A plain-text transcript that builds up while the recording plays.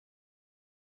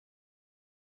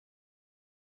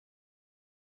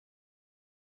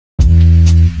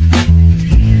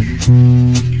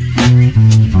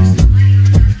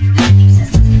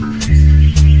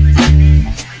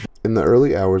In the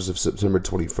early hours of September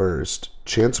 21st,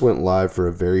 Chance went live for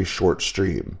a very short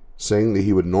stream, saying that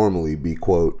he would normally be,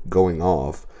 quote, going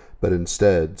off, but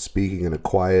instead speaking in a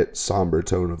quiet, somber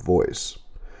tone of voice.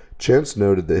 Chance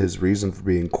noted that his reason for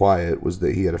being quiet was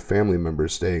that he had a family member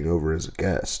staying over as a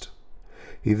guest.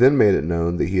 He then made it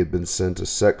known that he had been sent a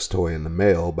sex toy in the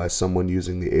mail by someone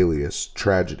using the alias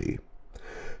Tragedy.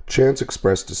 Chance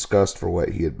expressed disgust for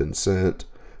what he had been sent,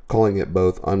 calling it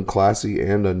both unclassy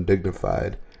and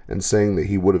undignified, and saying that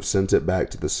he would have sent it back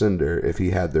to the sender if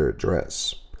he had their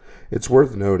address. It's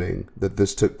worth noting that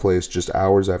this took place just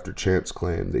hours after Chance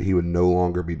claimed that he would no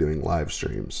longer be doing live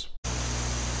streams.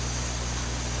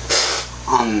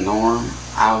 On the norm,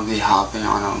 I would be hopping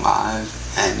on a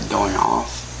live and going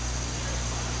off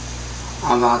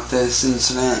about this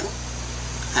incident,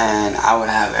 and I would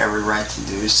have every right to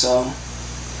do so.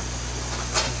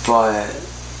 But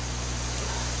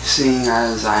seeing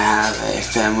as I have a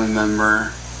family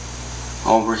member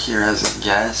over here as a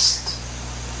guest,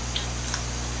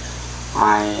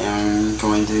 I am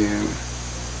going to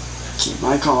keep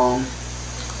my calm,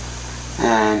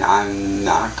 and I'm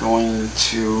not going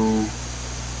to,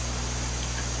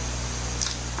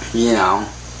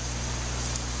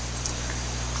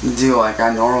 do like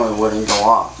I normally would and go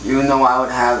off, even though I would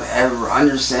have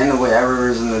understandably every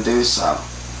reason to do so.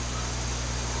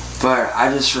 But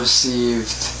I just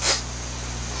received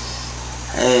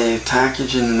a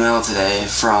package in the mail today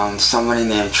from somebody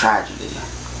named Tragedy.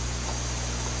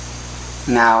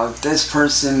 Now, if this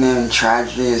person named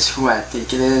Tragedy is who I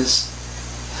think it is,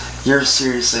 you're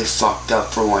seriously fucked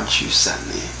up for what you sent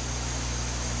me.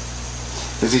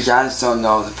 If you guys don't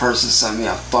know, the person sent me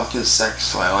a fucking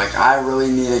sex toy. Like, I really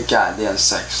need a goddamn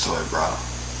sex toy, bro.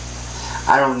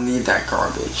 I don't need that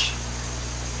garbage.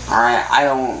 Alright?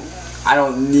 I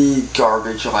don't need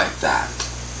garbage like that.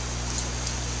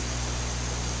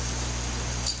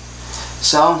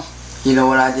 So, you know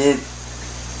what I did?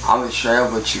 I'll be straight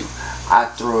up with you. I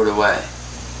threw it away.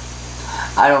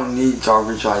 I don't need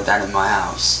garbage like that in my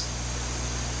house.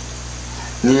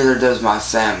 Neither does my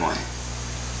family.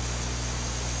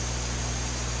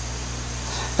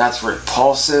 That's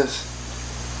repulsive.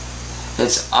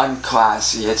 It's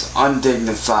unclassy. It's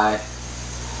undignified.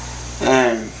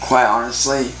 And quite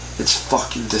honestly, it's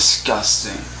fucking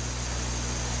disgusting.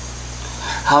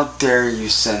 How dare you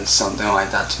send something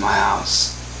like that to my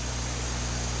house?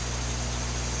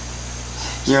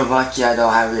 You're lucky I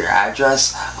don't have your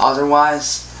address.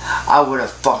 Otherwise, I would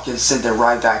have fucking sent it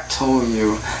right back to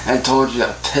you and told you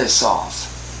to piss off.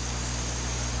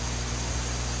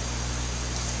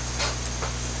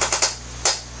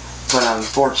 But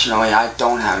unfortunately, I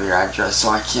don't have your address, so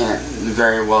I can't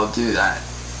very well do that.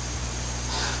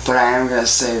 But I am going to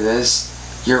say this,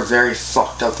 you're very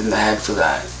fucked up in the head for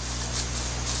that.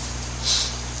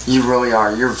 You really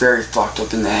are. You're very fucked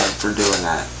up in the head for doing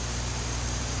that.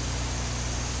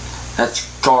 That's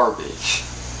garbage.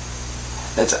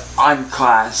 It's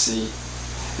unclassy,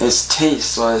 it's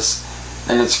tasteless,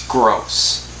 and it's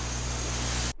gross.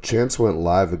 Chance went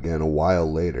live again a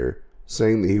while later,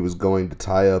 saying that he was going to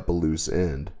tie up a loose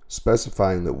end,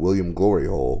 specifying that William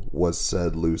Gloryhole was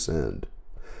said loose end.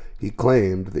 He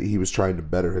claimed that he was trying to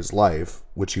better his life,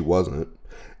 which he wasn't,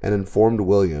 and informed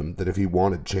William that if he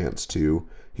wanted Chance to,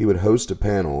 he would host a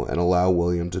panel and allow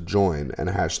William to join and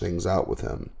hash things out with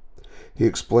him. He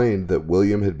explained that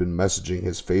William had been messaging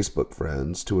his Facebook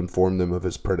friends to inform them of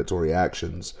his predatory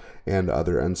actions and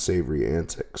other unsavory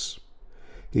antics.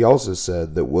 He also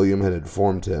said that William had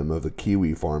informed him of a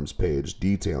Kiwi Farms page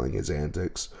detailing his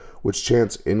antics, which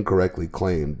Chance incorrectly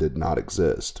claimed did not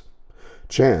exist.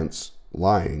 Chance,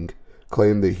 lying,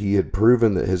 claimed that he had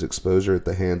proven that his exposure at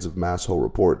the hands of Masshole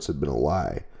Reports had been a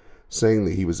lie, saying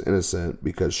that he was innocent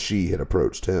because she had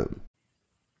approached him.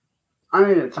 I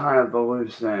need to tie up a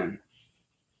loose end.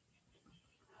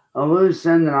 A loose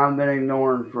end that I've been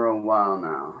ignoring for a while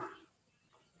now.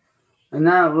 And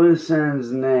that loose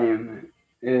end's name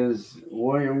is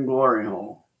William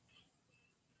Gloryhole.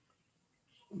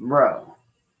 Bro,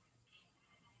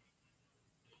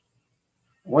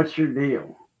 what's your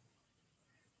deal?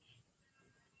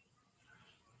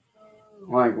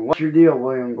 Like, what's your deal,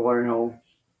 William Gloryhole?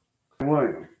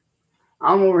 William,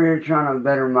 I'm over here trying to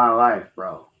better my life,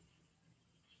 bro.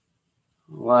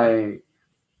 Like,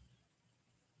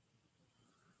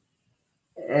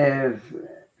 if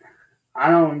I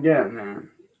don't get it,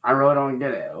 man. I really don't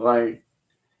get it. Like,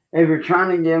 if you're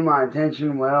trying to get my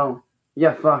attention, well,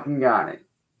 you fucking got it.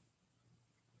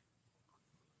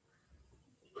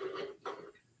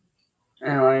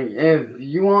 And like, if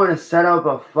you want to set up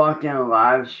a fucking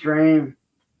live stream,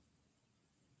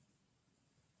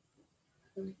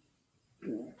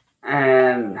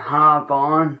 and hop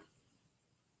on,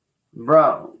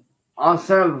 bro, I'll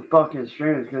set up a fucking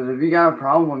stream, because if you got a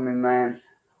problem with me, man,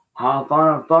 hop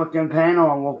on a fucking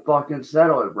panel and we'll fucking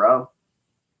settle it, bro.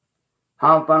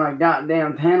 Hop on a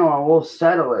goddamn panel and we'll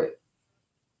settle it.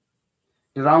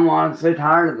 Because I'm honestly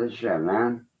tired of this shit,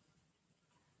 man.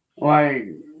 Like,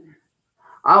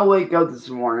 I wake up this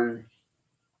morning,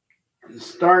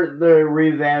 start the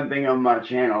revamping of my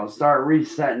channel, start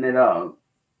resetting it up.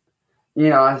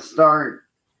 I start,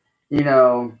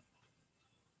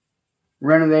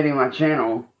 renovating my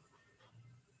channel.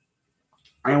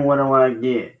 And what do I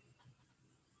get?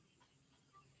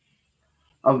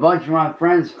 A bunch of my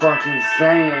friends fucking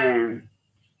saying,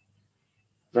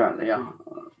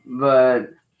 but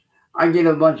I get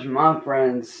a bunch of my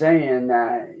friends saying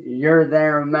that you're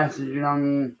there messaging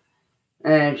them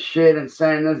and shit and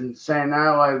saying this and saying that.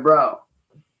 Like, bro,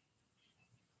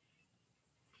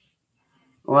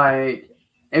 like,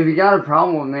 if you got a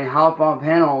problem with me, hop on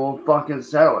panel, we'll fucking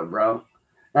settle it, bro.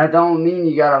 That don't mean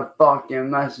you gotta fucking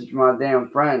message my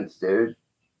damn friends, dude.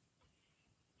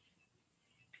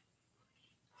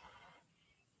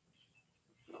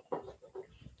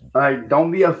 Like,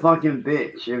 don't be a fucking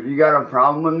bitch. If you got a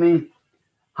problem with me,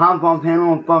 hop on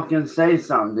panel and fucking say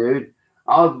something, dude.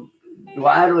 I'll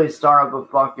gladly start up a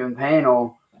fucking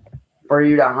panel for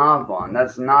you to hop on.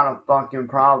 That's not a fucking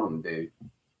problem, dude.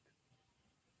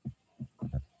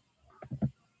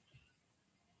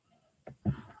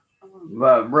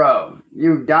 But, bro,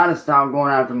 you gotta stop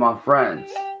going after my friends.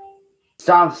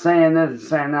 Stop saying this and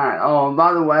saying that. Oh, and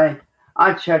by the way,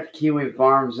 I checked Kiwi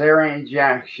Farms. There ain't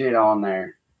jack shit on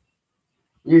there.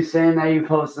 You saying that you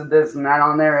posted this and that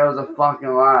on there, it was a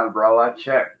fucking lie, bro. I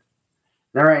checked.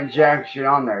 There ain't jack shit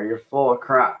on there. You're full of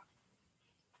crap.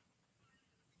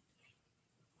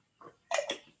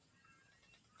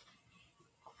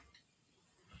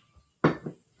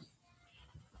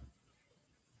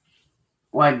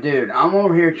 Like, dude, I'm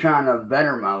over here trying to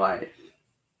better my life,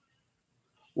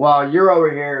 while you're over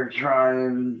here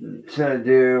trying to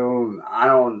do, I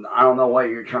don't know what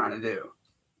you're trying to do.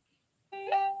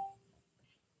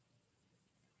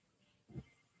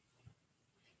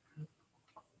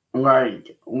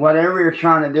 Like, whatever you're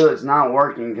trying to do, it's not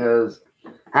working, because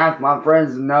half my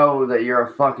friends know that you're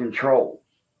a fucking troll.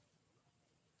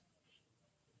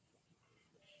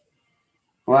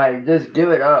 Like, just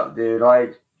give it up, dude.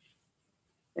 Like,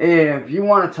 if you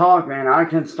want to talk, man, I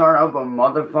can start up a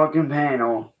motherfucking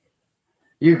panel.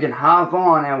 You can hop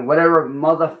on, and whatever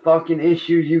motherfucking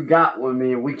issues you got with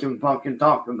me, we can fucking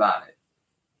talk about it.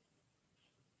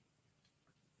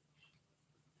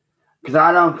 Because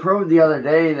I done proved the other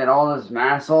day that all this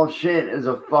Massall shit is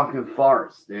a fucking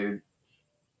farce, dude.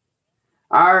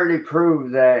 I already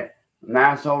proved that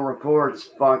Massall reports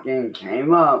fucking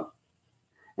came up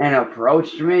and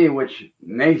approached me, which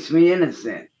makes me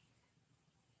innocent.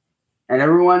 And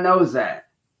everyone knows that.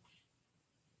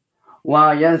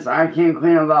 While, yes, I came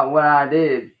clean about what I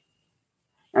did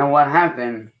and what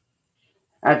happened,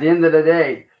 at the end of the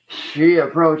day, she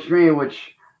approached me,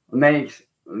 which makes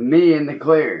me in the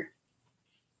clear.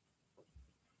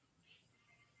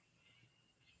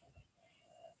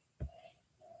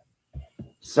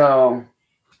 So,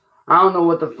 I don't know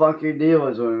what the fuck your deal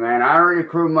is with me, man. I already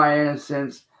proved my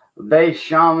innocence. Base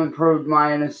Shaman proved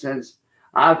my innocence.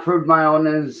 I proved my own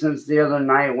innocence the other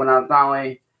night when I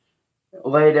finally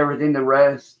laid everything to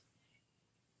rest.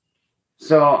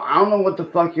 So, I don't know what the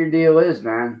fuck your deal is,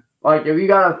 man. Like, if you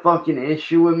got a fucking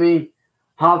issue with me,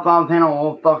 hop on panel,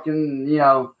 we'll fucking,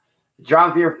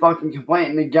 drop your fucking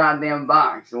complaint in the goddamn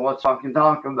box and let's fucking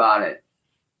talk about it.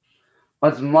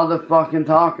 Let's motherfucking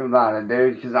talk about it,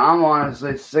 dude, because I'm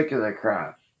honestly sick of the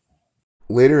crap.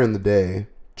 Later in the day,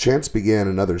 Chance began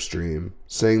another stream,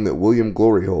 saying that William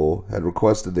Gloryhole had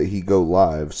requested that he go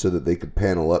live so that they could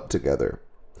panel up together.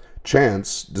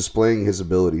 Chance, displaying his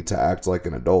ability to act like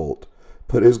an adult,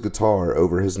 put his guitar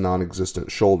over his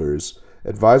non-existent shoulders,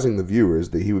 advising the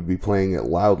viewers that he would be playing it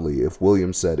loudly if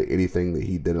William said anything that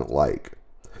he didn't like.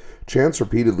 Chance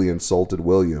repeatedly insulted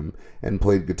William and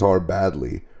played guitar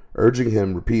badly, urging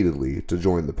him repeatedly to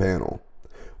join the panel.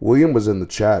 William was in the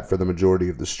chat for the majority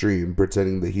of the stream,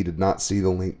 pretending that he did not see the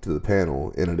link to the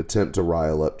panel in an attempt to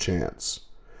rile up Chance.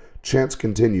 Chance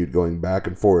continued going back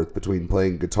and forth between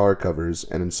playing guitar covers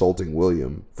and insulting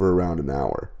William for around an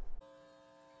hour.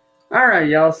 Alright,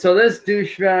 y'all, so this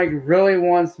douchebag really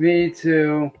wants me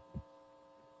to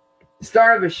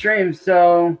start up a stream,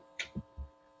 so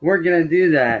we're gonna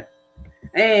do that.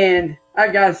 And I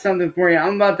got something for you.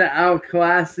 I'm about to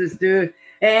outclass this dude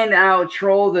and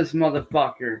out-troll this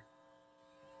motherfucker.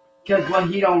 Because what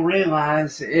he don't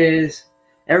realize is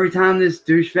every time this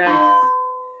douchebag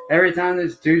Every time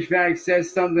this douchebag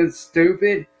says something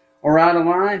stupid or out of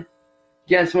line,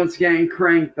 guess what's getting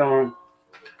cranked on?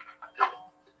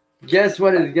 Guess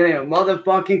what is getting a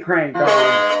motherfucking cranked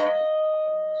on?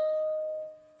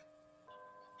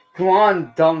 Come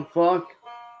on, dumb fuck.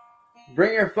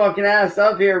 Bring your fucking ass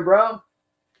up here, bro.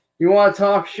 You want to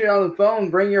talk shit on the phone?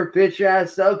 Bring your bitch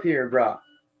ass up here, bro.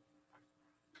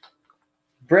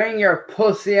 Bring your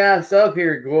pussy ass up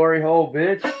here, glory hole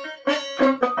bitch.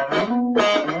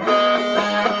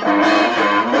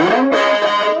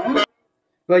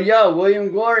 But yo,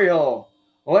 William Glory Hole,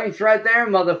 link's right there,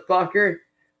 motherfucker.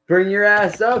 Bring your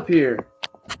ass up here.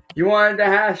 You wanted to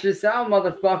hash this out,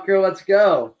 motherfucker? Let's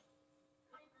go.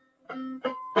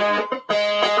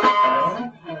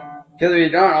 Because if you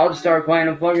don't, I'll just start playing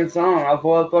a fucking song. I'll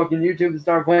pull up fucking YouTube and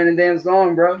start playing a damn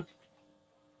song, bro.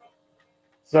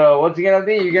 So what's it gonna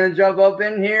be? You gonna jump up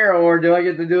in here, or do I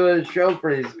get to do a show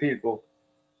for these people?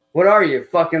 What are you,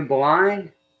 fucking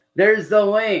blind? There's the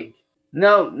link.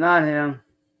 Nope, not him.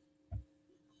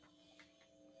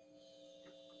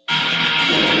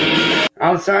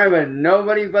 I'm sorry, but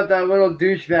nobody but that little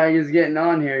douchebag is getting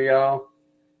on here, y'all.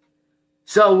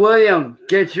 So, William,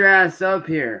 get your ass up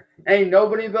here. Ain't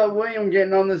nobody but William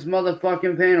getting on this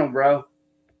motherfucking panel, bro.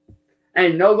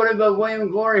 Ain't nobody but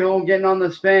William Glory Hole getting on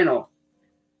this panel.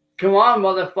 Come on,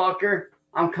 motherfucker.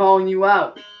 I'm calling you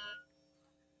out.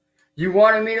 You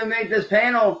wanted me to make this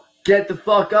panel? Get the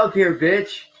fuck up here,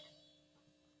 bitch.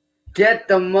 Get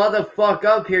the motherfucker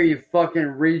up here, you fucking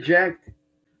reject.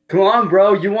 Come on,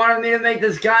 bro. You wanted me to make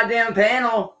this goddamn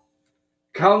panel?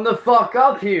 Come the fuck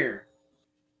up here.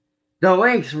 The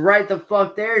link's right the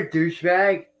fuck there,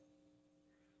 douchebag.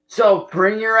 So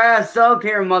bring your ass up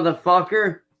here,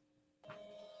 motherfucker.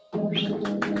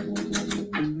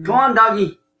 Come on,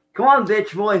 doggy. Come on,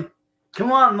 bitch boy.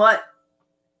 Come on, mutt.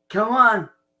 Come on.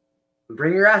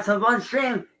 Bring your ass up on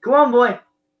stream. Come on, boy.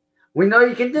 We know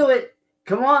you can do it.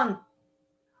 Come on.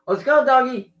 Let's go,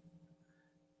 doggy.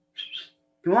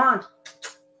 Come on.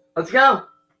 Let's go.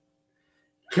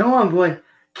 Come on, boy.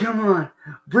 Come on.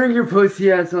 Bring your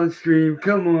pussy ass on stream.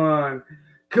 Come on.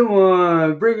 Come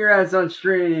on. Bring your ass on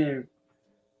stream.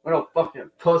 Little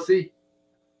fucking pussy.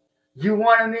 You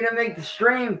wanted me to make the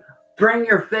stream? Bring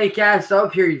your fake ass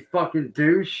up here, you fucking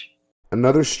douche.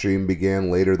 Another stream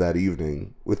began later that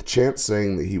evening, with Chance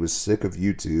saying that he was sick of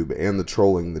YouTube and the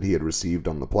trolling that he had received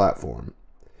on the platform.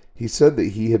 He said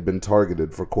that he had been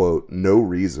targeted for, quote, no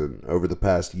reason over the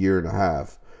past year and a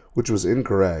half, which was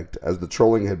incorrect as the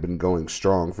trolling had been going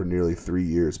strong for nearly 3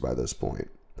 years by this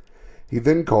point. He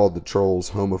then called the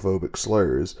trolls homophobic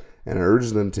slurs and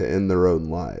urged them to end their own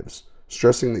lives,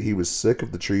 stressing that he was sick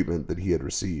of the treatment that he had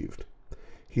received.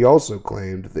 He also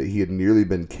claimed that he had nearly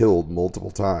been killed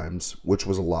multiple times, which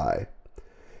was a lie.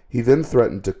 He then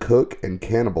threatened to cook and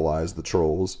cannibalize the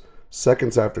trolls,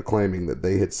 seconds after claiming that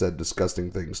they had said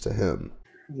disgusting things to him.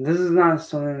 This is not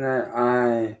something that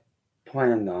I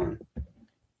planned on,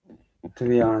 to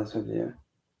be honest with you.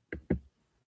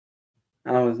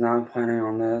 I was not planning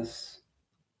on this.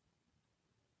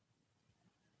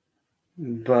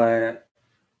 But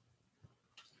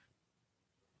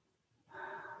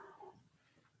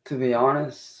to be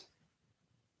honest,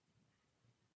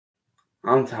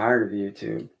 I'm tired of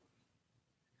YouTube.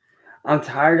 I'm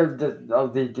tired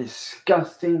of the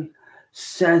disgusting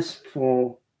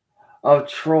cesspool of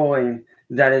trolling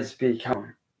that it's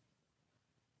become.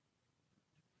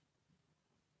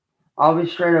 I'll be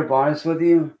straight up honest with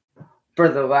you. For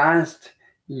the last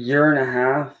year and a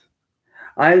half,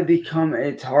 I've become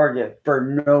a target for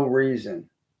no reason.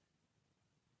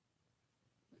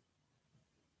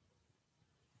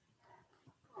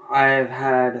 I have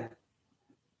had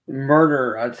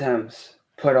murder attempts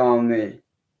put on me.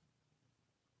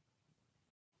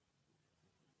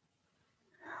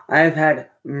 I have had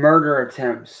murder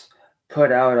attempts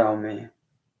put out on me.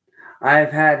 I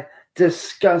have had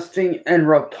disgusting and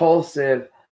repulsive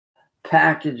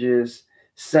packages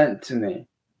sent to me.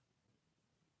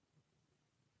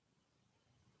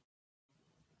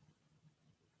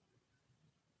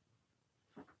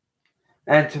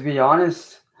 And to be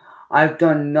honest, I've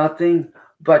done nothing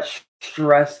but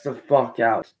stress the fuck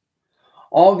out.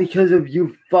 All because of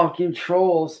you fucking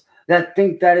trolls that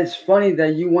think that it's funny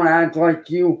that you want to act like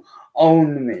you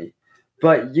own me.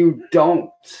 But you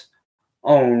don't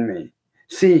own me.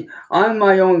 See, I'm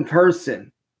my own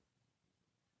person.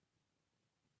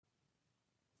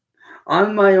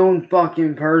 I'm my own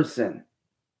fucking person.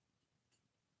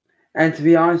 And to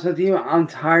be honest with you, I'm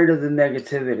tired of the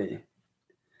negativity.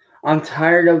 I'm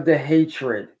tired of the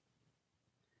hatred.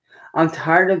 I'm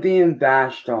tired of being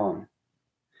bashed on.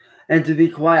 And to be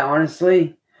quite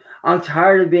honestly, I'm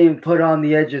tired of being put on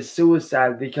the edge of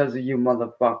suicide because of you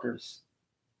motherfuckers.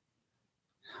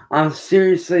 I'm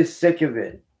seriously sick of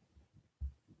it.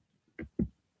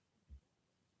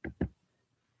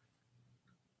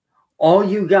 All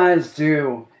you guys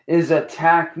do is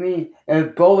attack me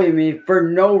and bully me for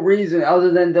no reason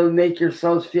other than to make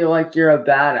yourselves feel like you're a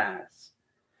badass.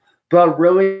 But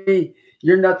really,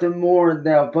 you're nothing more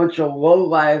than a bunch of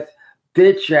low-life,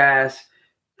 bitch-ass,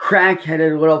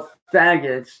 crack-headed little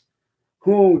faggots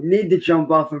who need to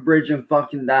jump off a bridge and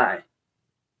fucking die.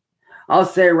 I'll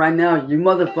say it right now, you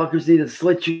motherfuckers need to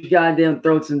slit your goddamn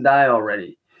throats and die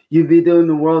already. You'd be doing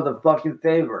the world a fucking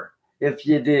favor if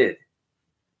you did.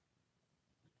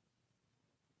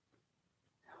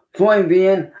 Point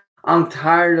being, I'm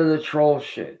tired of the troll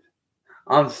shit.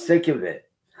 I'm sick of it.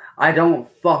 I don't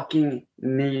fucking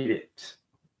need it.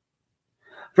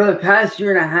 For the past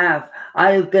year and a half,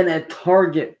 I have been a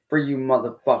target for you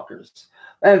motherfuckers.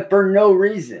 And for no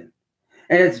reason.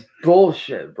 And it's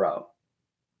bullshit, bro.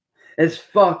 It's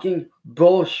fucking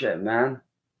bullshit, man.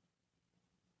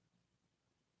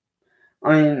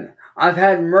 I mean, I've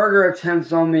had murder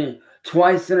attempts on me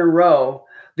twice in a row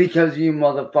because of you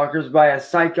motherfuckers by a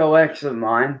psycho ex of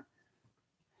mine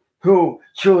who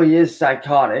truly is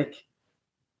psychotic.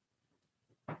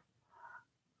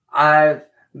 I've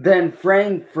been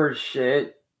framed for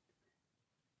shit.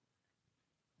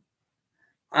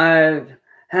 I've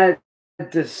had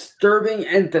disturbing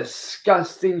and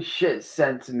disgusting shit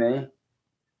sent to me.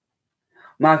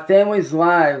 My family's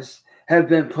lives have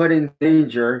been put in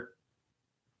danger.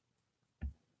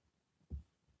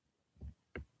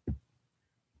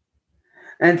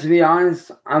 And to be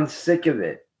honest, I'm sick of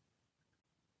it.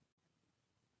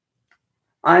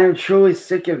 I am truly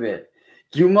sick of it.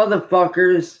 You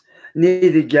motherfuckers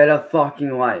need to get a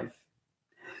fucking life.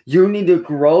 You need to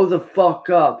grow the fuck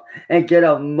up and get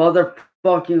a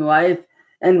motherfucking life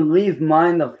and leave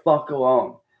mine the fuck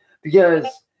alone. Because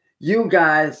you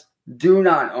guys do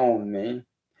not own me.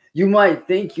 You might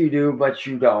think you do, but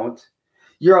you don't.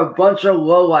 You're a bunch of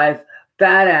low-life,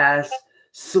 fat-ass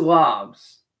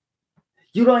slobs.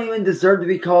 You don't even deserve to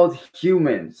be called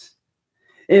humans.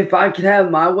 If I could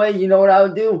have my way, you know what I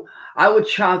would do? I would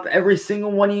chop every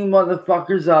single one of you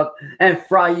motherfuckers up and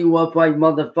fry you up like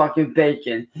motherfucking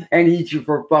bacon and eat you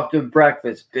for fucking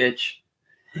breakfast, bitch.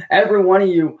 Every one of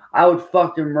you, I would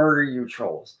fucking murder you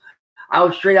trolls. I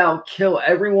would straight out kill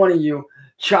every one of you,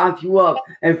 chop you up,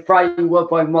 and fry you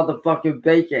up like motherfucking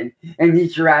bacon and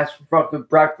eat your ass for fucking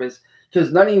breakfast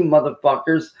because none of you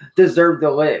motherfuckers deserve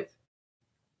to live.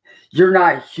 You're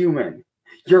not human.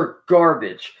 You're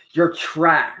garbage. You're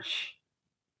trash.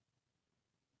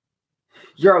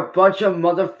 You're a bunch of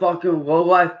motherfucking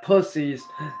low-life pussies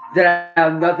that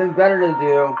have nothing better to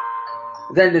do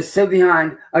than to sit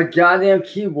behind a goddamn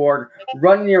keyboard,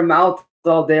 running your mouth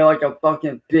all day like a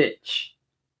fucking bitch.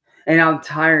 And I'm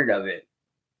tired of it.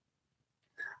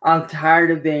 I'm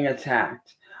tired of being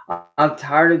attacked. I'm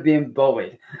tired of being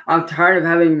bullied. I'm tired of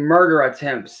having murder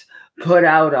attempts put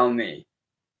out on me.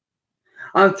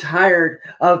 I'm tired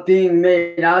of being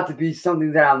made out to be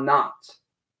something that I'm not.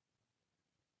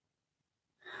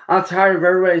 I'm tired of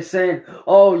everybody saying,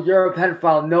 oh, you're a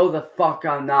pedophile. No, the fuck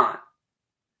I'm not.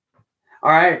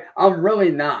 Alright? I'm really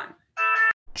not.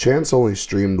 Chance only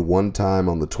streamed one time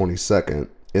on the 22nd,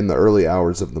 in the early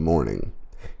hours of the morning.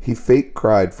 He fake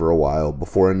cried for a while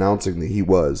before announcing that he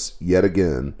was, yet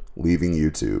again, leaving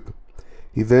YouTube.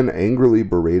 He then angrily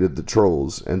berated the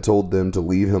trolls and told them to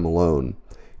leave him alone,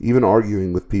 even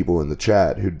arguing with people in the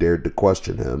chat who dared to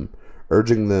question him,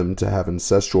 urging them to have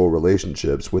incestual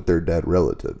relationships with their dead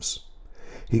relatives.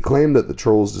 He claimed that the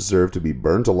trolls deserved to be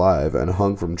burnt alive and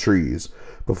hung from trees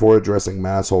before addressing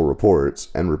masshole reports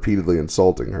and repeatedly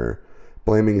insulting her,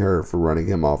 blaming her for running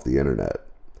him off the internet.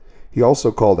 He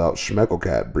also called out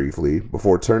Schmecklecat briefly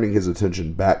before turning his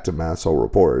attention back to masshole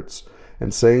reports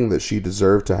and saying that she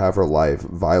deserved to have her life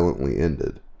violently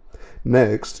ended.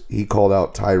 Next, he called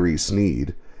out Tyree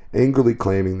Sneed, angrily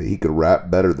claiming that he could rap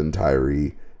better than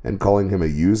Tyree and calling him a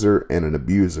user and an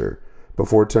abuser,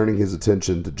 before turning his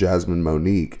attention to Jasmine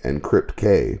Monique and Crypt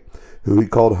K, who he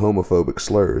called homophobic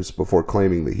slurs before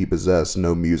claiming that he possessed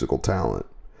no musical talent.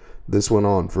 This went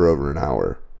on for over an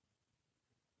hour.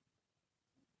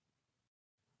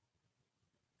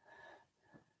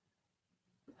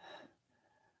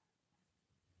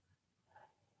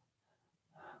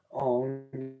 All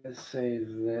I'm gonna say is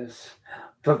this,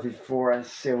 but before I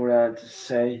say what I have to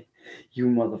say, you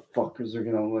motherfuckers are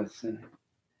gonna listen.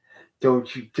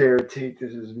 Don't you dare take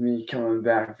this as me coming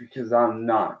back, because I'm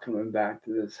not coming back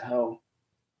to this hell.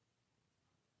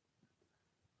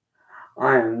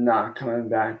 I am not coming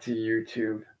back to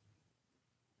YouTube.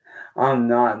 I'm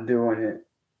not doing it.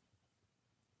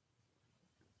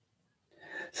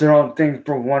 So don't think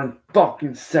for one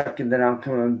fucking second that I'm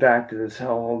coming back to this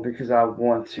hellhole because I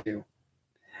want to.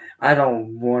 I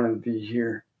don't want to be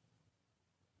here.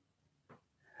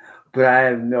 But I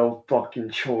have no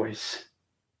fucking choice.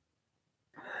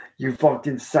 You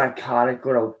fucking psychotic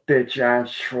little bitch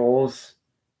ass trolls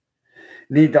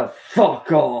need to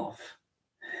fuck off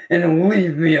and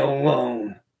leave me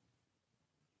alone.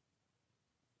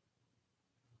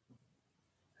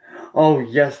 Oh,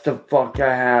 yes, the fuck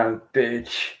I have,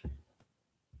 bitch.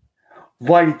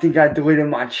 Why do you think I deleted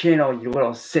my channel, you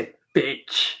little sick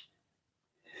bitch?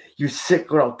 You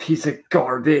sick little piece of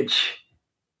garbage.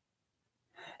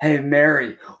 Hey,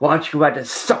 Mary, why don't you go back to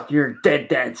suck your dead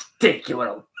dad's dick, you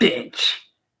little bitch?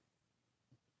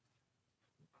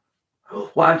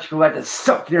 Why don't you go back to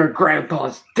sucking your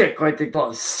grandpa's dick like the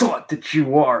little slut that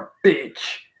you are,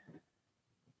 bitch?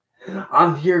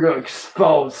 I'm here to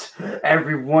expose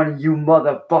every one of you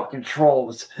motherfucking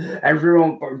trolls.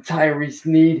 Everyone from Tyrese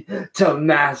Need to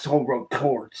Masshole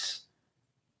Reports.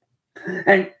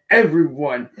 And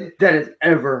everyone that has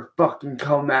ever fucking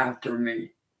come after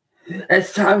me.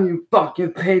 It's time you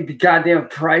fucking paid the goddamn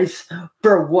price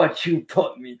for what you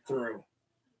put me through.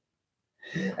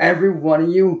 Every one of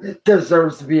you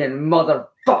deserves to be in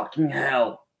motherfucking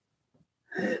hell.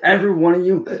 Every one of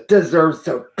you deserves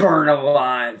to burn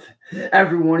alive.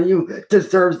 Every one of you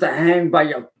deserves to hang by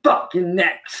your fucking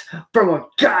necks from a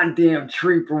goddamn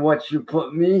tree for what you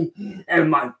put me and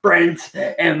my friends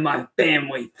and my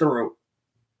family through.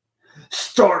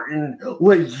 Starting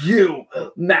with you,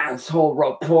 Masshole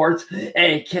Reports,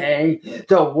 aka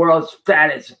the world's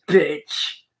fattest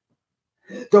bitch.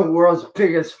 The world's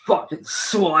biggest fucking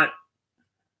slut.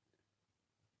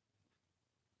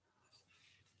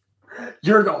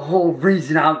 You're the whole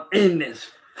reason I'm in this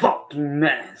fucking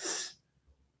mess.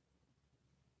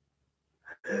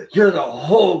 You're the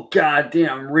whole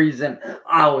goddamn reason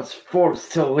I was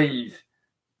forced to leave.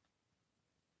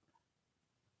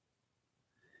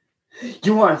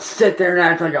 You want to sit there and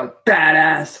act like a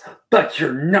badass, but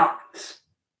you're not.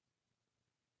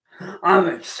 I'm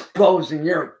exposing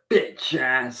your bitch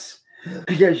ass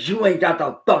because you ain't got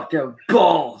the fucking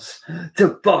balls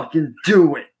to fucking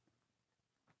do it.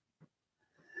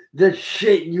 The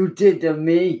shit you did to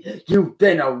me, you've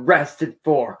been arrested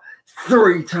for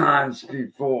 3 times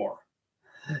before.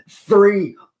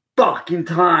 3 fucking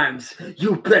times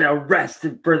you've been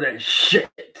arrested for this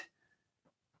shit.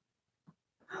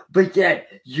 But yet,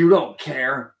 you don't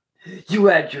care. You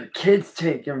had your kids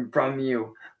taken from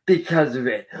you because of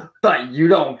it, but you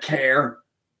don't care.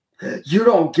 You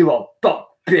don't give a fuck,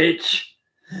 bitch.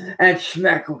 And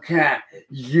Schmeckle Cat,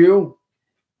 you're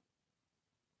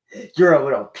a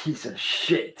little piece of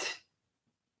shit.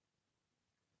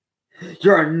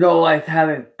 You're a no-life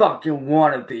having fucking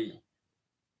wannabe.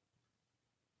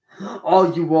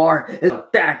 All you are is a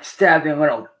backstabbing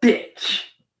little bitch.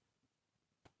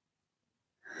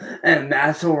 And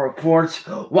Masshole Reports,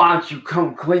 why don't you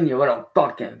come clean, you little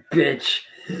fucking bitch?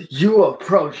 You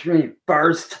approached me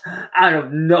first out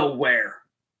of nowhere.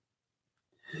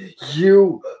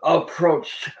 You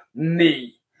approached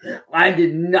me. I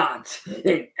did not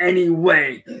in any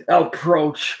way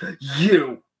approach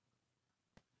you.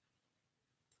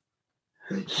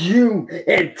 You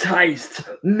enticed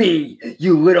me,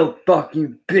 you little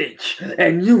fucking bitch,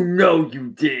 and you know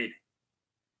you did.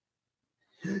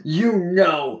 You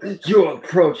know you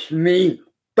approached me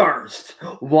first.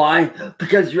 Why?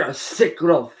 Because you're a sick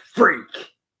little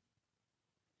freak.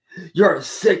 You're a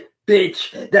sick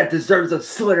bitch that deserves to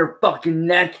slit her fucking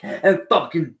neck and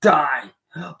fucking die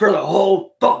for the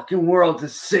whole fucking world to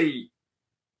see.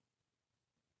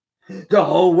 The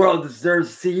whole world deserves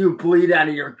to see you bleed out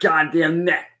of your goddamn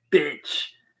neck, bitch.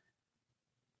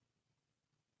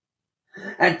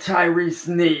 And Tyrese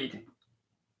Need,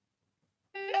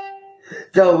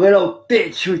 the little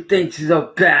bitch who thinks he's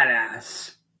a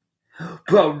badass.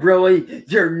 But really,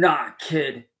 you're not,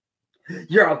 kid.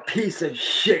 You're a piece of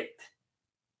shit.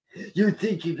 You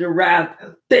think you can rap?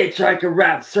 Bitch, I can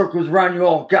rap circles around you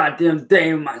all goddamn day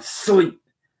in my sleep.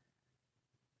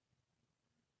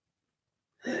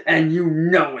 And you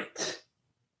know it.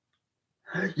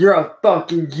 You're a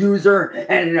fucking user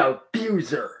and an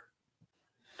abuser.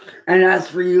 And as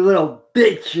for you little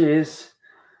bitches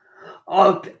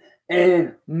up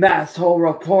in Masshole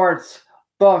Reports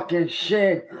fucking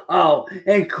shit, oh,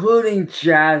 including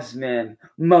Jasmine,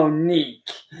 Monique,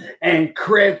 and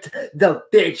Crypt, the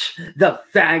bitch, the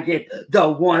faggot, the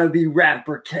wannabe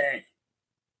rapper K.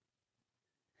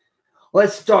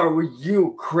 Let's start with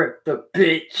you, Crypt, the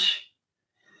bitch.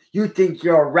 You think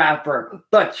you're a rapper,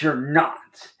 but you're not.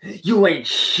 You ain't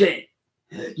shit.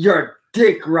 You're a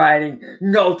dick riding,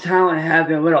 no talent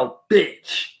having little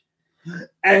bitch.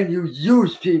 And you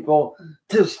use people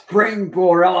to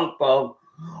springboard off of,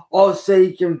 all so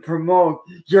you can promote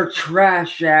your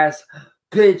trash ass,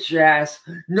 bitch ass,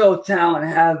 no talent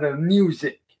having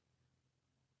music.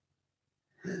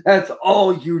 That's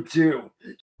all you do.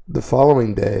 The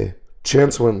following day,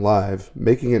 Chance went live,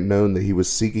 making it known that he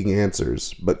was seeking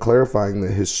answers, but clarifying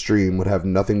that his stream would have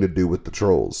nothing to do with the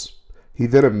trolls. He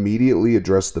then immediately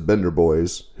addressed the Bender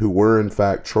Boys, who were in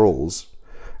fact trolls,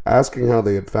 asking how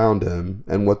they had found him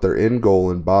and what their end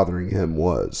goal in bothering him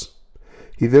was.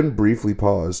 He then briefly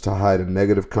paused to hide a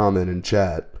negative comment in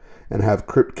chat and have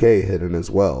Crypt K hidden as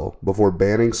well, before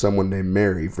banning someone named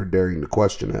Mary for daring to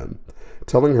question him,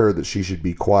 telling her that she should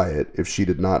be quiet if she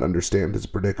did not understand his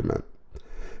predicament.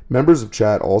 Members of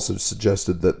chat also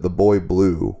suggested that the Boy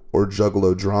Blue, or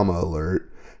Juggalo Drama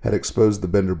Alert, had exposed the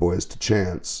Bender Boys to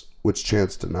Chance, which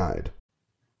Chance denied.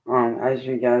 As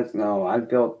you guys know, I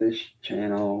built this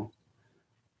channel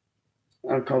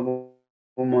a couple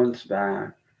months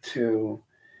back to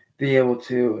be able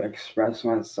to express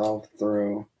myself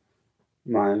through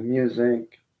my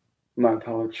music, my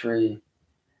poetry,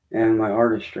 and my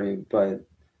artistry. But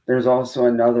there's also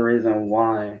another reason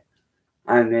why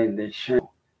I made this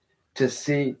channel, to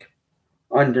seek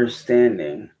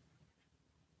understanding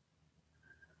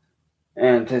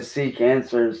and to seek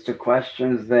answers to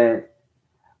questions that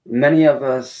many of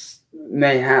us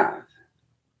may have.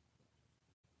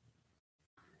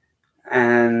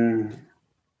 And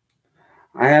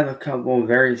I have a couple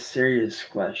very serious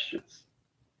questions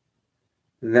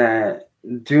that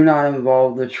do not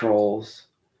involve the trolls.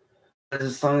 This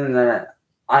is something that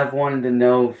I've wanted to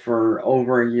know for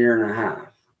over a year and a half.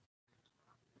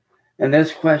 And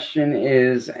this question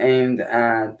is aimed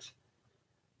at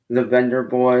the Bender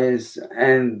Boys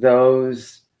and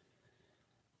those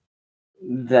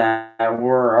that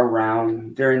were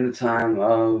around during the time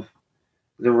of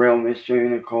the Real Mystery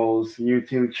Nicole's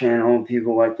YouTube channel,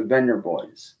 people like the Bender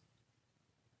Boys.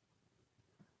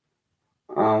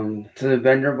 To the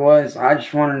Bender Boys, I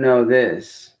just want to know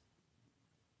this.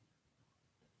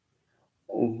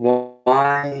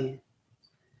 Why?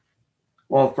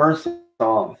 Well, first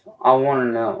off, I want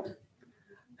to know,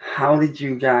 how did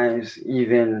you guys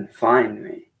even find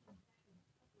me?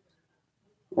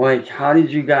 Like, how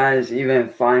did you guys even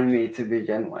find me to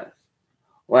begin with?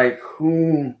 Like,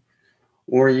 who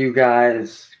were you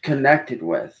guys connected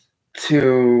with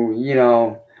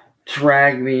to,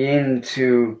 drag me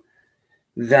into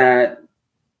that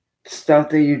stuff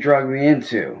that you drug me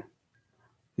into?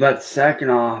 But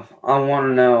second off, I want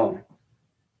to know,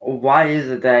 why is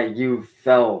it that you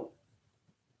felt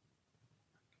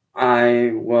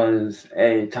I was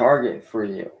a target for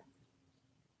you?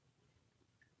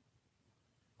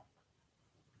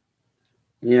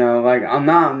 I'm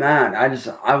not mad. I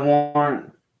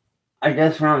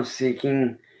guess what I'm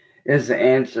seeking is the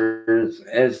answers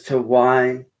as to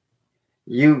why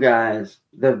you guys,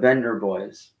 the Bender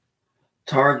Boys,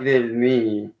 targeted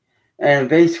me and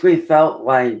basically felt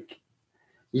like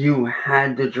you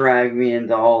had to drag me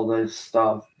into all this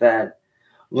stuff that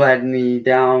led me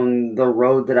down the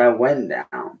road that I went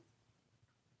down.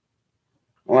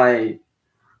 Like,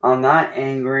 I'm not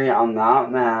angry, I'm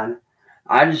not mad.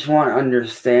 I just want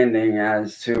understanding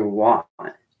as to why.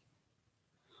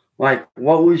 Like,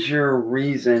 what was your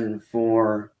reason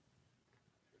for,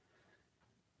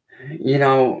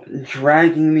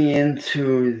 dragging me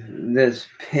into this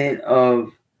pit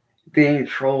of being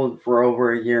trolled for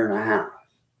over a year and a half?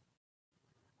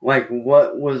 Like,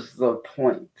 what was the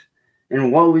point?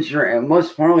 And what was most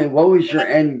importantly, what was your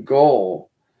end goal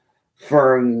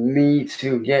for me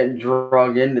to get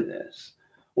dragged into this?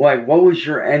 Like, what was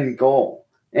your end goal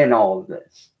in all of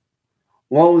this?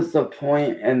 What was the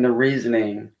point and the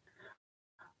reasoning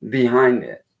behind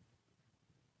it?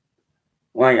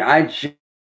 Like, I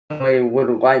genuinely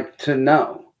would like to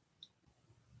know.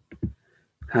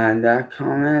 Had that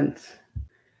comment.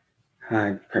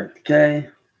 Had Crypt K.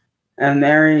 And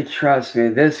Mary, trust me,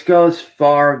 this goes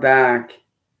far back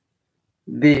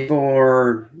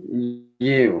before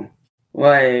you.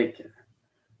 Like,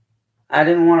 I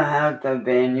didn't want to have to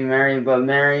ban you, Mary, but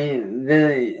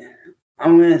Mary,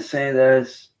 I'm going to say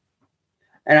this,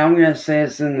 and I'm going to say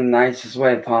this in the nicest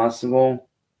way possible.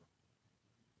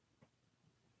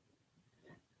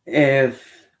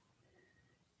 If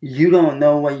you don't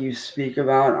know what you speak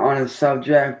about on a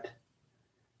subject,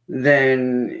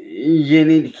 then you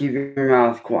need to keep your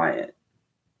mouth quiet.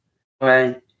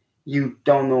 Okay? You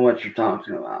don't know what you're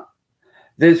talking about.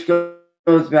 This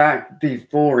goes back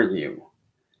before you.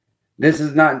 This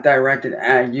is not directed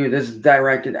at you. This is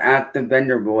directed at the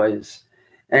Bender Boys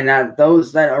and at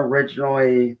those that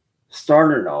originally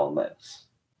started all this.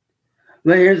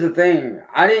 But here's the thing: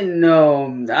 I didn't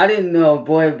know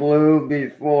Boy Blue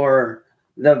before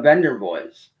the Bender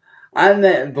Boys. I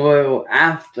met Blue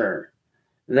after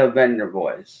the Bender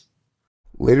Boys.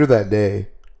 Later that day,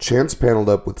 Chance paneled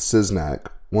up with Siznak,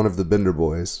 one of the Bender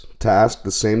Boys, to ask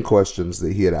the same questions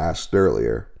that he had asked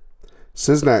earlier.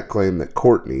 Siznak claimed that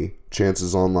Courtney,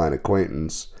 Chance's online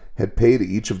acquaintance, had paid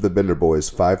each of the Bender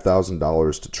Boys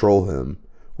 $5,000 to troll him,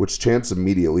 which Chance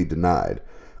immediately denied,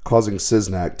 causing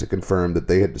Siznak to confirm that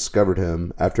they had discovered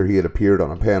him after he had appeared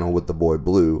on a panel with the boy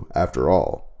Blue, after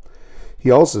all. He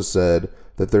also said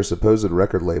that their supposed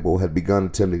record label had begun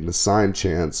attempting to sign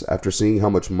Chance after seeing how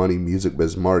much money Music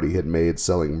Biz Marty had made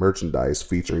selling merchandise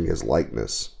featuring his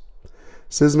likeness.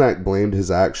 Siznak blamed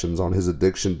his actions on his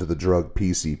addiction to the drug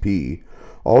PCP,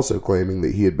 also claiming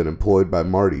that he had been employed by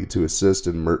Marty to assist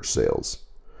in merch sales.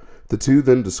 The two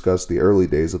then discussed the early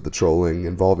days of the trolling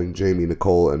involving Jamie,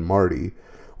 Nicole, and Marty,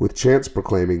 with Chance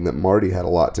proclaiming that Marty had a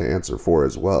lot to answer for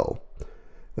as well.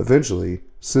 Eventually,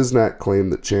 Siznak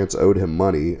claimed that Chance owed him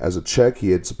money as a check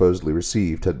he had supposedly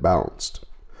received had bounced.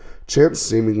 Chance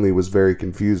seemingly was very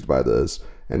confused by this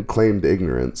and claimed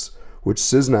ignorance, which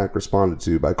Siznak responded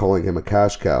to by calling him a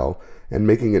cash cow and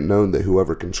making it known that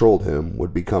whoever controlled him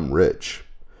would become rich.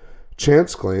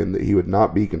 Chance claimed that he would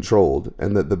not be controlled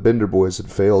and that the Bender Boys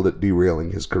had failed at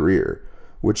derailing his career,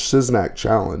 which Siznak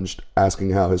challenged,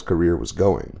 asking how his career was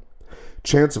going.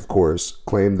 Chance, of course,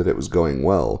 claimed that it was going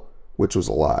well, which was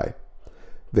a lie.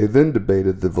 They then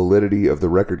debated the validity of the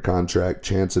record contract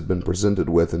Chance had been presented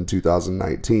with in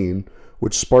 2019,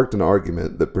 which sparked an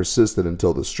argument that persisted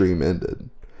until the stream ended.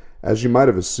 As you might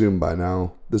have assumed by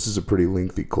now, this is a pretty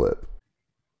lengthy clip.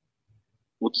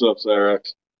 What's up,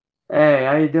 Cyrax? Hey,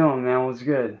 how you doing, man? What's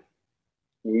good?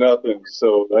 Nothing.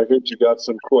 So I heard you got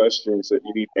some questions that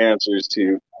you need answers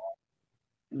to.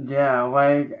 Yeah,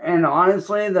 and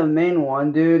honestly, the main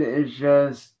one, dude, is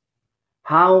just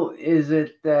how is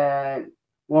it that,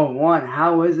 well, one,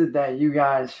 how is it that you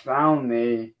guys found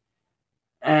me?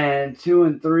 And two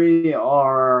and three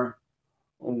are,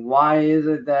 why is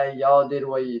it that y'all did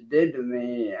what you did to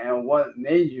me? And what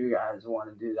made you guys want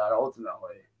to do that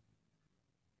ultimately?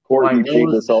 Courtney paid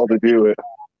us all to do it.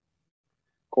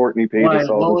 Courtney paid us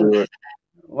all to do it.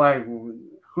 Like,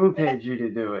 who paid you to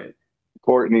do it?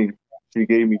 Courtney, she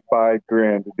gave me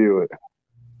 $5,000 to do it.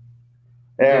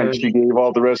 And she gave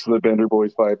all the rest of the Bender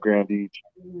Boys $5,000 each.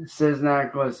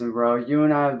 Siznak, listen, bro, you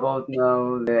and I both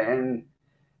know that, and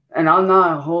I'm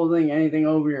not holding anything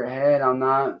over your head. I'm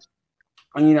not,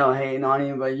 hating on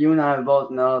you, but you and I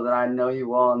both know that I know you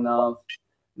well enough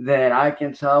that I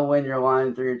can tell when you're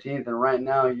lying through your teeth, and right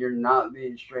now you're not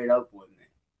being straight up with me.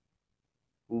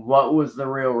 What was the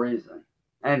real reason?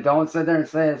 And don't sit there and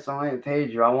say it's only paid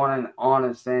you. I want an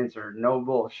honest answer. No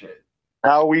bullshit.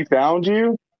 How we found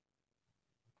you?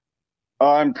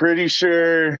 I'm pretty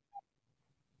sure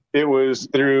it was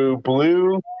through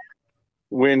Blue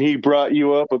when he brought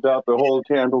you up about the whole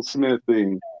Candle Smith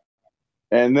thing.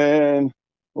 And then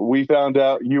we found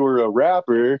out you were a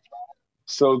rapper.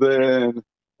 So then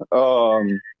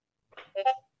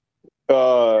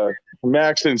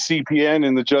Max and CPN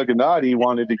and the Juggernaut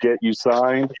wanted to get you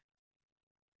signed.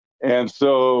 And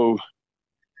so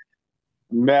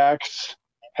Max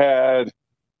had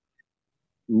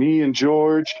me and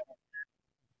George,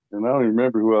 and I don't even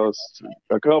remember who else,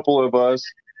 a couple of us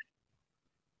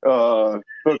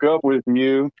hook up with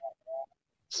you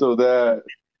so that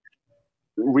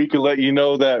we could let you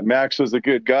know that Max was a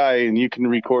good guy and you can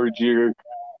record your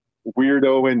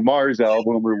Weirdo and Mars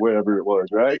album or whatever it was,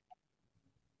 right?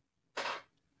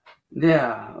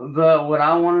 Yeah, but what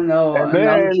I want to know... And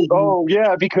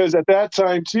then, because at that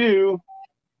time, too,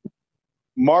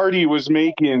 Marty was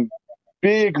making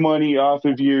big money off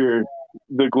of the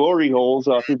glory holes,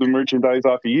 off of the merchandise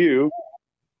off of you.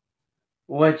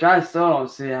 Which I still don't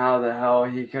see how the hell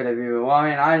he could have even... Well, I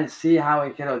mean, I see how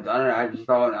he could have done it. I just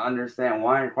don't understand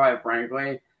why, and quite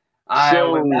frankly, I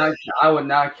would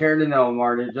not care to know,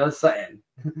 Marty. Just saying.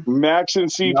 Max and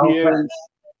CPN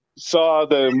saw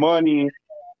the money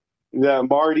that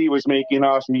Marty was making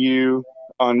off of you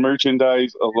on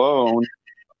merchandise alone.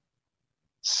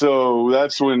 So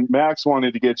that's when Max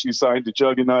wanted to get you signed to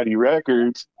Juggernaut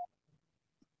Records,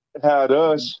 had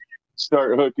us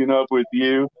start hooking up with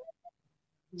you.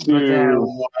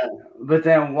 But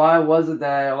then why was it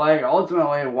that,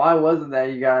 ultimately, why was it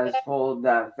that you guys pulled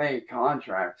that fake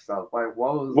contract stuff? Like,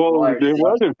 what was... Well, it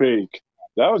wasn't fake.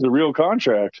 That was a real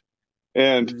contract.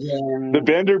 And the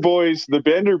Bender Boys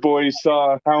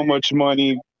saw how much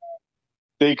money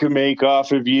they could make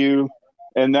off of you,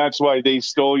 and that's why they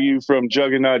stole you from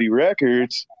Juggernaut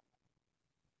Records.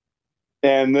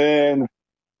 And then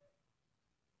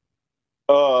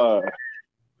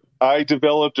I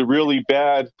developed a really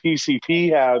bad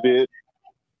PCP habit,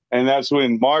 and that's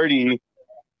when Marty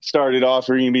started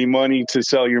offering me money to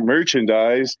sell your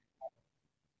merchandise.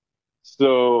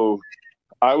 So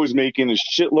I was making a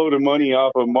shitload of money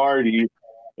off of Marty,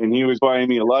 and he was buying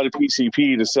me a lot of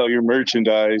PCP to sell your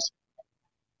merchandise.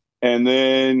 And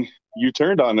then you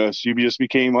turned on us. You just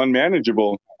became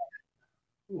unmanageable.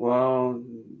 Well,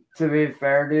 to be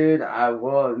fair, dude, I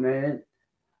will admit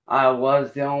I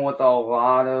was dealing with a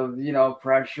lot of,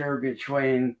 pressure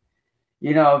between,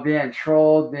 being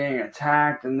trolled, being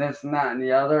attacked, and this and that and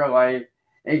the other. Like,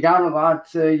 it got a lot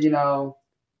to,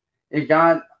 it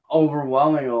got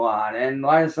overwhelming a lot. And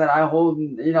like I said, I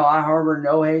harbor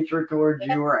no hatred towards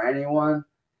you or anyone.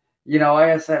 Like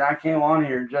I said, I came on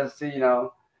here just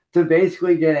to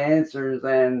basically get answers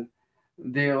and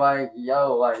be like,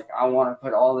 yo, like, I want to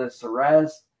put all this to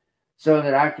rest so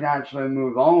that I can actually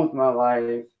move on with my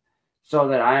life, so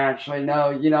that I actually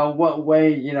know, what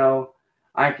way,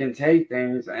 I can take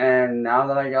things. And now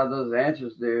that I got those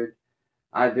answers, dude,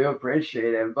 I do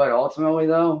appreciate it. But ultimately,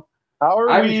 though, how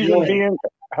are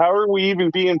we even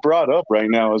being brought up right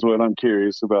now is what I'm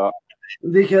curious about.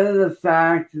 Because of the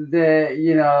fact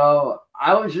that,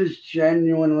 I was just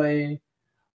genuinely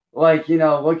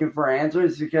looking for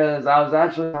answers, because I was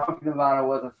actually talking about it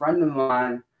with a friend of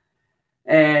mine,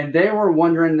 and they were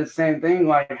wondering the same thing.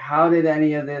 Like, how did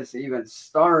any of this even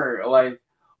start? Like,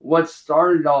 what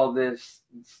started all this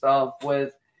stuff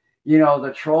with,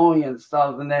 the trolling and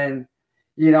stuff? And then,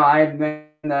 I had mentioned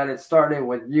that it started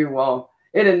with you. Well,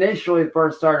 it initially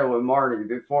first started with Marty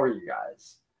before you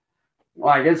guys.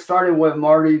 Like, it started with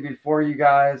Marty before you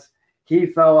guys. He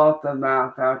fell off the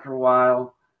map after a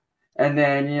while. And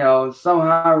then,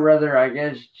 somehow or other, I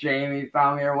guess Jamie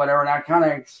found me or whatever. And I kind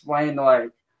of explained,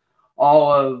 like,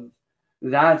 all of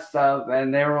that stuff.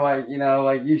 And they were like,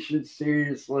 you should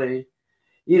seriously,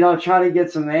 try to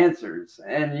get some answers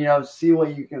and, see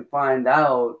what you can find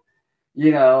out,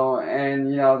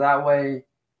 and, that way,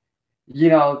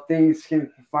 things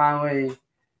can finally,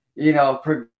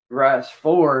 progress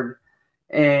forward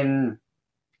in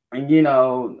a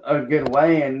good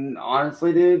way. And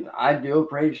honestly, dude, I do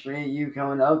appreciate you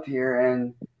coming up here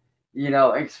and,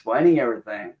 explaining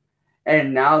everything.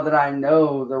 And now that I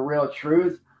know the real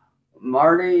truth,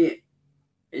 Marty,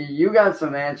 you got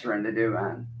some answering to do,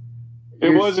 man.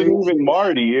 It wasn't even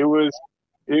Marty. It was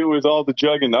all the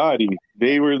Juggernaut.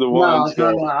 They were the ones. I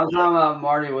was talking about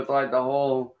Marty with like the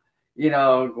whole,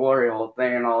 glory hole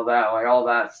thing and all that, like all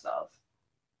that stuff.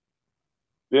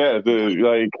 Yeah, but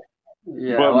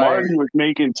Marty was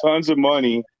making tons of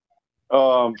money.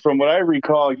 From what I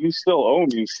recall, you still owe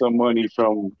me some money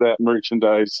from that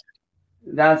merchandise.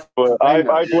 But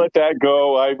I've let that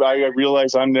go. I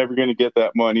realize I'm never going to get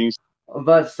that money.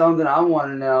 But something I want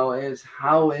to know is,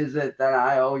 how is it that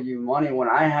I owe you money when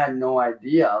I had no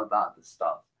idea about this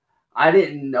stuff? I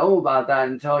didn't know about that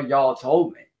until y'all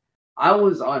told me. I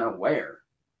was unaware.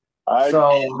 I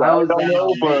don't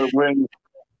know, but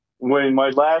when my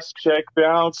last check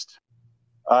bounced,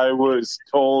 I was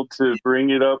told to bring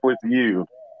it up with you.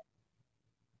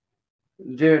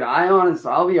 Dude,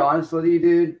 I'll be honest with you,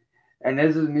 dude. And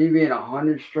this is me being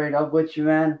 100 straight up with you,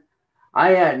 man.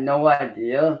 I had no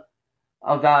idea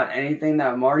about anything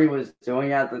that Marty was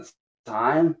doing at the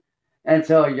time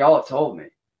until y'all told me.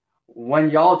 When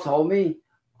y'all told me,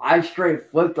 I straight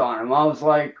flipped on him. I was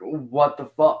like, what the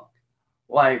fuck?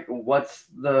 Like, why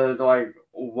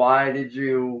did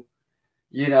you,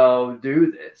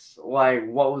 do this? Like,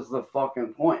 what was the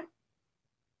fucking point?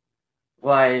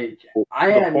 Like,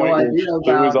 I had no idea about it.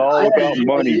 It was all about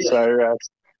money, Cyrus.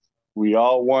 We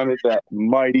all wanted that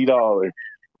mighty dollar.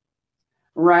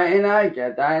 Right, and I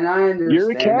get that, and I understand.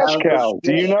 You're a cash cow.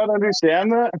 Do you not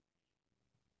understand that?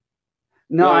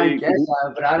 No, I get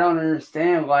that, but I don't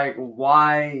understand, like,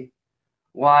 why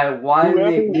whoever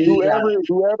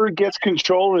gets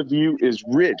control of you is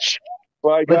rich.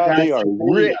 By God, they are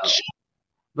rich.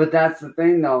 But that's the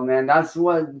thing, though, man. That's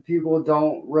what people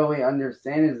don't really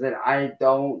understand, is that I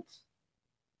don't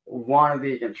want to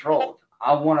be controlled.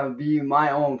 I want to be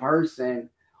my own person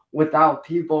without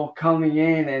people coming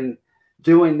in and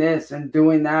doing this and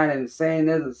doing that and saying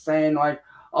this and saying, like,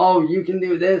 oh, you can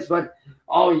do this, but,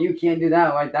 oh, you can't do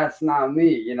that. Like, that's not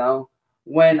me,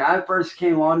 When I first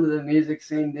came onto the music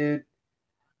scene, dude,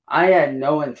 I had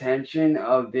no intention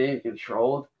of being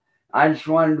controlled. I just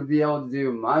wanted to be able to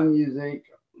do my music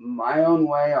my own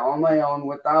way, on my own,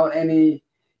 without any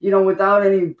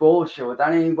bullshit,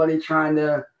 without anybody trying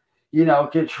to,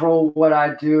 control what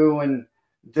I do and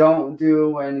don't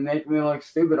do and make me look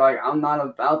stupid. Like, I'm not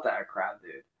about that crap,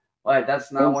 dude. Like,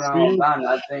 that's not what I'm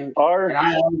about. And and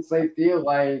I honestly feel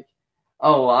like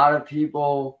a lot of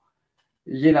people,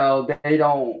 they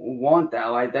don't want that.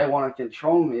 Like, they want to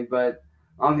control me, but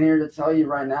I'm here to tell you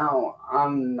right now,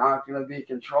 I'm not going to be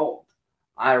controlled.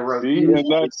 I refuse. See,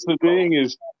 and that's the thing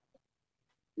is,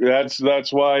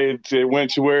 that's why it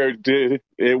went to where it did.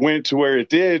 It went to where it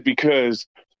did because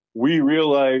we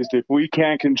realized if we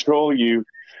can't control you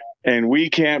and we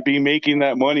can't be making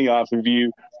that money off of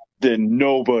you, then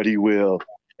nobody will.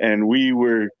 And we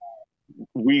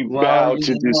vowed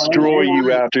to destroy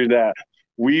you after that.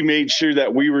 We made sure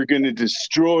that we were going to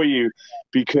destroy you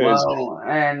because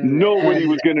nobody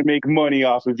was going to make money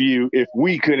off of you if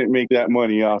we couldn't make that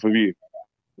money off of you.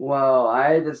 Well, I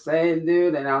hate to say it,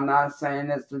 dude, and I'm not saying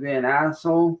this to be an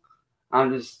asshole.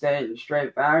 I'm just stating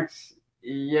straight facts.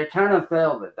 You kind of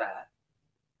failed at that.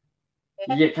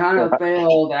 You kind of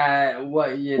failed at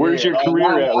what you Where's did. Your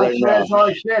career at right now?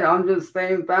 Oh, shit, I'm just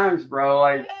stating facts, bro.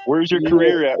 Like, where's your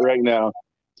career at right now?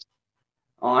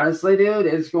 Honestly, dude,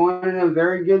 it's going in a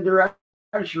very good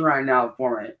direction right now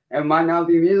for me. It might not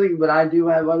be music, but I do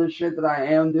have other shit that I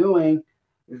am doing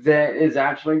that is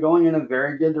actually going in a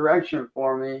very good direction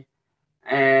for me.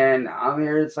 And I'm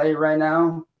here to say right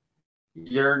now,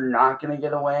 you're not going to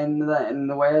get away in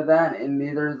the way of that, and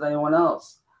neither is anyone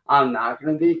else. I'm not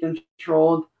going to be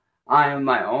controlled. I am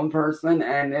my own person,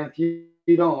 and if you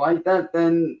don't like that,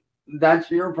 then that's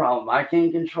your problem. I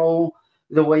can't control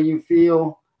the way you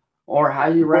feel or how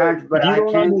you react, but you I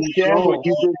don't can't understand control what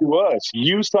you did to us.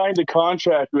 You signed a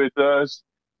contract with us.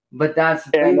 But that's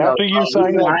the and thing, after though, you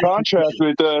signed that contract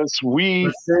with us,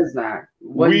 we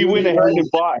went ahead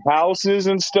and bought houses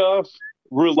and stuff,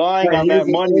 relying on that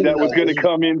money that was going to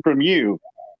come in from you.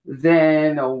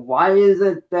 Then why is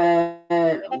it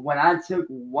that when I took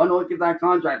one look at that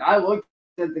contract, I looked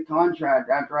at the contract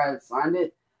after I had signed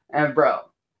it, and bro,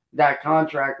 that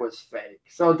contract was fake.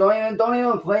 So don't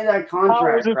even play that contract.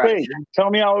 How was it fake? Tell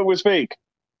me how it was fake.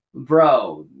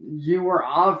 Bro, you were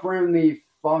offering me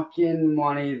fucking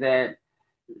money that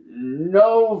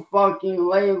no fucking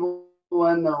label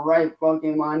in the right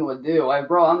fucking mind would do. Like,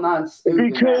 bro, I'm not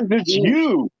stupid. Because it's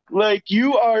you. Like,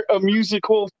 you are a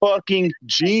musical fucking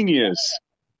genius.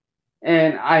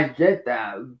 And I get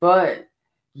that, but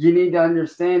you need to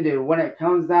understand, dude, when it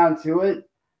comes down to it,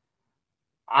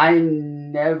 I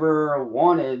never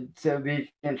wanted to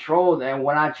be controlled. And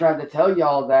when I tried to tell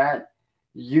y'all that,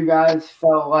 you guys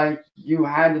felt like you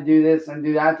had to do this and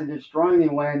do that to destroy me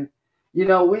when,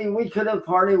 we could have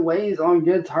parted ways on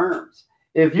good terms.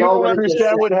 If you don't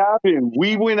understand what happened.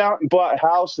 We went out and bought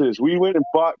houses. We went and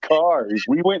bought cars.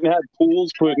 We went and had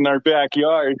pools put in our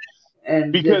backyard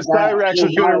because Cyrax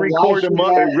was going to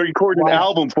record an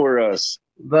album for us.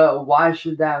 But why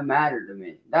should that matter to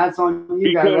me? That's on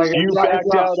you guys. Because you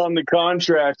backed out on the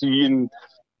contract.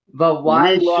 But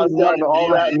why we lost out on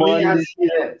all that money? Let me ask you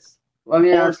this. Let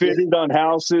me ask you this. On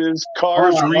houses,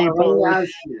 cars, repo. Let me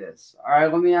ask you this. All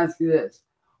right, let me ask you this.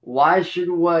 Why should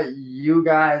what you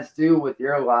guys do with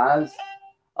your lives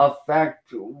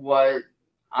affect what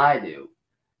I do?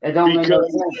 It don't make no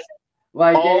sense.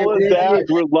 Like, all of that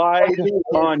relied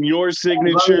on your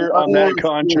signature on that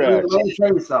contract. Let me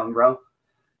tell you something, bro.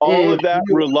 All of that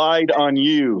relied on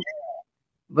you.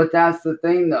 But that's the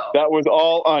thing, though. That was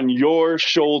all on your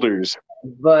shoulders.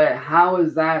 But how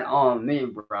is that on me,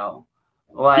 bro?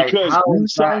 Like, because you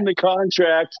signed the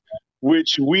contract,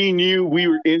 which we knew we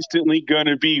were instantly going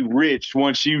to be rich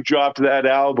once you dropped that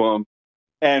album.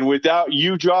 And without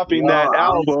you dropping that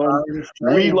album,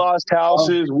 we lost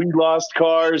houses, we lost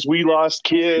cars, we lost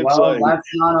kids. Well, that's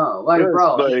not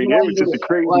bro. It was just a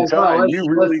crazy time. You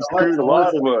really screwed a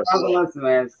lot of us. Listen,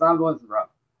 man. Stop listening, bro.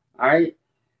 All right?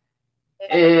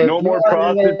 No more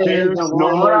prostitutes,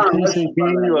 no more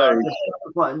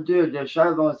PCP. Dude, just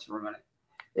shut up for a minute.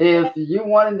 If you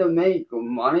wanted to make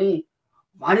money,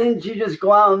 why didn't you just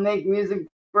go out and make music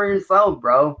for yourself,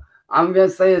 bro? I'm going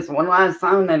to say this one last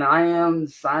time, and I am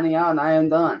signing out, and I am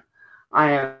done.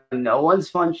 I am no one's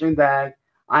punching bag.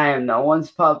 I am no one's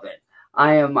puppet.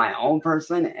 I am my own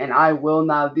person, and I will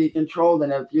not be controlled.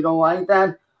 And if you don't like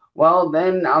that, well,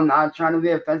 then I'm not trying to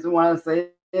be offensive when I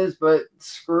say this, but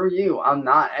screw you. I'm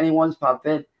not anyone's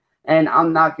puppet, and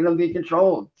I'm not going to be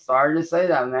controlled. Sorry to say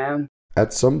that, man.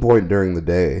 At some point during the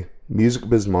day, Music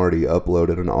Biz Marty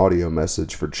uploaded an audio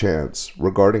message for Chance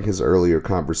regarding his earlier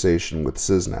conversation with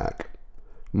Siznak.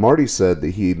 Marty said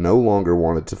that he no longer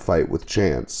wanted to fight with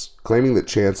Chance, claiming that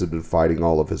Chance had been fighting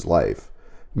all of his life,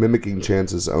 mimicking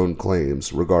Chance's own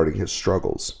claims regarding his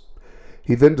struggles.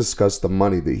 He then discussed the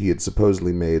money that he had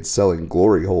supposedly made selling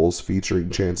glory holes featuring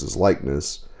Chance's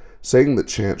likeness, saying that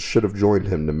Chance should have joined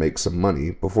him to make some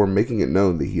money before making it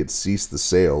known that he had ceased the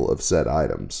sale of said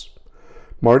items.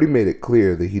 Marty made it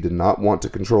clear that he did not want to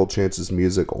control Chance's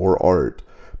music or art,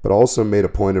 but also made a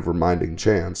point of reminding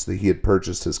Chance that he had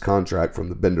purchased his contract from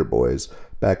the Bender Boys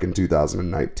back in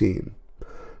 2019.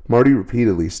 Marty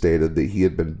repeatedly stated that he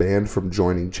had been banned from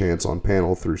joining Chance on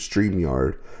panel through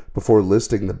StreamYard before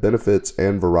listing the benefits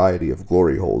and variety of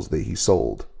glory holes that he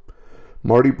sold.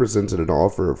 Marty presented an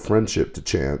offer of friendship to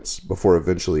Chance before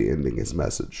eventually ending his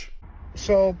message.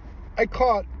 So, I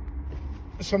caught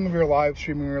some of your live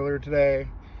streaming earlier today,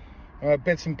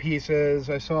 bits and pieces.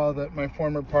 I saw that my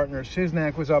former partner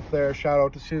Siznak was up there. Shout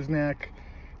out to Siznak.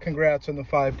 Congrats on the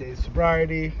 5 days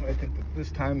sobriety. I think that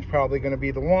this time's probably going to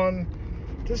be the one.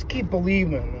 Just keep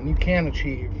believing, and you can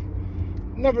achieve.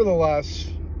 Nevertheless,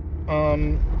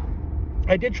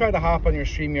 I did try to hop on your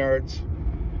StreamYards,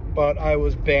 but I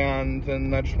was banned,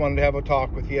 and I just wanted to have a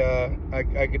talk with you.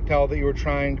 I could tell that you were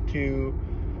trying to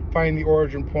find the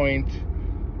origin point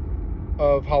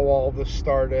of how all this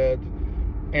started.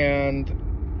 And,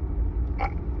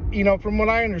 you know, from what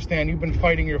I understand, you've been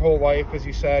fighting your whole life. As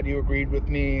you said, you agreed with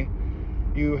me.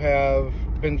 You have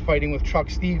been fighting with Chuck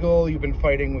Stiegel. You've been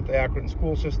fighting with the Akron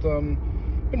school system.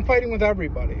 Been fighting with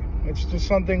everybody. It's just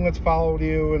something that's followed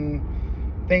you, and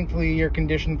thankfully you're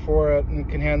conditioned for it and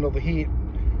can handle the heat.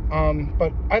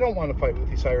 But I don't want to fight with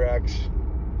you, Cyrax.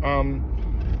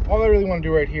 All I really want to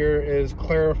do right here is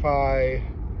clarify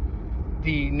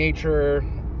the nature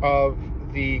of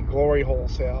the glory hole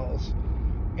sales.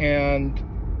 And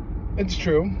it's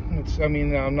true.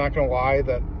 I'm not going to lie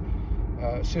that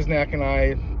Siznak and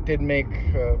I did make,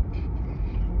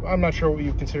 I'm not sure what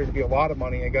you consider to be a lot of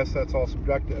money. I guess that's all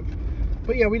subjective.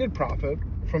 But yeah, we did profit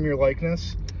from your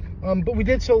likeness. But we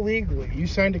did so legally. You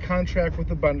signed a contract with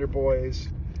the Bender Boys.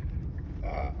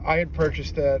 I had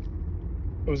purchased it.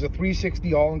 It was a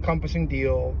 360 all-encompassing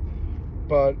deal.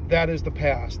 But that is the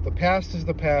past. The past is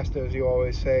the past, as you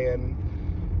always say. And,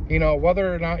 you know,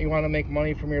 whether or not you want to make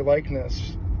money from your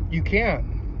likeness, you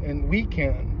can. And we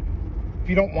can. If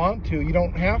you don't want to, you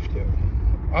don't have to.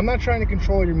 I'm not trying to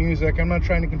control your music. I'm not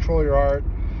trying to control your art.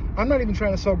 I'm not even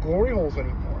trying to sell glory holes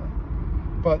anymore.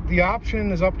 But the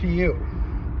option is up to you.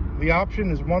 The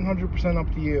option is 100%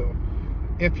 up to you.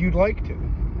 If you'd like to.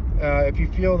 If you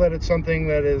feel that it's something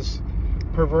that is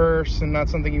perverse and not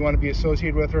something you want to be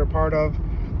associated with or a part of,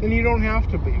 then you don't have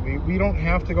to be. We don't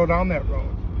have to go down that road.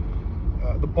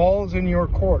 The ball is in your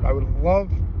court. I would love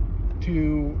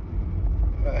to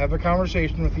have a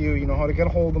conversation with you. You know how to get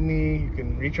a hold of me. You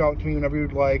can reach out to me whenever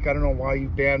you'd like. I don't know why you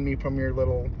banned me from your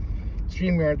little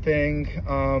StreamYard thing.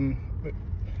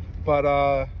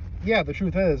 Yeah, the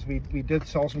truth is we did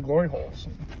sell some glory holes.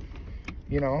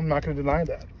 You know, I'm not going to deny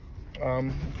that.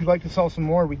 If you'd like to sell some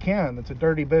more, we can. It's a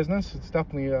dirty business. It's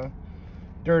definitely a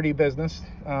dirty business.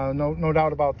 No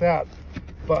doubt about that.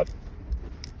 But,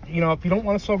 you know, if you don't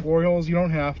want to sell glory holes, you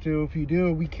don't have to. If you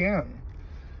do, we can.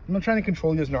 I'm not trying to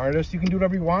control you as an artist. You can do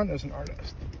whatever you want as an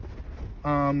artist.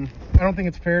 I don't think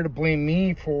it's fair to blame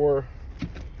me for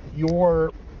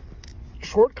your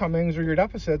shortcomings or your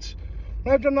deficits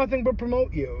when I've done nothing but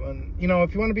promote you. And, you know,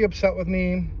 if you want to be upset with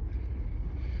me,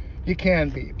 you can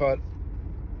be. But,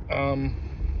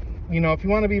 you know, if you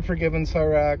want to be forgiven,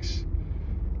 Cyrax,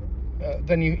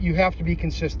 then you have to be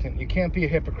consistent. You can't be a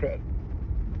hypocrite.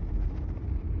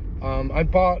 I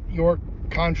bought your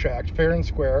contract fair and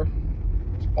square.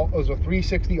 It was a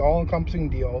 360 all-encompassing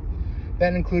deal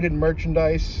that included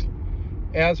merchandise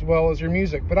as well as your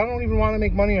music. But I don't even want to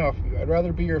make money off of you. I'd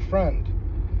rather be your friend.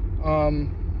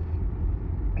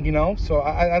 You know, so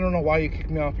I don't know why you kicked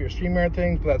me off your StreamYard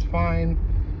things, but that's fine.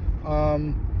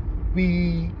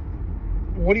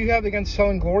 What do you have against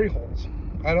selling glory holes?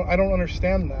 I don't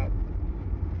understand that.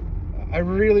 I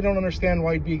really don't understand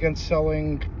why you'd be against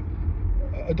selling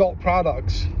adult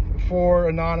products for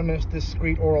anonymous,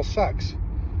 discreet oral sex.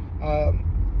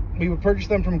 We would purchase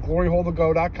them from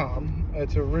gloryholetogo.com.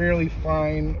 It's a really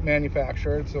fine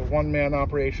manufacturer. It's a one-man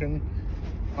operation.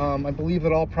 I believe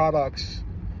that all products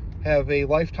have a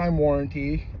lifetime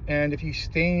warranty, and if you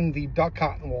stain the duck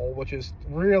cotton wool, which is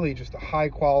really just a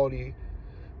high-quality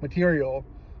material,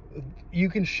 you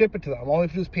can ship it to them. All you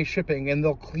have to do is pay shipping, and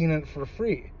they'll clean it for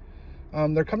free.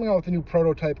 They're coming out with a new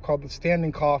prototype called the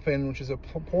Standing Coffin, which is a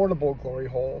portable glory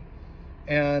hole.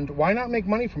 And why not make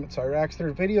money from it, Cyrax? There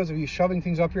are videos of you shoving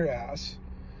things up your ass.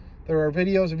 There are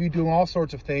videos of you doing all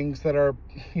sorts of things that are,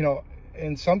 you know,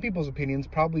 in some people's opinions,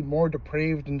 probably more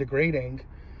depraved and degrading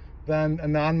than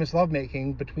anonymous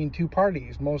lovemaking between two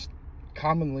parties, most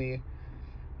commonly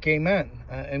gay men.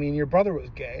 I mean, your brother was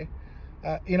gay.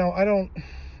 You know, I don't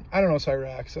know,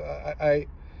 Cyrax.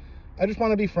 I just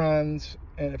want to be friends,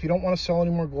 and if you don't want to sell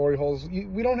any more glory holes,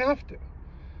 we don't have to.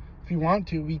 If you want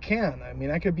to, we can. I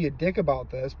mean, I could be a dick about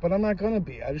this, but I'm not going to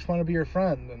be. I just want to be your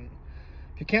friend, and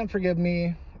if you can't forgive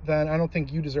me, then I don't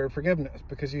think you deserve forgiveness,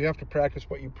 because you have to practice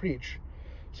what you preach.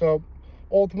 So,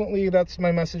 ultimately, that's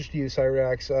my message to you,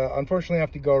 Cyrax. Unfortunately, I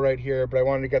have to go right here, but I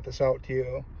wanted to get this out to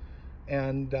you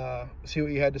and see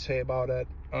what you had to say about it.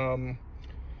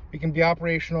 We can be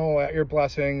operational at your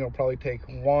blessing. It'll probably take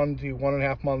 1 to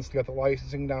 1.5 months to get the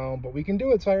licensing down, but we can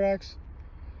do it, Cyrax.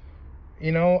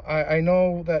 You know, I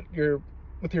know that you're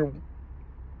with your...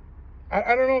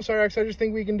 I don't know, Cyrax. I just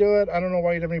think we can do it. I don't know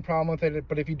why you'd have any problem with it,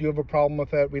 but if you do have a problem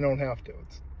with it, we don't have to.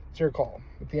 It's your call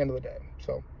at the end of the day.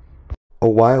 So, a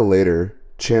while later,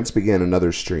 Chance began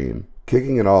another stream,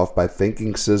 kicking it off by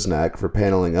thanking Siznak for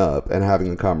paneling up and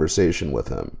having a conversation with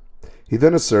him. He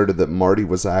then asserted that Marty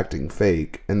was acting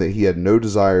fake and that he had no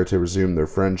desire to resume their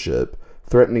friendship,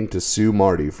 threatening to sue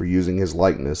Marty for using his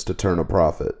likeness to turn a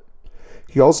profit.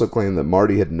 He also claimed that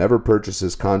Marty had never purchased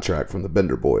his contract from the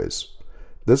Bender Boys.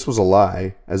 This was a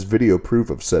lie, as video proof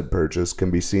of said purchase can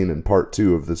be seen in part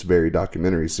 2 of this very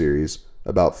documentary series,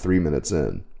 about 3 minutes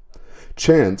in.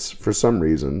 Chance, for some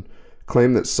reason,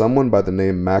 claimed that someone by the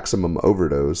name Maximum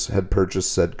Overdose had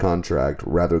purchased said contract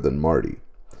rather than Marty.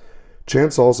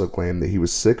 Chance also claimed that he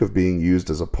was sick of being used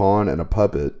as a pawn and a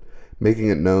puppet, making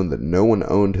it known that no one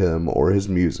owned him or his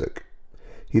music.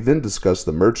 He then discussed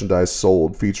the merchandise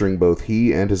sold featuring both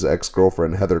he and his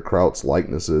ex-girlfriend Heather Kraut's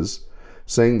likenesses,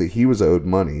 saying that he was owed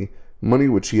money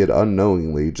which he had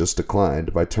unknowingly just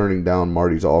declined by turning down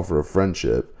Marty's offer of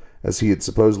friendship, as he had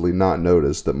supposedly not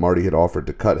noticed that Marty had offered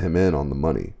to cut him in on the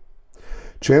money.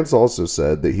 Chance also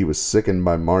said that he was sickened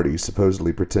by Marty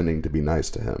supposedly pretending to be nice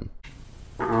to him.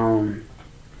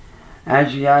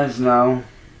 As you guys know,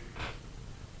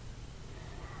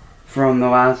 from the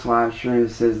last live stream,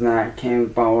 Siznak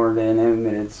came forward and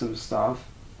admitted some stuff.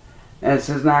 And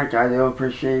Siznak, I do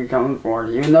appreciate you coming forward.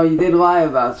 Even though you did lie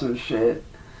about some shit,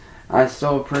 I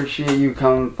still appreciate you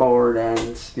coming forward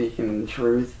and speaking the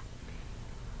truth.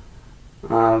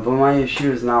 But my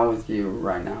issue is not with you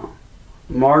right now.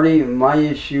 Marty, my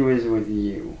issue is with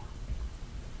you.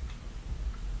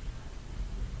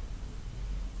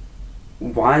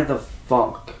 Why the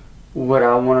fuck would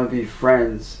I want to be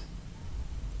friends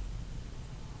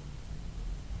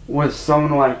with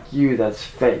someone like you that's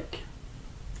fake?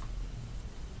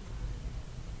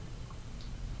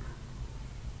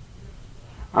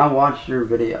 I watched your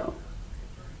video,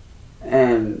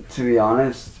 and to be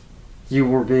honest, you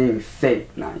were being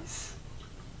fake nice.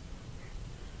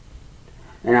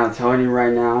 And I'm telling you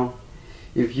right now,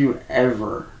 if you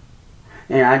ever,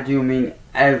 and I do mean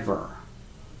ever,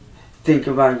 think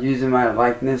about using my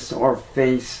likeness or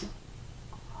face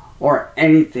or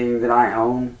anything that I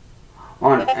own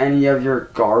on any of your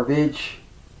garbage,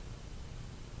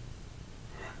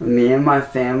 me and my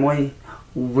family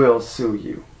will sue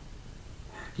you.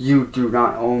 You do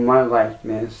not own my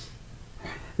likeness.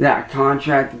 That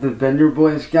contract that the Bender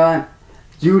Boys got,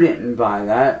 you didn't buy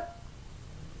that.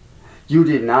 You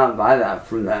did not buy that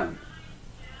from them.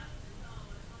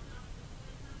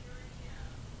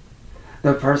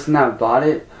 The person that bought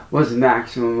it was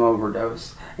Maximum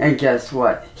Overdose. And guess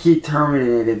what? He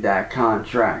terminated that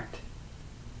contract.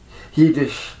 He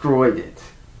destroyed it.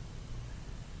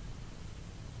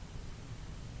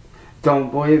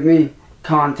 Don't believe me?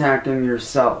 Contact him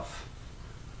yourself.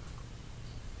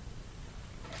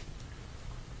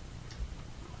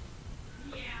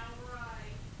 Yeah, right.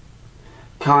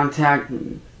 Contact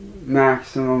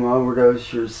Maximum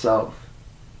Overdose yourself.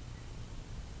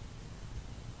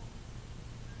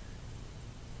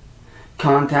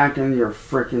 Contact him your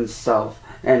frickin' self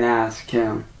and ask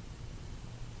him.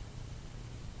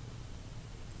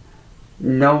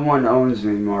 No one owns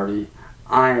me, Marty.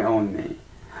 I own me.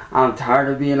 I'm tired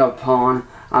of being a pawn,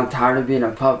 I'm tired of being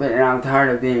a puppet, and I'm tired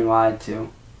of being lied to.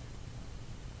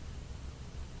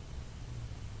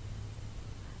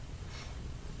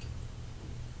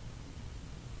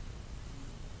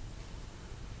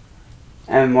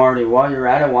 And Marty, while you're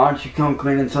at it, why don't you come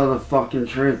clean and tell the fucking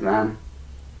truth, man?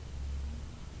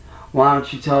 Why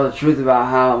don't you tell the truth about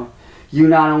how you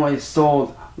not only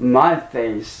sold my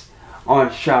face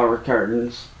on shower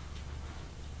curtains,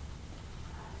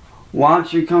 why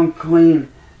don't you come clean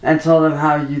and tell them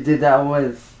how you did that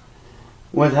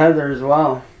with Heather as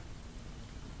well?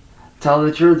 Tell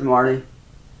the truth, Marty.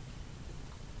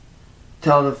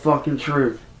 Tell the fucking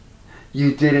truth.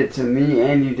 You did it to me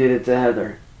and you did it to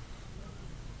Heather.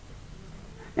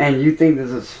 And you think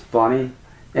this is funny?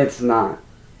 It's not.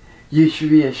 You should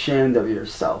be ashamed of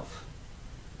yourself.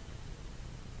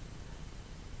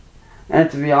 And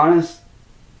to be honest,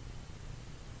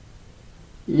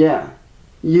 yeah,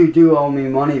 you do owe me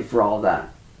money for all that.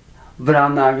 But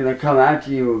I'm not going to come after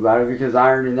you about it because I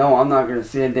already know I'm not going to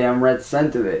see a damn red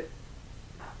cent of it.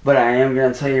 But I am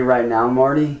going to tell you right now,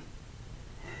 Marty,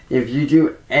 if you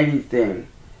do anything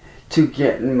to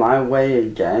get in my way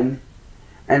again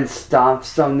and stop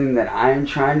something that I'm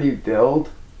trying to build,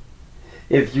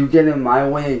 if you get in my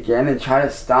way again and try to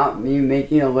stop me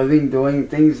making a living doing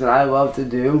things that I love to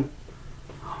do,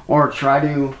 or try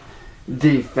to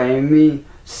defame me,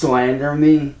 slander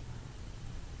me,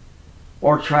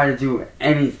 or try to do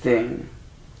anything,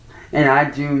 and I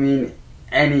do mean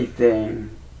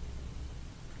anything,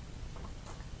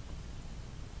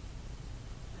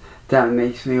 that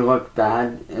makes me look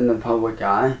bad in the public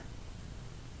eye,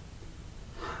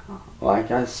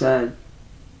 like I said,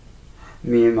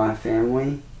 me and my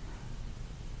family,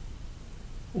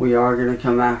 we are going to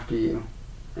come after you,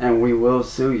 and we will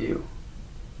sue you.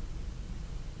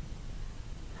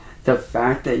 The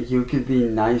fact that you could be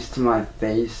nice to my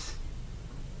face,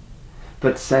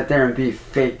 but sit there and be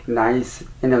fake nice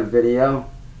in a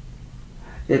video,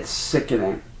 it's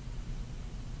sickening.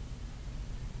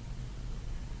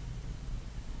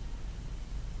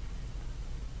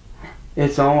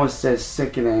 It's almost as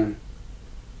sickening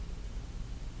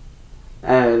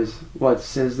as what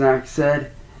Siznak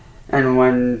said, and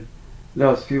when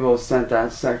those people sent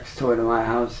that sex toy to my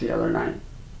house the other night.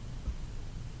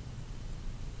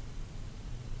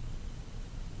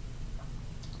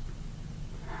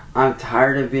 I'm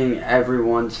tired of being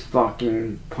everyone's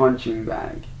fucking punching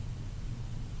bag.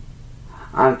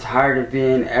 I'm tired of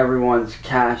being everyone's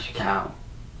cash cow.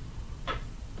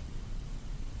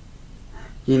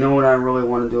 You know what I really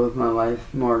want to do with my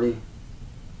life, Marty?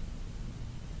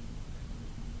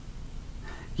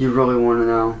 You really want to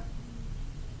know?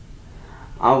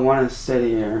 I want to sit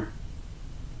here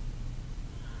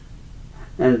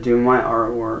and do my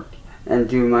artwork and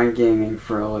do my gaming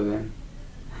for a living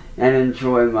and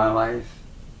enjoy my life.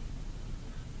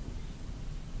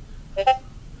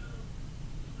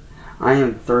 I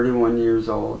am 31 years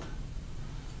old.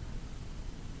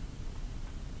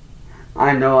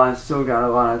 I know I've still got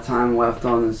a lot of time left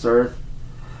on this earth,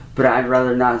 but I'd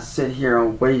rather not sit here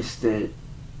and waste it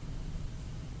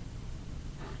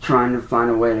trying to find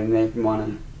a way to make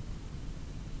money.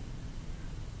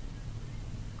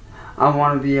 I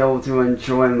want to be able to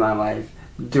enjoy my life,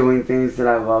 doing things that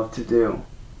I love to do.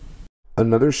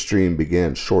 Another stream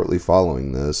began shortly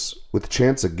following this, with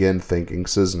Chance again thanking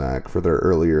Siznak for their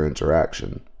earlier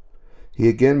interaction. He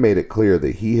again made it clear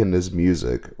that he and his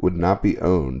music would not be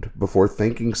owned before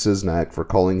thanking Siznak for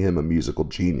calling him a musical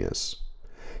genius.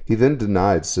 He then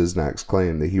denied Siznak's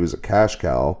claim that he was a cash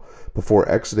cow before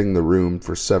exiting the room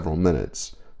for several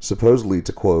minutes, supposedly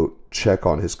to, quote, check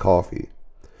on his coffee.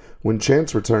 When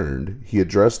Chance returned, he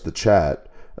addressed the chat,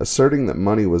 asserting that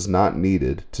money was not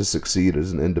needed to succeed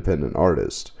as an independent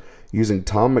artist, using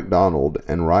Tom MacDonald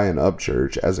and Ryan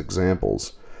Upchurch as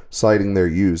examples, citing their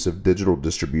use of digital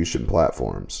distribution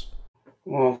platforms.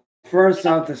 Well, first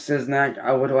off to Siznak,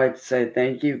 I would like to say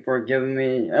thank you for giving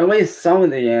me at least some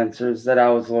of the answers that I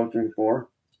was looking for.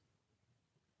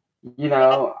 You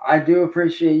know, I do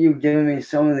appreciate you giving me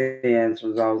some of the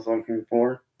answers I was looking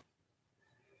for.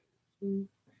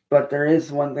 But there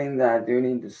is one thing that I do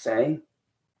need to say.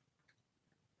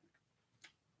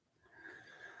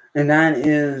 And that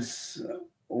is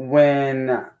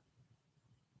when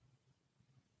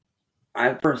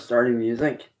I first started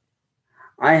music,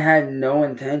 I had no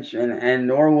intention, and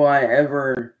nor will I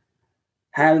ever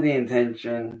have the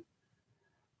intention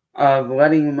of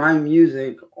letting my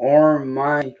music or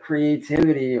my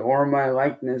creativity or my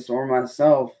likeness or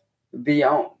myself be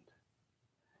owned.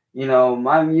 You know,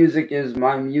 my music is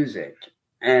my music,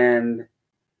 and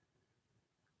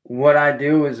what I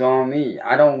do is on me.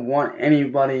 I don't want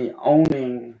anybody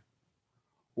owning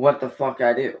what the fuck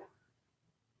I do.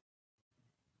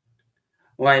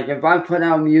 Like, if I put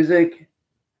out music,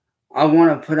 I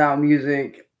want to put out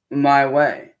music my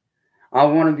way. I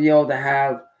want to be able to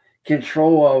have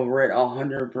control over it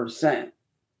 100%.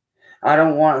 I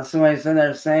don't want somebody sitting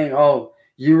there saying, oh,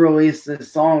 you released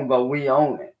this song, but we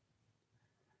own it.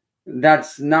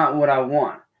 That's not what I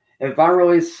want. If I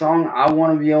release a song, I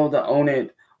want to be able to own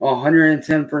it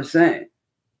 110%.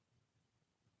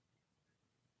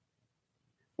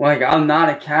 Like, I'm not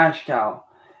a cash cow.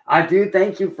 I do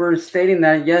thank you for stating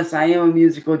that, yes, I am a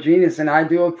musical genius, and I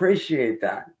do appreciate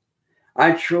that.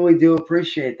 I truly do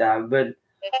appreciate that, but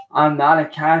I'm not a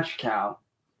cash cow.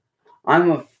 I'm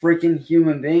a freaking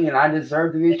human being, and I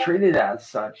deserve to be treated as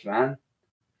such, man.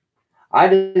 I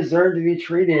deserve to be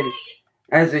treated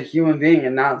as a human being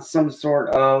and not some sort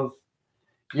of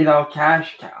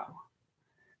cash cow.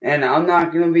 And I'm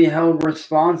not going to be held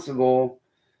responsible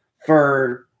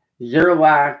for your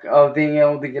lack of being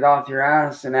able to get off your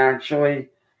ass and actually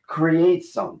create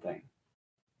something.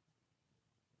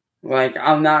 Like,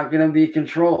 I'm not going to be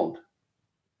controlled.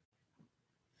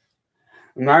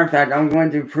 Matter of fact, I'm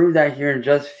going to prove that here in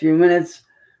just a few minutes.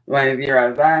 When I be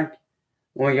right back.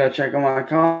 When we go check on my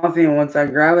coffee, and once I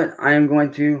grab it, I am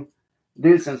going to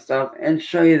do some stuff and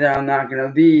show you that I'm not going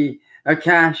to be a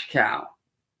cash cow.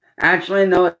 Actually,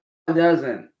 no, it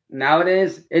doesn't.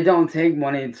 Nowadays, it don't take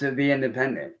money to be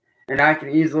independent, and I can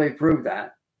easily prove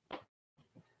that.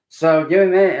 So give me a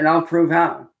minute, and I'll prove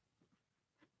how.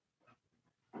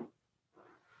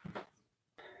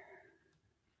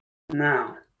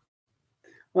 Now,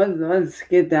 let's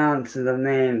get down to the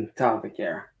main topic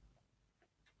here.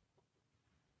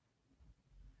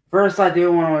 First, I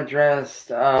do want to address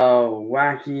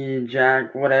Wacky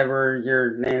Jack, whatever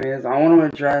your name is. I want to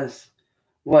address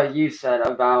what you said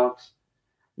about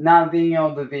not being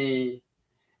able to be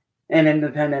an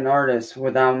independent artist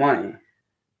without money.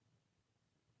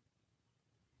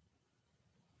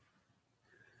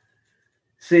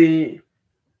 See,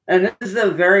 and this is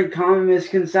a very common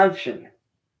misconception.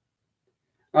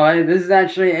 This is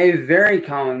actually a very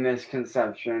common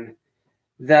misconception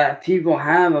that people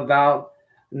have about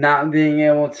not being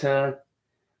able to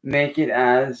make it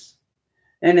as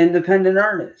an independent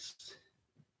artist.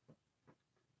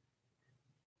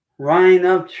 Ryan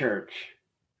Upchurch,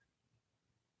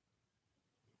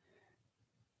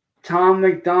 Tom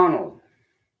McDonald,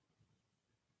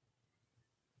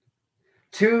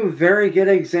 two very good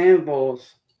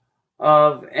examples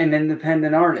of an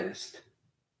independent artist.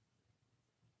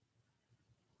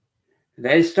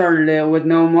 They started it with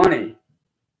no money.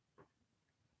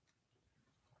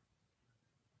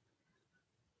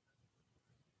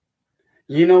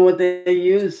 You know what they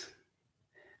use?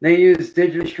 They use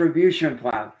digital distribution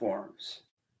platforms.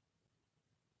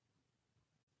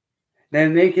 They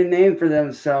make a name for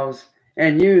themselves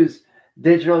and use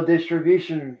digital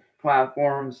distribution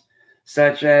platforms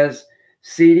such as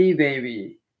CD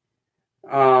Baby,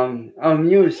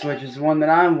 Amuse, which is one that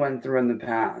I went through in the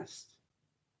past.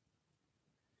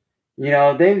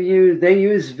 They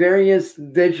use various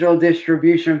digital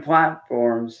distribution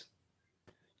platforms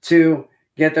to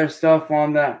get their stuff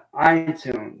on the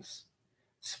iTunes,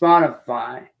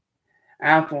 Spotify,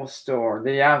 Apple Store,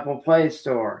 the Apple Play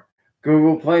Store,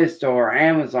 Google Play Store,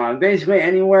 Amazon. Basically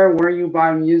anywhere where you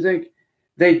buy music,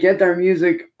 they get their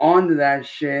music onto that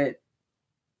shit.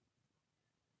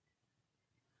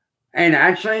 And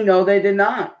actually, no, they did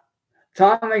not.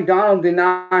 Tom McDonald did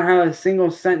not have a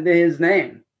single cent to his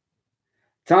name.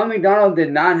 Tom McDonald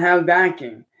did not have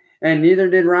backing, and neither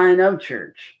did Ryan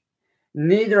Upchurch.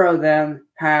 Neither of them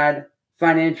had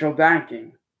financial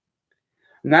backing.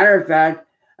 Matter of fact,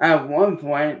 at one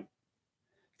point,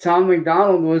 Tom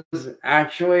McDonald was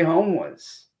actually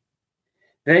homeless.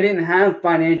 They didn't have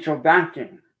financial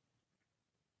backing.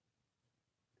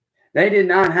 They did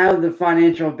not have the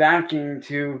financial backing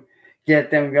to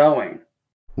get them going.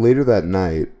 Later that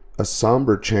night, a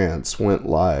somber Chance went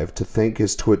live to thank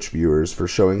his Twitch viewers for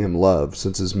showing him love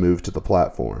since his move to the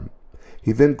platform.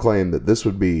 He then claimed that this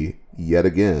would be, yet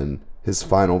again, his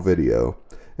final video,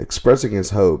 expressing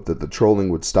his hope that the trolling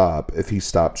would stop if he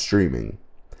stopped streaming.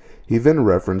 He then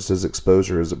referenced his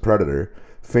exposure as a predator,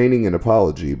 feigning an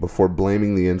apology before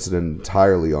blaming the incident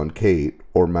entirely on Kate,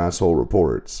 or Masshole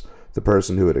Reports, the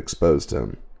person who had exposed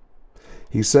him.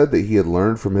 He said that he had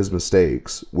learned from his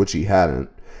mistakes, which he hadn't,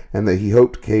 and that he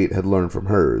hoped Kate had learned from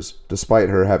hers, despite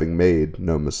her having made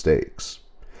no mistakes.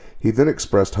 He then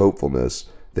expressed hopefulness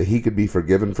that he could be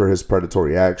forgiven for his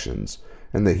predatory actions,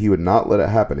 and that he would not let it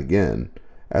happen again,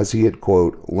 as he had,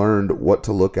 quote, learned what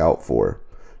to look out for,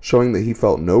 showing that he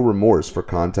felt no remorse for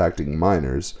contacting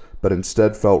minors, but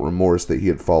instead felt remorse that he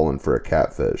had fallen for a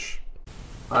catfish.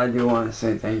 I do want to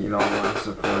say thank you to all my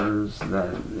supporters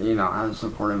that, have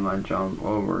supported my jump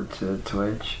over to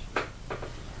Twitch,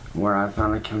 where I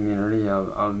found a community of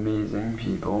amazing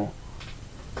people.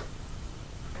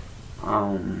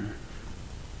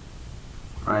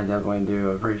 I definitely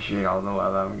do appreciate all the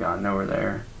love I've gotten over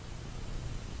there.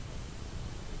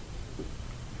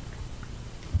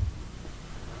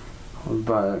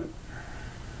 But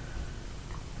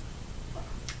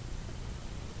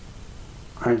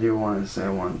I do want to say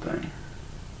one thing,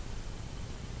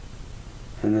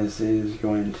 and this is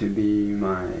going to be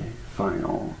my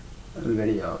final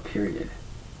video, period.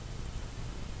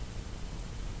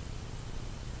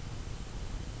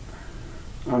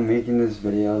 I'm making these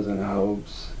videos in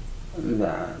hopes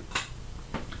that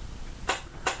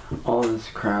all this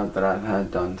crap that I've had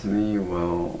done to me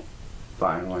will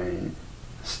finally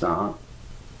stop.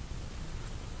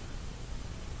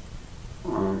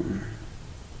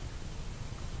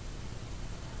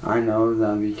 I know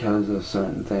that because of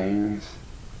certain things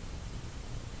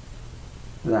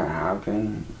that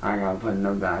happened, I got put in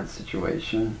a bad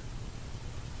situation.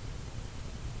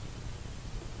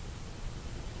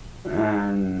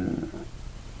 And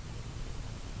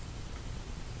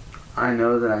I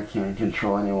know that I can't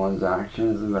control anyone's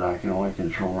actions, but I can only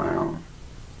control my own.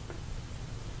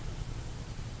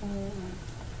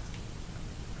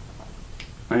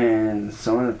 And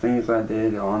some of the things I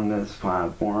did on this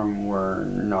platform were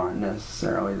not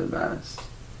necessarily the best.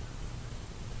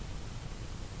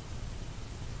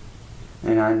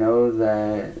 And I know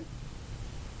that,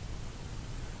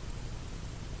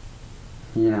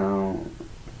 you know,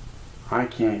 I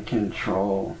can't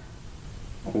control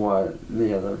what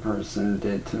the other person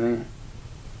did to me.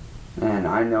 And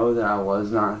I know that I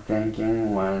was not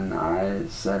thinking when I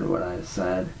said what I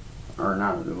said, or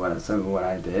not what I said, but what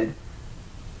I did.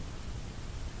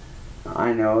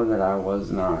 I know that I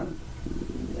was not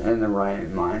in the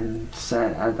right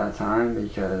mindset at that time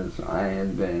because I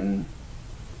had been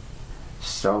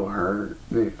so hurt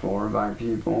before by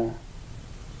people.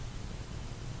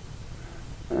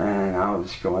 And I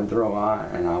was going through a lot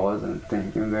and I wasn't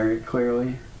thinking very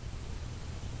clearly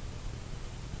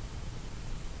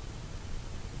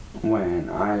when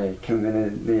I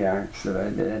committed the acts that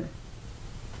I did.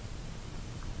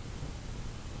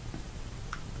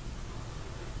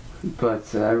 But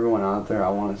to everyone out there, I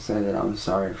want to say that I'm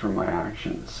sorry for my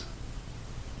actions.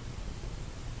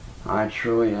 I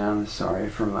truly am sorry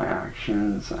for my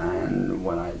actions and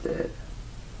what I did.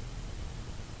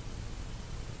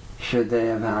 Should they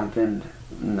have happened?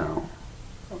 No.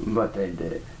 But they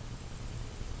did.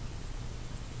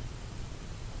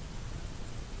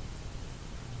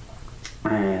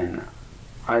 And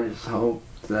I just hope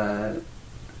that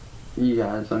you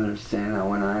guys understand that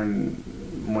when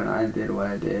I did what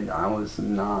I did, I was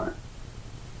not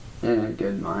in a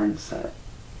good mindset.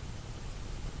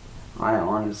 I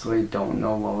honestly don't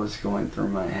know what was going through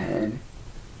my head.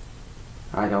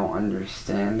 I don't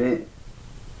understand it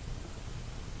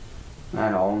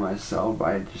at all myself.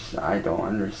 I don't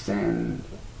understand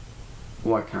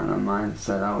what kind of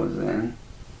mindset I was in.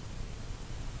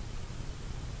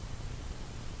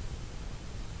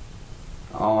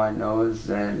 All I know is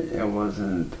that it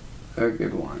wasn't a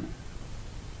good one.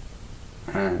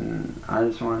 And I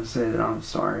just want to say that I'm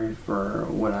sorry for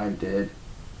what I did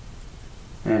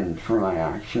and for my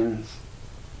actions.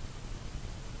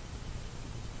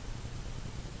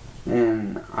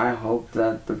 And I hope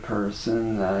that the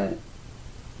person that,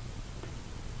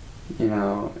 you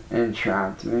know,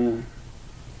 entrapped me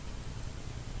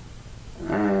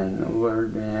and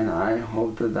lured me in, I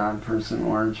hope that that person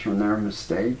learns from their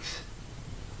mistakes.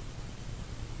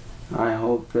 I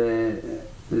hope that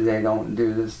they don't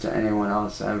do this to anyone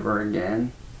else ever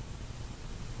again.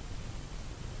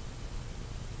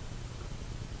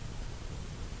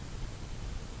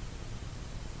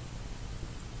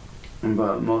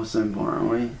 But most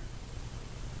importantly,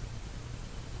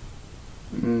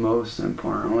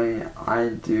 I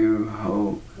do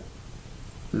hope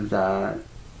that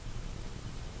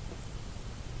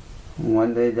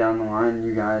one day down the line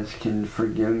you guys can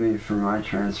forgive me for my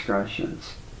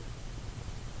transgressions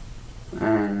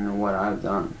and what I've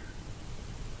done.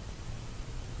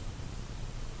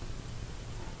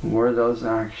 Were those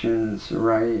actions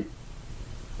right?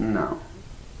 No,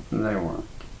 they weren't.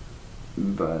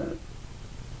 But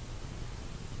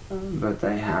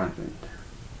they happened.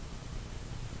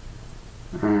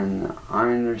 And I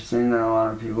understand that a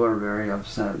lot of people are very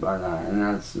upset by that, and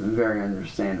that's very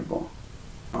understandable.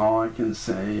 All I can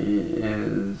say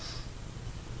is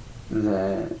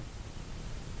that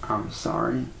I'm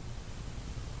sorry.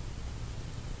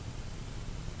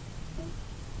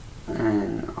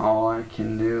 And all I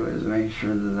can do is make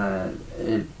sure that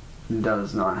it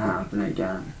does not happen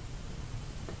again.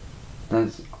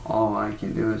 That's all I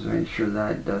can do is make sure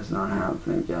that it does not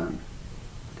happen again.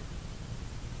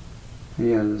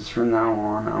 Because from now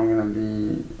on, I'm going to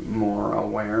be more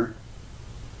aware.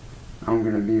 I'm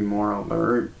going to be more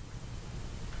alert.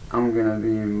 I'm going to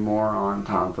be more on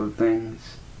top of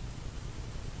things.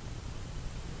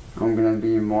 I'm going to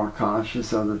be more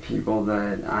cautious of the people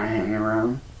that I hang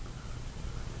around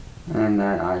and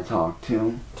that I talk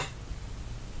to.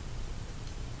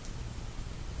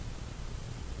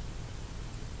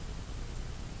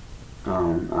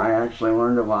 I actually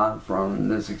learned a lot from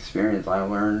this experience. I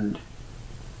learned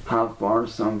how far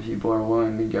some people are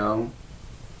willing to go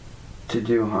to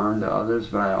do harm to others,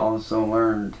 but I also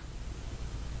learned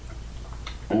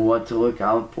what to look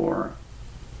out for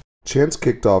Chance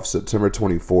kicked off September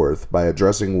 24th by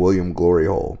addressing William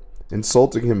Gloryhole,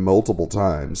 insulting him multiple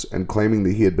times and claiming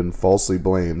that he had been falsely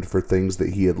blamed for things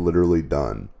that he had literally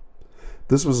done.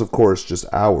 This was, of course, just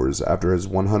hours after his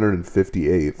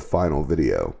 158th final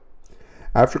video.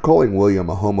 After calling William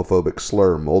a homophobic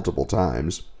slur multiple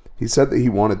times, he said that he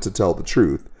wanted to tell the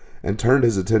truth and turned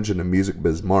his attention to Music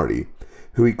Biz Marty,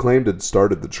 who he claimed had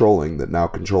started the trolling that now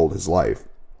controlled his life.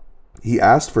 He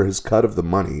asked for his cut of the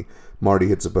money Marty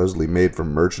had supposedly made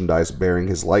from merchandise bearing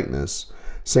his likeness,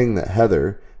 saying that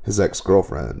Heather, his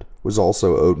ex-girlfriend, was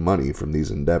also owed money from these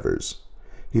endeavors.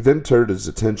 He then turned his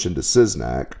attention to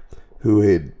Siznak, who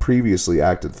had previously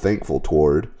acted thankful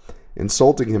toward,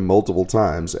 insulting him multiple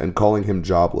times and calling him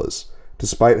jobless,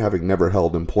 despite having never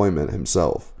held employment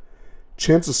himself.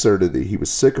 Chance asserted that he was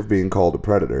sick of being called a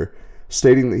predator,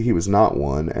 stating that he was not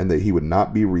one and that he would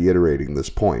not be reiterating this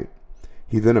point.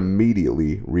 He then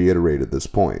immediately reiterated this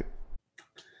point.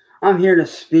 I'm here to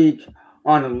speak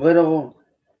on a little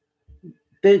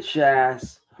bitch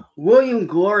ass William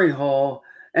Gloryhole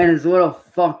and his little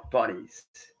fuck buddies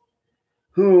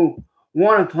who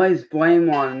want to place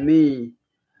blame on me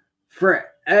for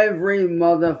every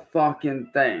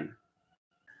motherfucking thing.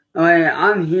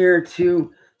 I'm here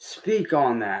to speak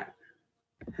on that.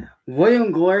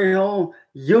 William Gloryhole,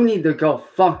 you need to go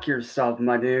fuck yourself,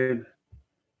 my dude.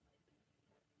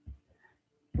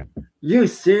 You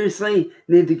seriously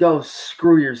need to go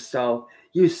screw yourself,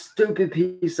 you stupid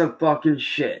piece of fucking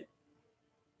shit.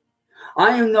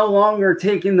 I am no longer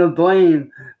taking the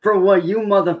blame for what you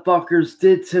motherfuckers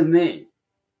did to me.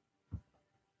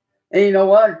 And you know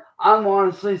what? I'm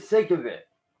honestly sick of it.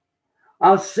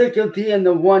 I'm sick of being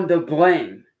the one to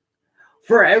blame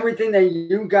for everything that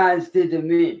you guys did to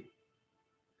me.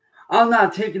 I'm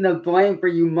not taking the blame for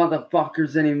you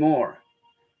motherfuckers anymore.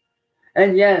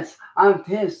 And yes, I'm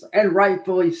pissed, and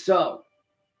rightfully so.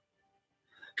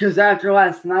 Because after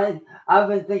last night, I've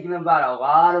been thinking about a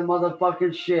lot of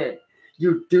motherfucking shit.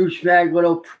 You douchebag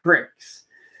little pricks.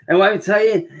 And let me tell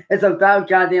you, it's about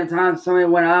goddamn time somebody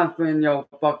went off in your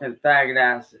fucking faggot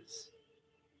asses.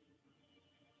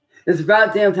 It's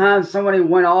about damn time somebody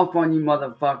went off on you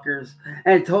motherfuckers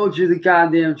and told you the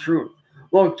goddamn truth.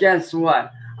 Well, guess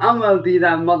what? I'm gonna be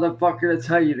that motherfucker to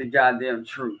tell you the goddamn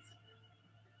truth.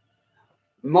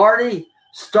 Marty,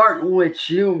 starting with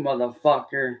you,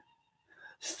 motherfucker.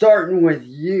 Starting with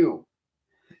you.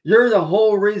 You're the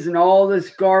whole reason all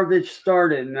this garbage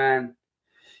started, man.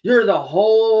 You're the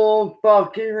whole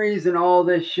fucking reason all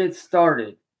this shit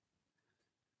started.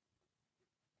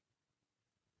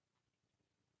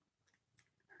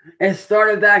 It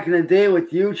started back in the day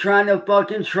with you trying to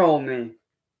fucking troll me.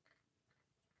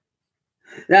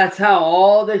 That's how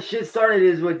all this shit started,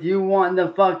 is with you wanting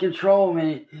to fucking troll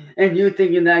me and you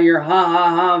thinking that you're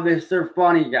Mr.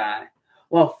 Funny Guy.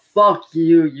 Well, fuck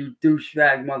you, you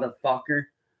douchebag motherfucker.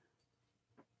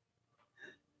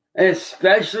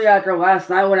 Especially after last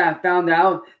night when I found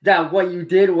out that what you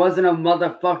did wasn't a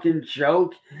motherfucking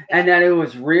joke and that it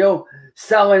was real,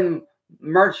 selling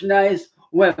merchandise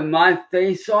with my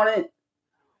face on it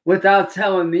without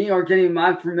telling me or getting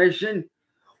my permission.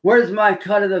 Where's my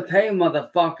cut of the pay,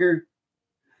 motherfucker?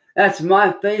 That's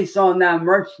my face on that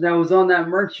merch that was on that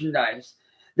merchandise.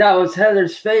 That was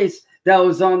Heather's face that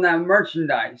was on that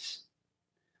merchandise.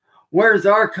 Where's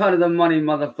our cut of the money,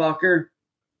 motherfucker?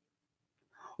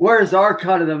 Where's our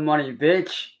cut of the money,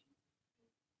 bitch?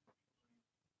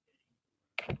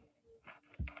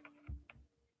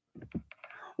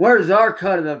 Where's our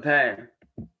cut of the pay?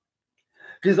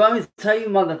 Because let me tell you,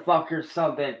 motherfuckers,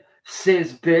 something.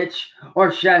 Sis bitch,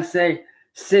 or should I say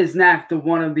Siznak, the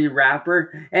wannabe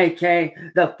rapper, aka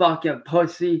the fucking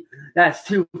pussy that's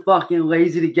too fucking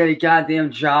lazy to get a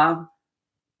goddamn job.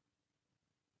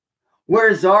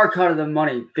 Where's our cut of the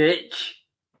money, bitch?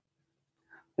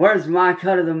 Where's my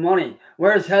cut of the money?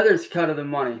 Where's Heather's cut of the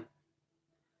money?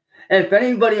 If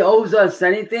anybody owes us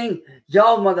anything,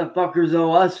 y'all motherfuckers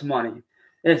owe us money,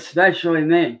 especially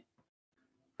me.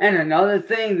 And another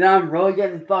thing that I'm really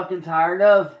getting fucking tired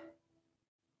of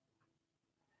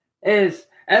is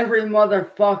every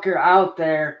motherfucker out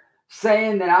there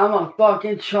saying that I'm a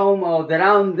fucking chomo, that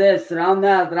I'm this, that I'm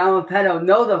that, that I'm a pedo.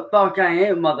 No, the fuck I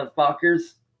ain't, motherfuckers.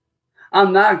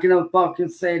 I'm not gonna fucking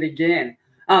say it again.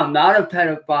 I'm not a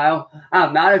pedophile.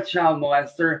 I'm not a child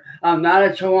molester. I'm not a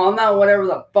chomo. I'm not whatever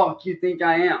the fuck you think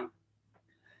I am.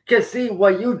 Cause see,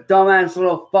 what you dumbass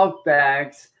little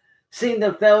fuckbags seem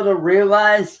to fail to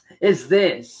realize is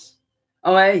this.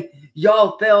 Okay?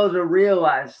 Y'all fail to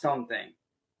realize something.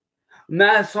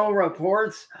 Masshole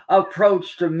reports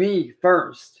approached me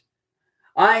first.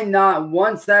 I not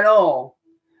once at all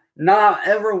Not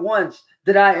ever once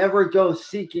did I ever go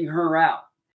seeking her out.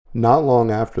 Not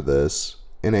long after this,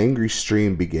 an angry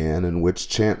stream began in which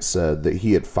Chance said that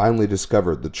he had finally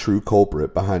discovered the true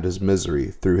culprit behind his misery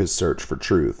through his search for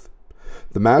truth.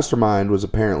 The mastermind was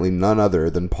apparently none other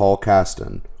than Paul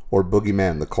Caston, or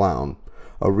Boogeyman the Clown,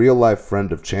 a real-life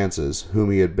friend of Chance's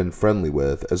whom he had been friendly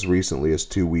with as recently as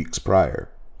 2 weeks prior.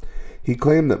 He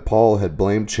claimed that Paul had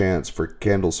blamed Chance for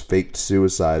Candle's faked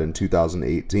suicide in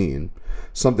 2018,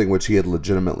 something which he had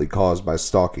legitimately caused by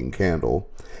stalking Candle,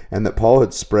 and that Paul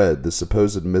had spread the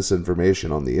supposed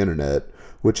misinformation on the internet,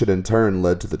 which had in turn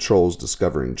led to the trolls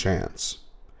discovering Chance.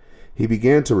 He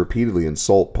began to repeatedly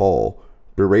insult Paul,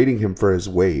 berating him for his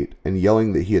weight and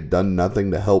yelling that he had done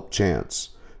nothing to help Chance,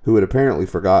 who had apparently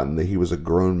forgotten that he was a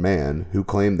grown man who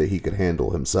claimed that he could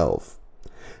handle himself.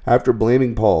 After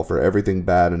blaming Paul for everything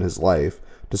bad in his life,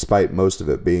 despite most of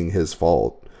it being his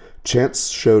fault, Chance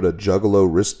showed a Juggalo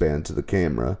wristband to the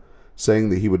camera, saying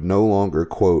that he would no longer,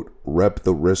 quote, rep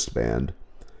the wristband,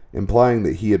 implying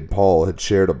that he and Paul had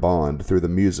shared a bond through the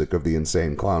music of the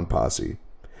Insane Clown Posse.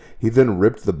 He then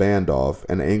ripped the band off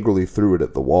and angrily threw it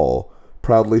at the wall,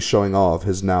 proudly showing off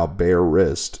his now bare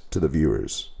wrist to the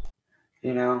viewers.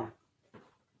 You know,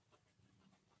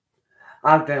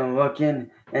 I've been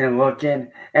looking and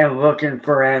looking and looking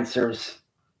for answers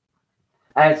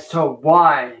as to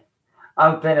why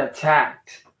I've been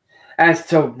attacked, as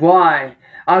to why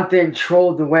I've been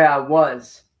trolled the way I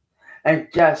was. And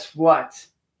guess what?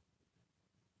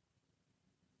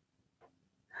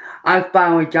 I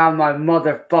finally got my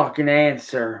motherfucking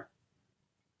answer.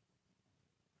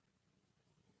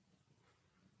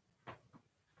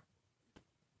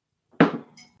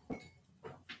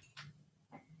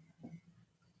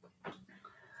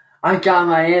 I got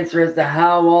my answer as to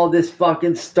how all this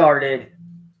fucking started.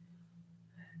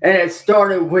 And it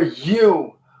started with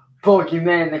you,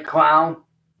 Boogeyman the Clown.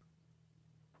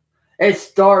 It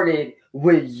started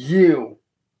with you.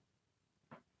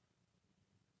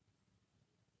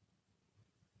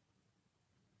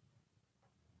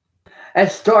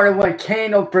 It started when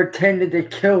Candle pretended to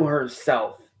kill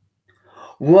herself.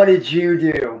 What did you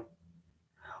do?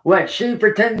 When she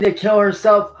pretended to kill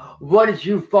herself, what did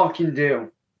you fucking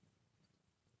do?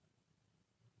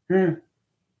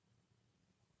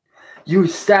 You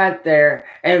sat there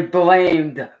and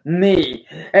blamed me,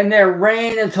 and then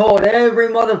ran and told every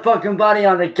motherfucking body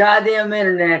on the goddamn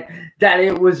internet that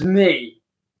it was me.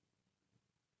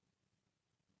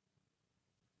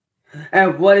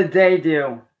 And what did they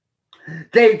do?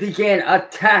 They began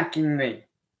attacking me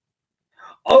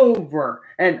over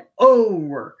and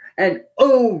over and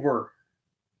over.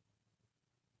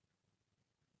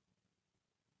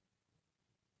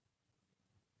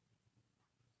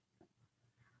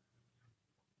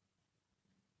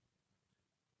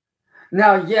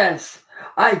 Now, yes,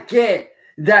 I get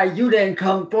that you didn't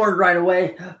come forward right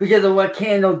away because of what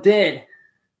Candle did.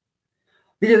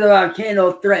 Because of how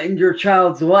Candle threatened your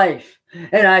child's life.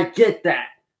 And I get that.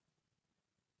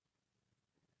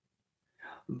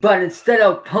 But instead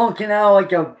of punking out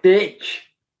like a bitch,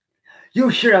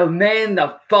 you should have manned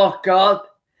the fuck up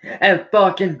and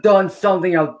fucking done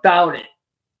something about it.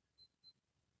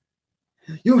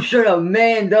 You should have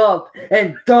manned up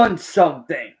and done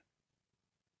something.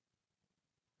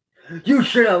 You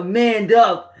should have manned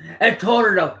up and told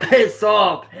her to piss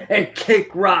off and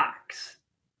kick rocks.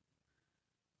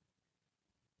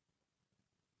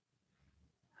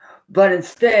 But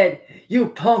instead, you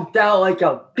punked out like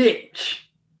a bitch.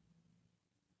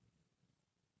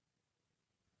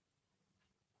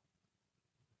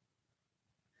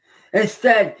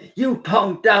 Instead, you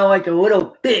punked out like a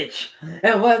little bitch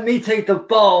and let me take the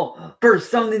fall for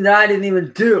something that I didn't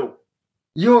even do.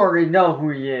 You already know who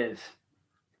he is.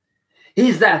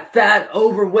 He's that fat,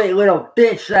 overweight little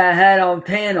bitch that I had on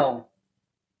panel.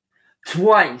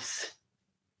 Twice.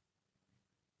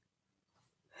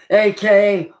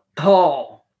 AKA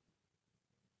Paul.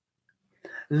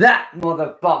 That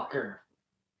motherfucker.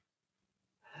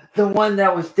 The one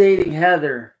that was dating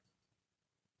Heather.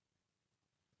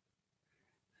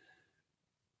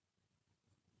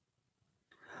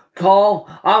 Paul,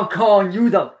 I'm calling you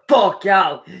the fuck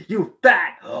out, you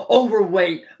fat,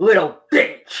 overweight little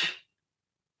bitch.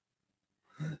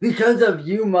 Because of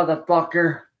you,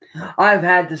 motherfucker, I've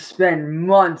had to spend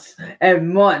months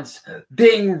and months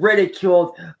being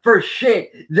ridiculed for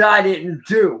shit that I didn't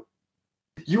do.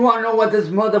 You wanna know what this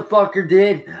motherfucker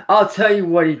did? I'll tell you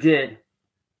what he did.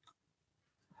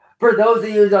 For those of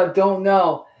you that don't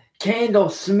know, Candle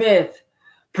Smith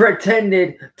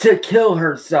pretended to kill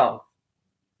herself.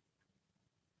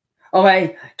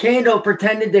 Okay, Candle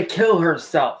pretended to kill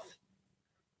herself.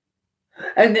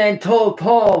 and then told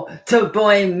Paul to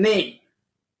blame me.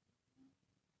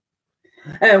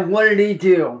 And what did he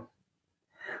do?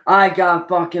 I got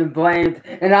fucking blamed,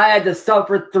 and I had to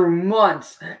suffer through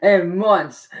months and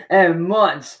months and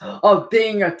months of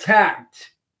being attacked.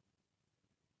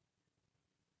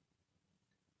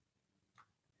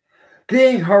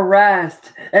 Being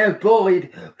harassed and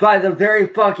bullied by the very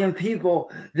fucking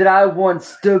people that I once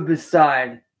stood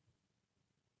beside.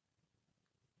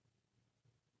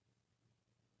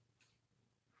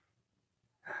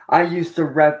 I used to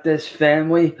rep this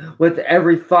family with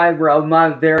every fiber of my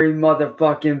very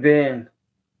motherfucking being.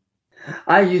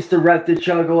 I used to rep the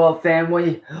Juggalo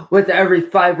family with every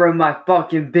fiber of my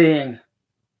fucking being.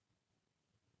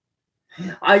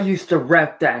 I used to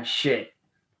rep that shit.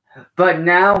 But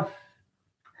now,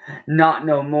 not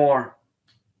no more.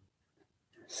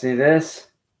 See this?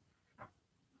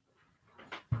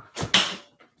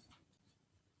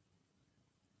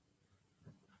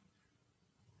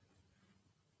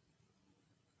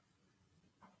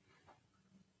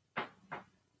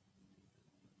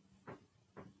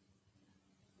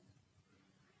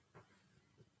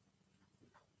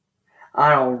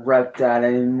 I don't rep that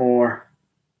anymore.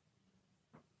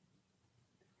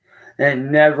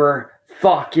 And never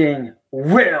fucking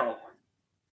will.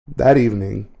 That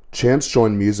evening, Chance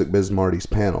joined Music Biz Marty's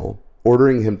panel,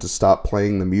 ordering him to stop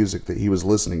playing the music that he was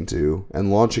listening to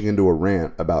and launching into a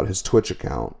rant about his Twitch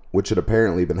account, which had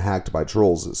apparently been hacked by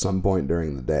trolls at some point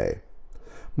during the day.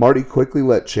 Marty quickly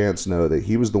let Chance know that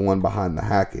he was the one behind the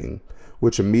hacking,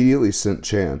 which immediately sent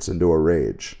Chance into a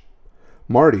rage.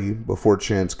 Marty, before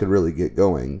Chance could really get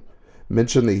going,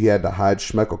 mentioned that he had to hide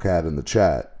Schmecklecat in the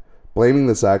chat, blaming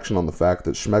this action on the fact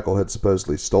that Schmeckle had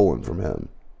supposedly stolen from him.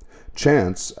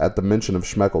 Chance, at the mention of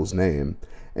Schmeckle's name,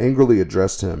 angrily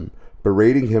addressed him,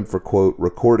 berating him for, quote,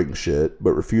 recording shit,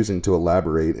 but refusing to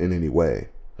elaborate in any way.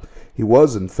 He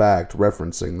was, in fact,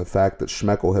 referencing the fact that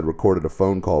Schmeckle had recorded a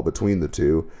phone call between the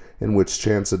two in which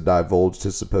Chance had divulged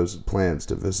his supposed plans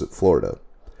to visit Florida.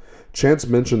 Chance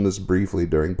mentioned this briefly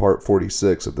during part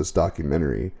 46 of this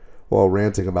documentary, while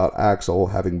ranting about Axel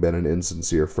having been an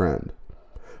insincere friend.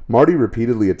 Marty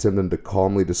repeatedly attempted to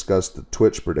calmly discuss the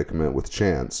Twitch predicament with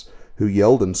Chance, who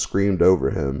yelled and screamed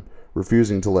over him,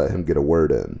 refusing to let him get a word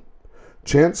in.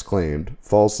 Chance claimed,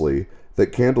 falsely,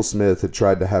 that Candle Smith had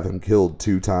tried to have him killed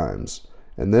 2 times,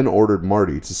 and then ordered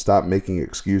Marty to stop making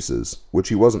excuses, which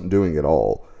he wasn't doing at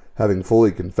all, having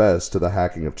fully confessed to the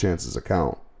hacking of Chance's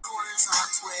account.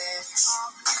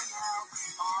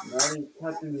 Marty,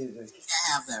 cut the music.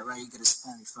 I have that, right? You get a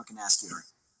spoon, you fucking ask you.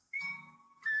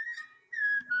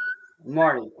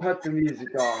 Marty, cut the music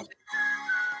off.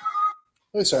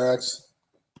 Hey, Cyrex.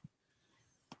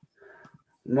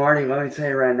 Marty, let me tell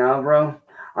you right now, bro.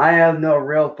 I have no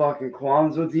real fucking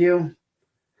qualms with you.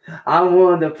 I'm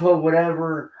willing to put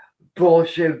whatever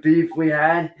bullshit beef we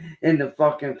had in the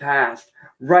fucking past.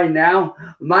 Right now,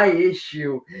 my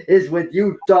issue is with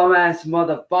you dumbass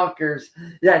motherfuckers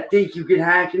that think you can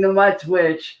hack into my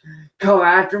Twitch, come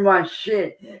after my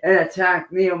shit, and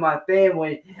attack me and my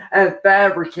family, and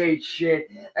fabricate shit,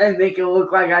 and make it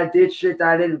look like I did shit that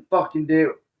I didn't fucking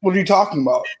do. What are you talking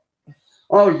about?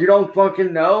 Oh, you don't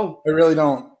fucking know? I really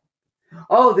don't.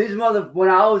 Oh, when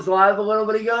I was live a little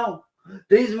bit ago,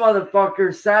 these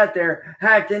motherfuckers sat there,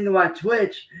 hacked into my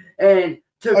Twitch, and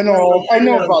took... I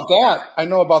know about that. I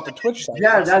know about the Twitch side.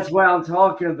 Yeah, that's what I'm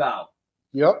talking about.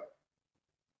 Yep.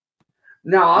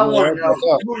 Now, I want to know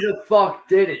who the fuck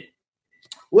did it.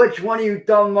 Which one of you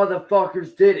dumb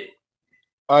motherfuckers did it?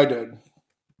 I did.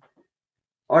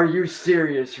 Are you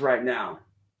serious right now?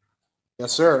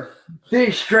 Yes, sir.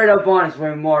 Be straight up honest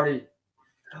with me, Marty.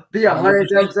 Be 100%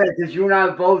 because you and I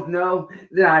both know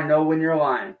that I know when you're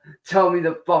lying. Tell me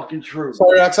the fucking truth.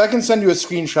 Cyrex, I can send you a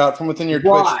screenshot from within your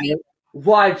Twitch.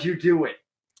 Why'd you do it?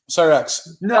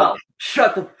 Cyrex. No,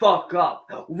 shut the fuck up.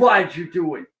 Why'd you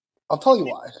do it? I'll tell you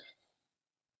why.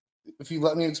 If you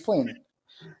let me explain.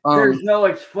 There's no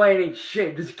explaining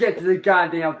shit. Just get to the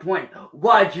goddamn point.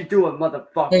 Why'd you do it,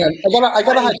 motherfucker? Hang on. I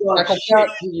gotta hide shit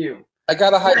to you. I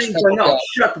gotta hide No,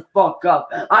 shut the fuck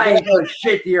up. I ain't doing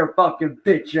shit to your fucking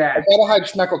bitch ass. I gotta hide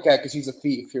Schmecklecat because he's a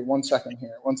thief. Here, 1 second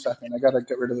here. 1 second. I gotta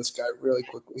get rid of this guy really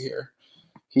quickly here.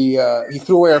 He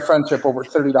threw away our friendship over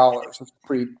 $30. It's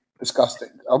pretty disgusting.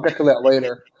 I'll get to that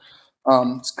later.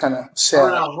 It's kind of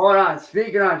sad. Hold on.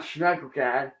 Speaking on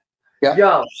Schmecklecat. Yeah.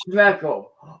 Yo, Schmeckle,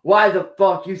 why the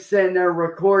fuck you sitting there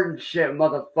recording shit,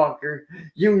 motherfucker?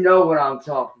 You know what I'm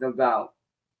talking about.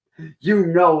 You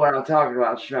know what I'm talking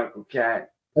about, Schmecklecat.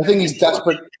 I think he's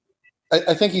desperate.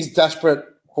 I think he's desperate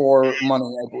for money,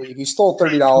 I believe. He stole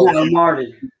 $30. Yeah,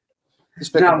 Marty.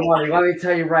 Now, Marty, let me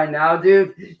tell you right now,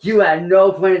 dude, you at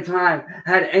no point in time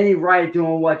had any right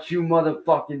doing what you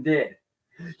motherfucking did.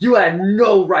 You had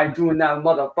no right doing that,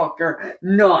 motherfucker.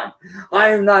 None. I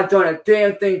have not done a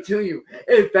damn thing to you.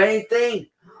 If anything,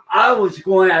 I was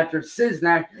going after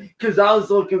Siznak because I was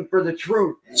looking for the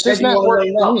truth.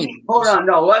 Hold on,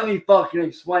 no, let me fucking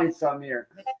explain something here.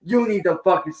 You need to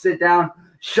fucking sit down,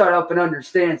 shut up, and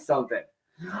understand something.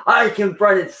 I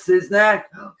confronted Siznak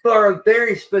for a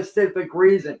very specific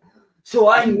reason. So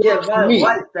I can get my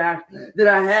life back that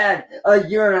I had a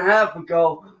year and a half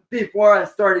ago before I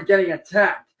started getting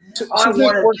attacked. I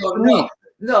wanted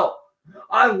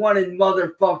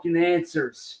motherfucking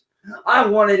answers. I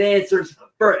wanted answers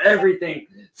for everything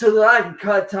so that I can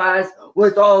cut ties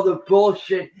with all the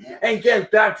bullshit and get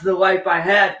back to the life I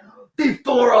had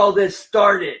before all this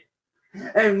started.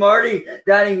 And Marty,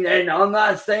 and I'm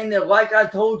not saying that, like I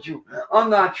told you, I'm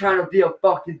not trying to be a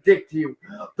fucking dick to you,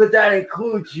 but that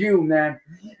includes you, man.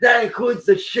 That includes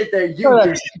the shit that you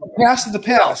did. Past the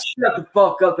past. Shut the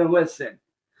fuck up and listen.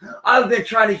 I've been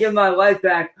trying to get my life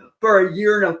back for a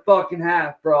year and a fucking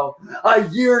half, bro. A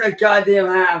year and a goddamn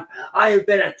half. I have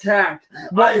been attacked.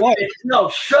 No,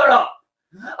 shut up.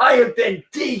 I have been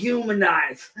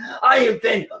dehumanized. I have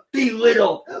been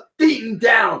belittled, beaten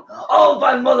down, all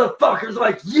by motherfuckers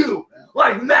like you,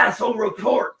 like Massel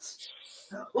Reports.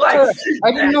 Like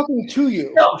I do nothing to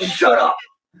you. No, shut up.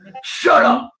 Shut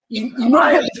up.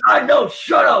 I know,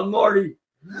 shut up, Marty.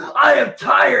 I am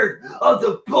tired of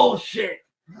the bullshit.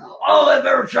 All I've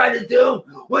ever tried to do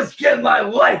was get my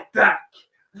life back.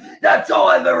 That's all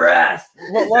I've ever asked.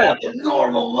 Have a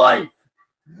normal life.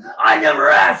 I never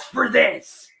asked for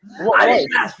this. I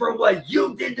didn't ask for what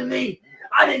you did to me.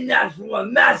 I didn't ask for what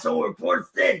Massel Reports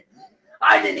did.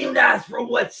 I didn't even ask for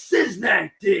what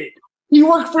Siznak did. You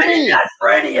worked for me. I didn't ask for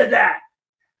any of that.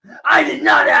 I did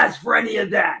not ask for any of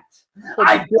that.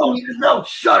 I don't know.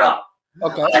 Shut up.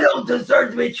 Okay. I don't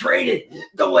deserve to be treated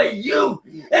the way you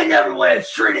and everyone has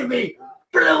treated me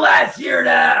for the last year and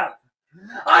a half.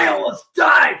 I almost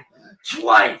died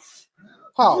twice.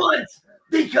 How? Once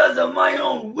because of my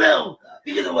own will,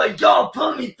 because of what y'all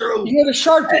put me through. You had a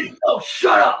Sharpie. Oh,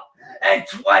 shut up. And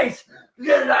twice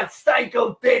because of that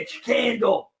psycho bitch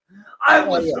Candle. I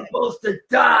was supposed to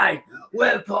die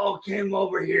when Paul came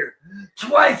over here.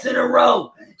 Twice in a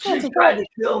row, she tried to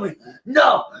kill me.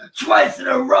 No, twice in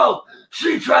a row,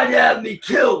 she tried to have me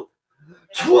killed.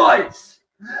 Twice.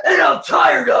 And I'm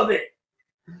tired of it.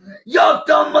 Y'all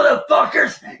dumb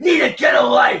motherfuckers need to get a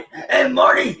life. And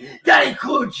Marty, that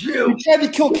includes you. You tried to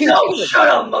kill kids. No, shut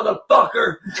up,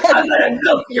 motherfucker. I've had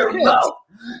enough of your mouth.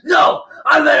 No,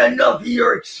 I've had enough of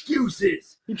your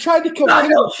excuses. You tried to kill kids.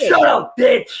 No, kids. Shut up,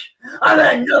 bitch. I've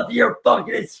had enough of your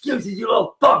fucking excuses, you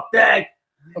little fuckbag.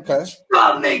 Okay.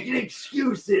 Stop making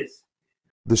excuses.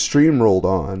 The stream rolled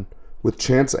on, with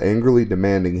Chance angrily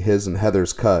demanding his and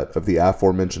Heather's cut of the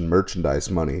aforementioned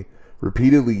merchandise money,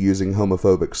 repeatedly using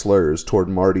homophobic slurs toward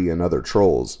Marty and other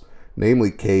trolls, namely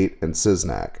Kate and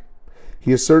Siznak.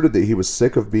 He asserted that he was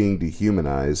sick of being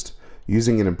dehumanized,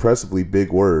 using an impressively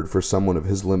big word for someone of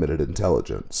his limited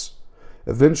intelligence.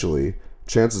 Eventually,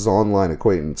 Chance's online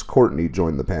acquaintance Courtney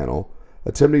joined the panel,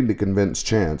 attempting to convince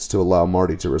Chance to allow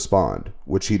Marty to respond,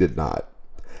 which he did not.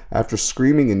 After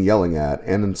screaming and yelling at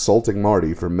and insulting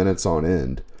Marty for minutes on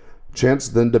end, Chance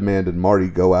then demanded Marty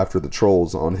go after the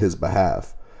trolls on his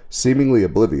behalf, seemingly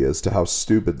oblivious to how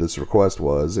stupid this request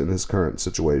was in his current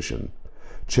situation.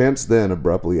 Chance then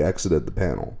abruptly exited the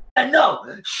panel. No,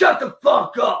 shut the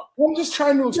fuck up. I'm just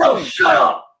trying to explain. No, shut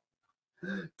up.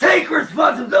 Take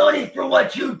responsibility for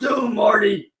what you do,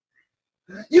 Marty.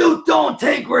 You don't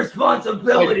take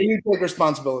responsibility. You take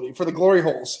responsibility for the glory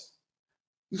holes.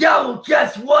 Yeah, well,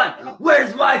 guess what?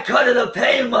 Where's my cut of the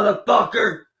pay,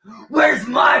 motherfucker? Where's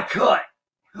my cut?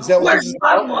 Where's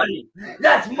my money?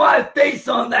 That's my face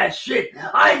on that shit.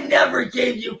 I never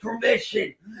gave you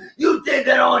permission. You did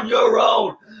that on your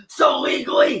own. So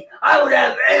legally, I would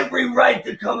have every right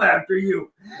to come after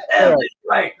you. Every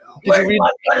right. Where's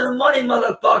my cut of the money,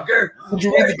 motherfucker? Did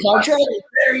you read the contract?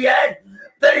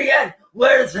 Better yet,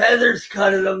 where's Heather's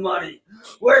cut of the money?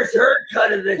 Where's her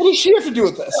cut of the What does she have to do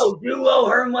with this? Oh, you owe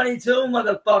her money too,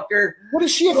 motherfucker. What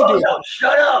does she have to do with it?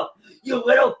 Shut up. You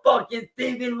little fucking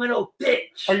thieving little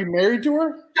bitch. Are you married to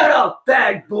her? Shut up,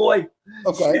 bag boy.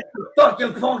 Okay. Sit your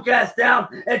fucking punk ass down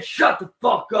and shut the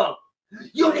fuck up.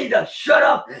 You need to shut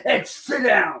up and sit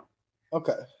down.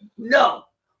 Okay. No.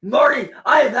 Marty,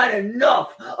 I have had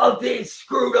enough of being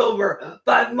screwed over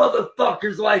by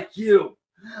motherfuckers like you.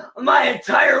 My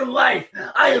entire life,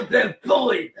 I have been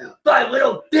bullied by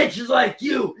little bitches like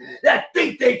you that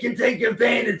think they can take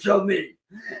advantage of me.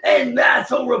 And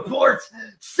Masshole reports,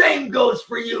 same goes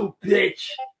for you, bitch.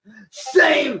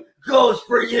 Same goes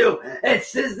for you. And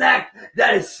Siznak,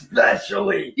 that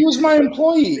especially. He was my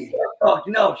employee. Fuck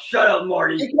no, shut up,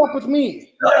 Marty. Take it up with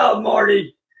me. Shut up,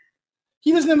 Marty.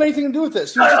 He doesn't have anything to do with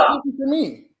this. He was just looking for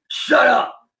me. Shut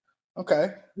up.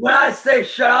 Okay. When I say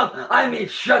shut up, I mean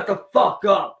shut the fuck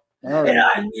up. All right. And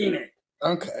I mean it.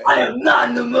 Okay. I am not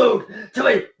in the mood to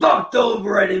be fucked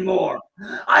over anymore.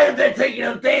 I have been taken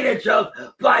advantage of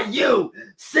by you,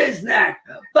 Siznak,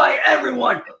 by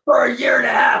everyone for a year and a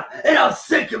half, and I'm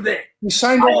sick of it. You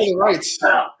signed over the rights.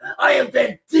 I have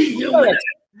been dehumanized.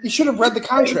 You should have read the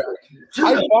contract.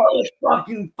 I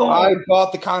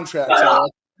bought the contract.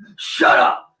 Shut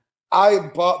up. I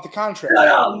bought the contract. Shut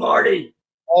up, Marty.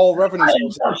 All revenue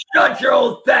sources. Shut your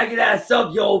old faggot ass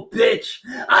up, you old bitch.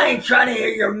 I ain't trying to hear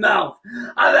your mouth.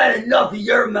 I've had enough of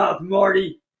your mouth,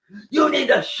 Marty. You need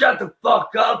to shut the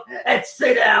fuck up and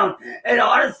sit down. And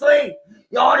honestly,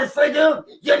 dude,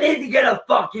 you need to get a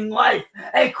fucking life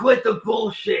and quit the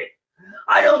bullshit.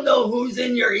 I don't know who's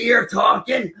in your ear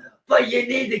talking, but you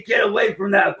need to get away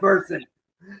from that person.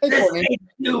 This ain't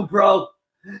you, bro.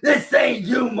 This ain't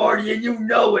you, Marty, and you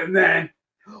know it, man.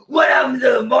 What happened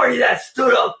to the Marty that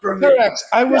stood up for me? Correct.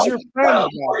 I was your friend.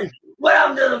 What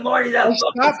happened to the Marty that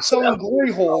stopped selling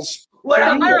glory holes? What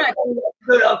happened to the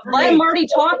stood up for me? Let Marty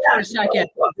talk for a second.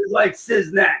 Like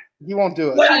Siznak. He won't do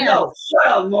it. No, shut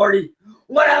up, Marty.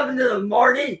 What happened to the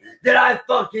Marty that I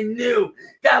fucking knew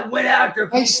that went after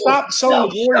people? I stopped selling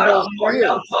glory holes. Marty,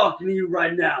 I'm talking to you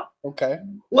right now. Okay.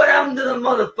 What happened to the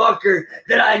motherfucker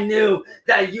that I knew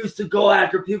that used to go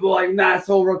after people like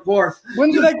Masshole Reports?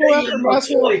 When did I go after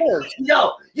Masshole Reports?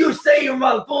 No, you say you're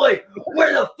my boy.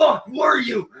 Where the fuck were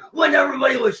you when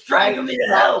everybody was dragging me to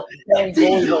hell and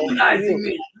dehumanizing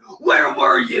me? Where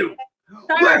were you?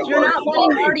 You're not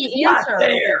letting Marty answer. Not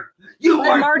there. You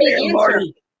weren't there,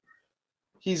 Marty.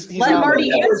 Let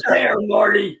Marty answer. There,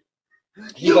 Marty.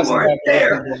 You weren't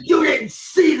there. You didn't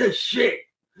see the shit.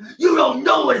 You don't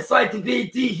know what it's like to be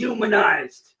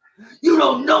dehumanized. You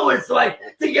don't know what it's like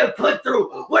to get put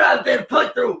through what I've been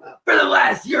put through for the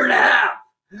last year and a half.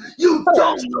 You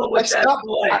don't know what that's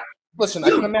like. Listen,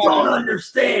 you don't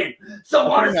understand.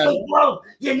 So honestly, bro,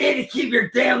 you need to keep your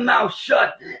damn mouth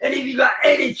shut. And if you got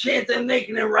any chance of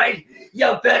making it right,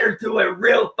 you better do it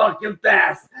real fucking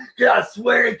fast. Because I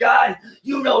swear to God,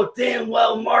 you know damn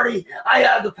well, Marty, I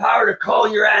have the power to call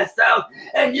your ass out.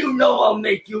 And you know I'll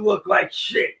make you look like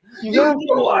shit. You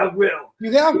know I will.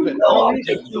 You have been. You know I'll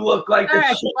make you look like the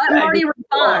shit. Let Marty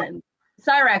respond.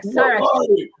 Cyrex.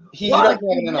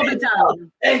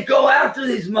 And go after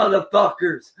these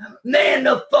motherfuckers. Man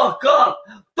the fuck up.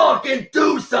 Fucking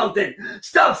do something.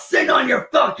 Stop sitting on your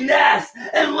fucking ass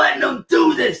and letting them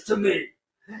do this to me.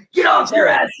 Get off your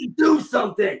ass and do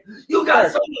something. You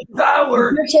got so much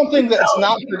power. Do something that's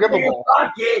not forgivable.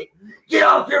 Get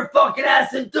off your fucking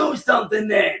ass and do something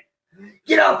then.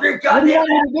 Get off your goddamn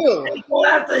ass and go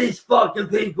after these fucking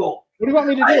people. What do you want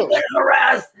me to do? I've been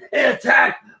harassed and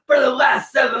attacked for the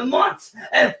last 7 months.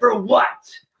 And for what?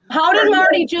 How did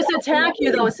Marty just attack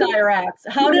you, though, Cyrex?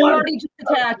 How did Marty just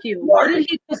attack you? What did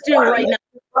he just do right now?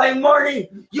 Right, Marty,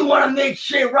 you want to make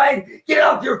shit right? Get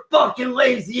off your fucking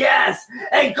lazy ass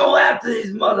and go after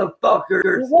these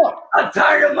motherfuckers. I'm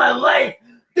tired of my life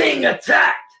being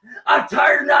attacked. I'm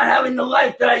tired of not having the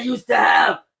life that I used to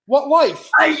have. What life?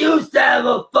 I used to have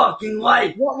a fucking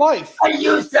life. What life? I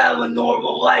used to have a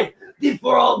normal life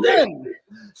before all this.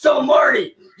 So,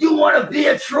 Marty, you want to be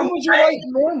a true friend?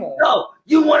 No,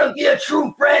 you want to be a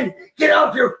true friend? Get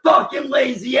off your fucking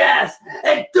lazy ass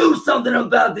and do something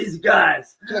about these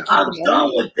guys. I'm done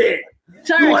with it.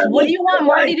 Cyrex, what do you want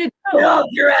Marty to do? Get off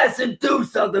your ass and do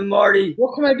something, Marty.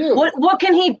 What can I do? What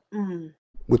can he...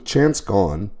 With Chance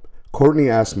gone, Courtney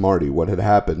asked Marty what had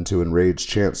happened to enrage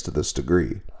Chance to this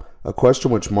degree, a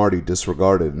question which Marty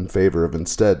disregarded in favor of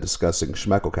instead discussing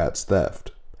Schmeckelcat's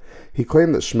theft. He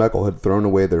claimed that Schmeckel had thrown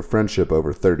away their friendship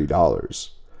over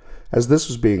 $30. As this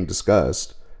was being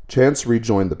discussed, Chance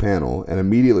rejoined the panel and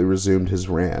immediately resumed his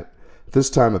rant, this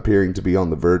time appearing to be on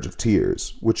the verge of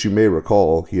tears, which you may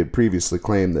recall he had previously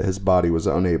claimed that his body was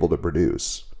unable to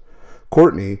produce.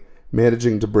 Courtney,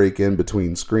 managing to break in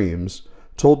between screams,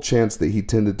 told Chance that he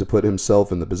tended to put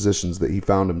himself in the positions that he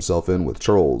found himself in with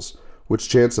trolls, which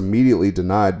Chance immediately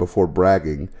denied before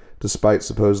bragging, despite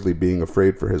supposedly being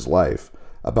afraid for his life,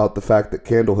 about the fact that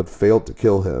Candle had failed to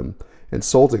kill him,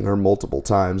 insulting her multiple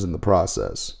times in the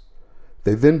process.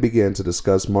 They then began to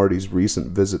discuss Marty's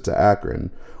recent visit to Akron,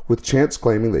 with Chance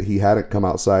claiming that he hadn't come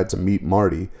outside to meet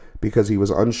Marty because he was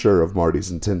unsure of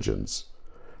Marty's intentions.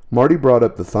 Marty brought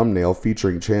up the thumbnail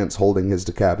featuring Chance holding his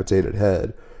decapitated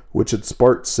head, which had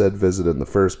sparked said visit in the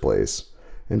first place,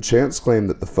 and Chance claimed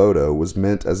that the photo was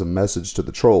meant as a message to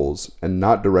the trolls and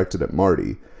not directed at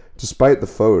Marty, despite the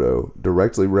photo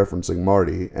directly referencing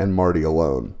Marty and Marty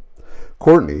alone.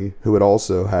 Courtney, who had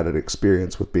also had an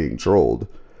experience with being trolled,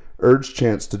 urged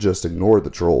Chance to just ignore the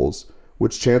trolls,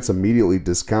 which Chance immediately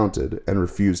discounted and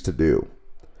refused to do.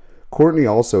 Courtney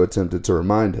also attempted to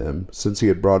remind him, since he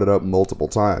had brought it up multiple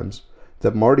times,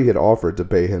 that Marty had offered to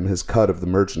pay him his cut of the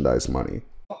merchandise money.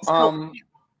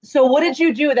 So what did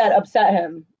you do that upset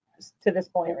him to this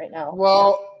point right now?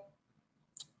 Well,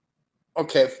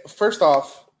 okay, first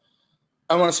off,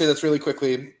 I want to say this really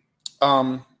quickly.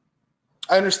 I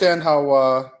understand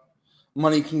how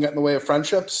money can get in the way of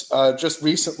friendships. Just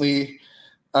recently,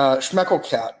 Schmeckle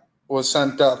Cat was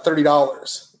sent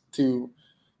 $30 to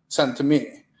send to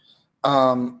me,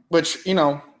 which, you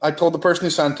know, I told the person who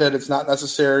sent it, it's not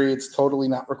necessary. It's totally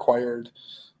not required.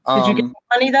 Did you get the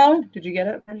money, though? Did you get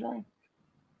it eventually?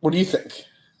 What do you think?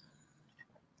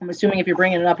 I'm assuming if you're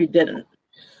bringing it up, you didn't.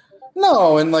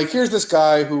 No, and like here's this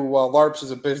guy who LARPs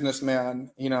as a businessman,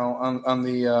 you know, on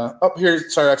the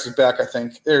here's Cyrex is back, I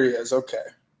think. There he is. Okay.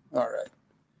 All right.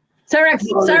 Cyrex,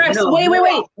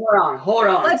 wait. Hold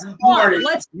on. Let's talk. Marty,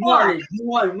 Let's Marty, talk. you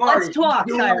want Let's talk,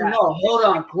 you Cyrex. want no, hold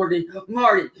on, Courtney.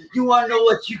 Marty, you want to know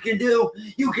what you can do?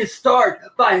 You can start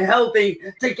by helping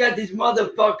to get these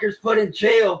motherfuckers put in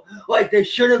jail like they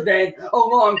should have been a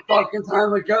long fucking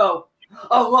time ago.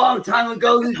 A long time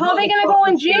ago. How are they going to go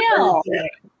in jail?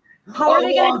 How are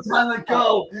they going to? A long time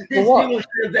ago, these people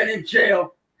should have been in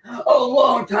jail. A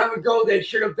long time ago, they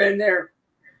should have been there.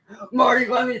 Marty,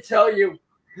 let me tell you.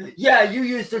 Yeah, you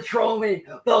used to troll me,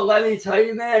 but let me tell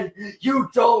you, man, you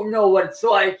don't know what it's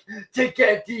like to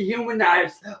get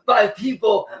dehumanized by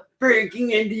people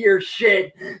breaking into your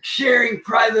shit, sharing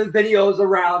private videos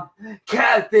around,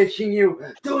 catfishing you,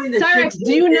 doing the Cyrex, shit.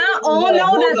 do you not all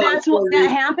know that's what that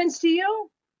happens to you?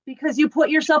 Because you put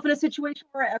yourself in a situation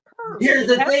where it occurs. Here's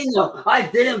the thing, though. I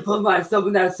didn't put myself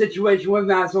in that situation with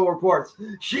Maxwell Reports.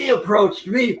 She approached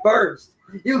me first.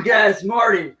 You guys,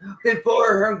 Marty,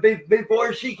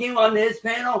 before she came on this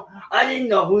panel, I didn't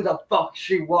know who the fuck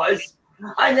she was.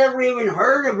 I never even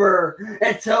heard of her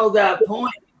until that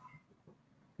point.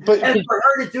 But and for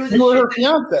her to do the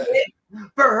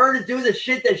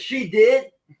shit that she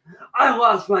did, I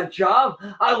lost my job.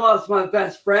 I lost my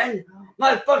best friend.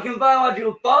 My fucking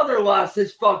biological father lost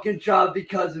his fucking job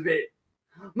because of it.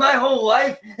 My whole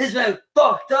life has been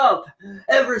fucked up.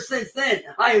 Ever since then,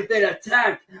 I have been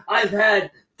attacked. I've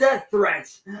had death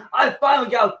threats. I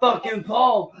finally got fucking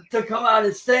Paul to come out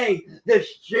and say this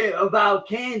shit about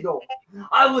Candle.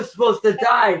 I was supposed to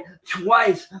die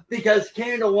twice because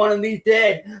Candle wanted me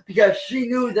dead because she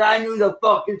knew that I knew the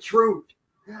fucking truth.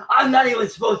 I'm not even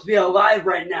supposed to be alive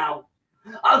right now.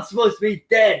 I'm supposed to be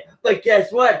dead. But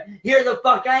guess what? Here the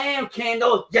fuck I am,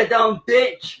 Candle, you dumb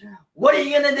bitch. What are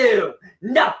you gonna do?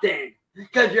 Nothing.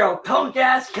 Because you're a punk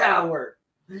ass coward.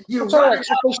 You run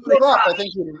out I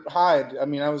think you hide. I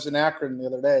mean, I was in Akron the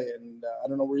other day, and I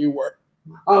don't know where you were.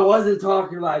 I wasn't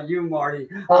talking about you, Marty.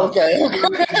 Okay. All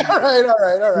right.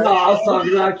 No, I was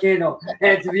talking about Candle.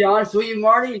 And to be honest with you,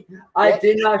 Marty, I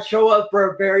did not show up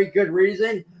for a very good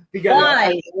reason.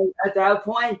 Because at that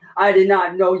point, I did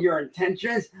not know your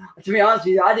intentions. To be honest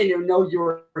with you, I didn't even know you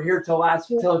were here till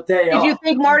day off. Did you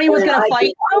think Marty was going to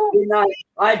fight you?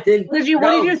 I didn't. What did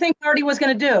you think Marty was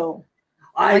going to do?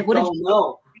 I don't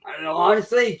know.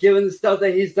 Honestly, given the stuff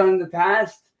that he's done in the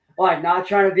past, like not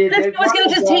trying to be a dick. I was going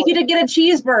to just take you to get a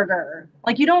cheeseburger.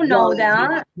 Like, you don't know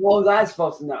that. What was I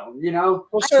supposed to know, you know?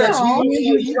 Well, sir, what did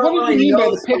you mean by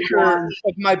the picture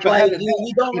of my beheaded head?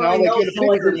 You don't really know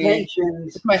someone's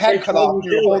intentions. With my head cut off,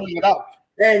 you're holding it up.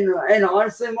 And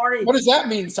honestly, Marty. What does that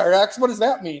mean, Cyrex? What does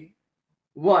that mean?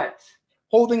 What?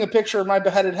 Holding a picture of my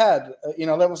beheaded head.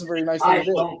 That wasn't very nice thing to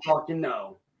do. I don't fucking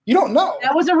know. You don't know.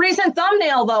 That was a recent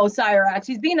thumbnail, though, Cyrex.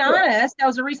 He's being honest. That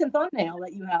was a recent thumbnail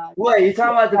that you had. Wait, you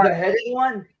talking about the beheaded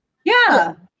one?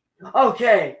 Yeah.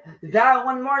 Okay, that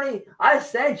one, Marty. I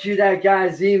sent you that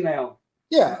guy's email.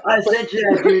 Yeah. I sent you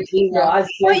that dude's email.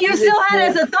 But you still had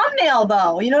it as a thumbnail,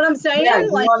 though. You know what I'm saying? Yeah,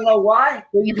 you want to know why?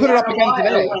 You put it up again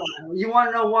today. You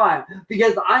want to know why?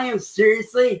 Because I am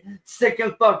seriously sick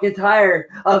and fucking tired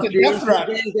of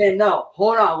being No,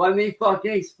 hold on. Let me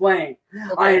fucking explain.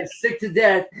 Okay. I am sick to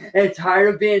death and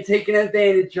tired of being taken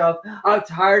advantage of. I'm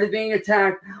tired of being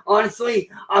attacked. Honestly,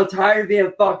 I'm tired of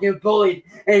being fucking bullied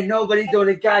and nobody doing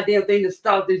a goddamn thing to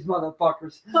stop these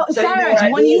motherfuckers. So Cyrex,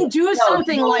 when you do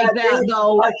something like that,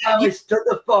 though, I finally stood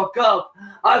the fuck up.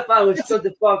 I finally stood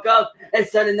the fuck up and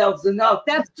said enough's enough.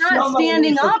 That's not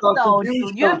standing up, though,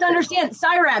 dude. You have to understand,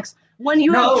 Cyrex, when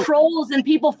you have trolls and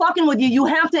people fucking with you, you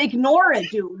have to ignore it,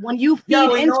 dude. When you feed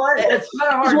you into know what? it, That's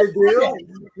kind of hard to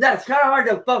do. That's kind of hard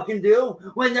to fucking do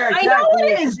when they're attacking. I know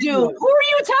it is, dude. Who are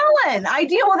you telling? I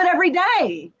deal with it every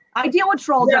day. I deal with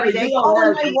trolls every day. All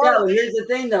in my work. Here's the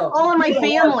thing, though. All in my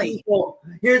family.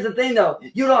 Here's the thing, though.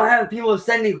 You don't have people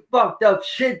sending fucked up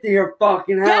shit to your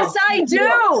fucking house. Yes, I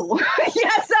do.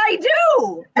 Yes, I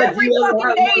do. Every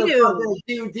fucking day,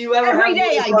 dude. Do you ever every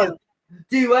day I do.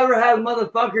 Do you ever have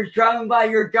motherfuckers driving by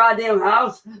your goddamn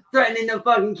house threatening to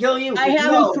fucking kill you? I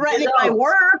have them threatening my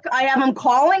work. I have them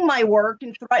calling my work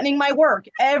and threatening my work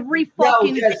every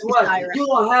fucking day. Guess what? You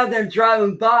don't have them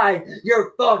driving by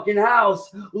your fucking house,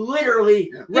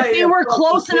 literally. If they were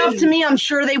close enough to me, I'm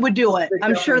sure they would do it.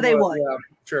 I'm sure they would. Yeah,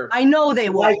 sure. I know they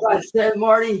would. Like I said,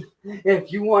 Marty,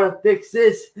 if you want to fix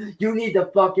this, you need to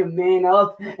fucking man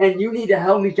up, and you need to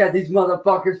help me get these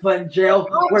motherfuckers put in jail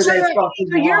where they fucking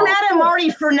So you're mad at Marty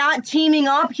for not teaming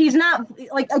up? He's not,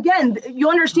 like, again, you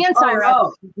understand,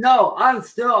 Cyrus. No, I'm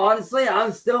still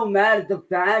mad at the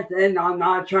fact, and I'm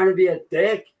not trying to be a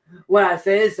dick when I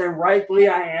say this, and rightfully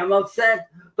I am upset,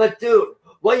 but dude,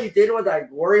 what you did with that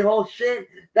glory hole shit,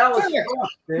 that was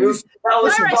fucked, dude. That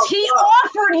was Cyrus, he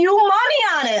offered you money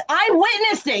on it. I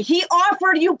witnessed it. He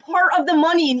offered you part of the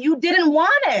money, and you didn't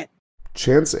want it.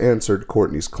 Chance answered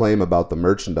Courtney's claim about the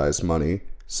merchandise money,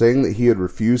 saying that he had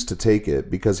refused to take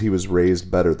it because he was raised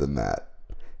better than that.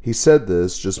 He said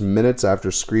this just minutes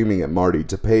after screaming at Marty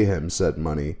to pay him said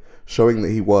money, showing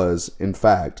that he was, in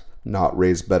fact, not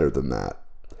raised better than that.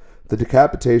 The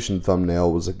decapitation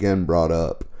thumbnail was again brought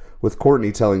up, with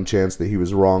Courtney telling Chance that he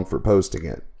was wrong for posting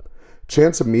it.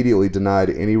 Chance immediately denied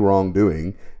any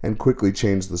wrongdoing and quickly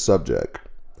changed the subject.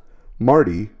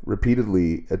 Marty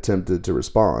repeatedly attempted to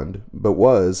respond, but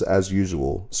was, as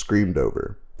usual, screamed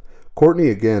over. Courtney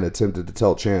again attempted to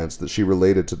tell Chance that she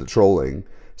related to the trolling,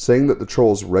 saying that the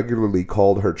trolls regularly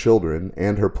called her children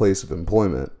and her place of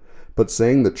employment, but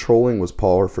saying that trolling was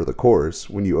par for the course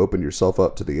when you opened yourself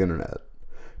up to the internet.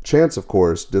 Chance, of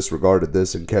course, disregarded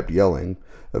this and kept yelling,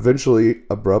 eventually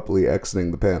abruptly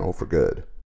exiting the panel for good.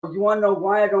 You want to know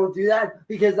why I don't do that?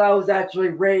 Because I was actually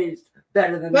raised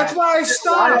better than that. That's why I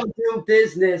stopped. I don't do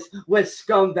business with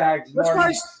scumbags, Marty. That's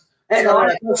why and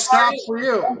honestly, stop for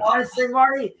you. Honestly,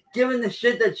 Marty, given the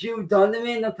shit that you've done to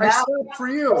me in the past, I stopped for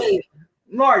you. Hey,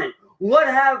 Marty, what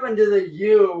happened to the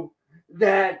you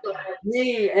that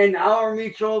me and our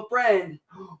mutual friend,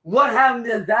 what happened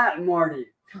to that Marty?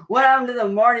 What happened to the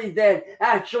Marty that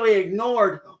actually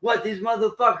ignored what these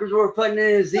motherfuckers were putting in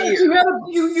his ear?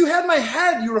 You had my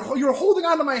head. You were holding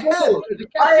on to my head.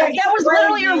 That was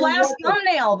literally your last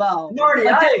thumbnail, though. Marty,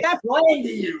 I explained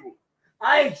to you.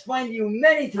 I explained to you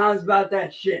many times about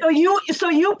that shit. So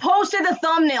you posted the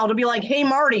thumbnail to be like, hey,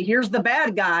 Marty, here's the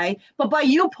bad guy. But by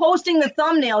you posting the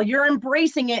thumbnail, you're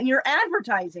embracing it and you're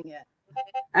advertising it.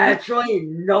 Actually,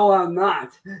 no, I'm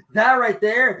not. That right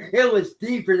there, it was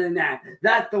deeper than that.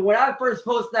 When I first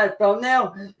posted that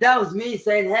thumbnail, that was me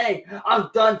saying, hey, I'm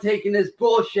done taking this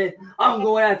bullshit. I'm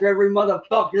going after every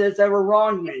motherfucker that's ever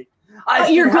wronged me.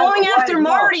 But you're going after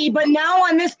Marty, but now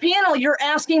on this panel, you're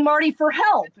asking Marty for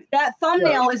help. That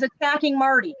thumbnail is attacking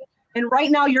Marty. And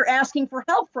right now, you're asking for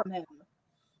help from him.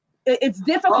 It's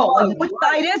difficult. Like, which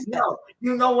side is it?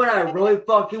 You know what I really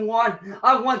fucking want?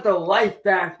 I want the life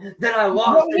back that I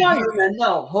lost a year and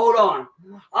no, hold on.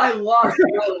 I lost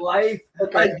my life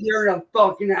a year and a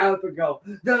fucking half ago.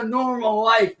 The normal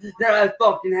life that I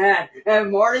fucking had.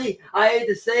 And Marty, I hate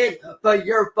to say it, but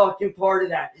you're fucking part of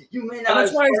that. You may not have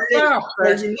started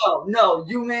it. No,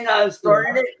 you may not have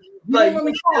started it. But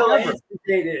you still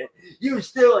instigated it. You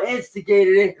still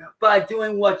instigated it by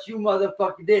doing what you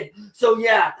motherfucker did. So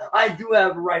yeah, I do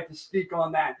have a right to speak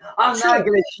on that. I'm not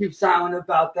going to keep silent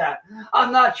about that.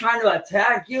 I'm not trying to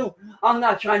attack you. I'm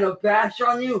not trying to bash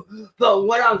on you. But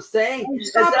what I'm saying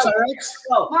is that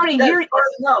Marty,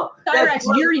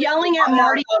 you're yelling at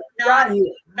Marty,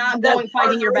 not going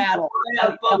fighting your battle.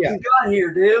 I fucking got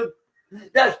here, dude.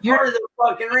 That's part of the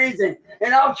fucking reason.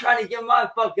 And I'm trying to get my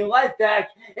fucking life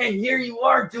back, and here you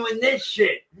are doing this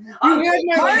shit. Marty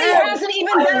hasn't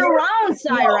even been around,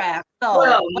 Cyrax.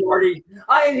 Well, Marty,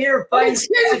 I am here fighting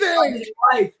my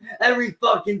life every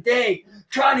fucking day,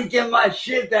 trying to get my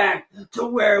shit back to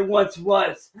where it once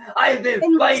was. I have been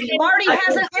fighting. Marty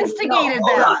hasn't instigated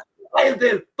that. I have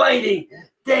been fighting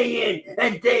day in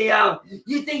and day out.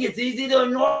 You think it's easy to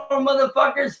ignore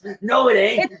motherfuckers? No, it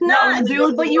ain't. It's not,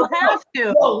 dude, but you have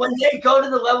to. No, when they go to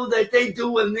the level that they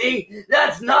do with me,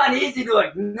 that's not easy to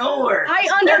ignore. I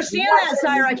understand that,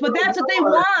 Cyrax, but that's what they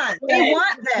want. They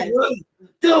want this.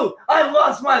 Dude, I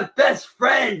lost my best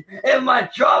friend and my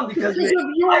job because of it.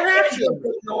 I can't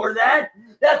ignore that.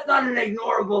 That's not an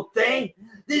ignorable thing.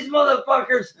 These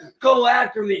motherfuckers go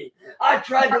after me. I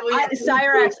tried to leave.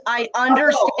 Cyrax, I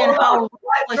understand how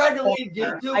I tried to leave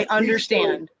YouTube. I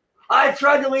understand. I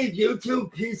tried to leave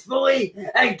YouTube peacefully,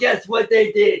 and guess what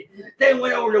they did? They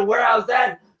went over to where I was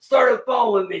at, started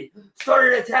following me,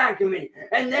 started attacking me,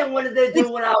 and then what did they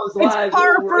do when I was live? It's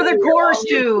par for the course,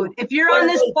 dude. If you're on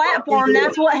this platform,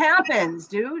 that's what happens,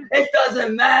 dude. It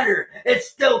doesn't matter. It's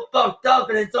still fucked up,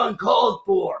 and it's uncalled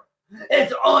for.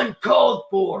 It's uncalled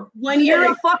for. When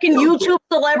you're a fucking YouTube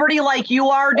celebrity like you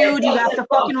are, dude, you have to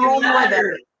fucking roll with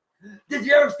it. Did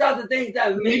you ever stop to think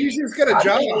that maybe you just get a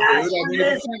job, dude? I mean, you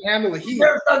can't handle the heat. Did you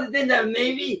ever stop to think that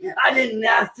maybe I didn't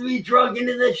ask to be drugged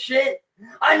into this shit?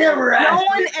 I never asked. No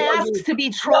one asks to be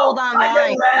trolled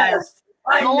online.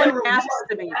 No one asks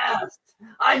to be.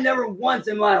 I never once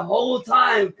in my whole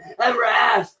time ever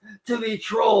asked to be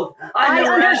trolled. I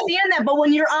understand that, but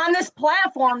when you're on this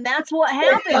platform, that's what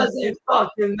happens. It doesn't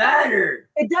fucking matter.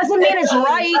 It doesn't mean it's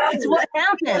right. It's what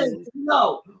happens.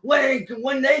 No,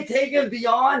 when they take it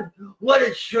beyond what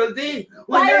it should be,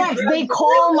 they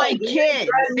call my kid.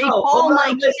 They call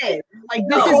my kid. Like,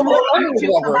 this is what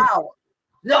YouTube's about.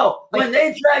 No, when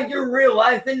they drag your real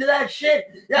life into that shit,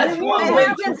 that's one. It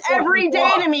happens every day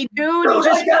to me, dude.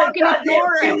 Just fucking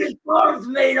ignore it. Farms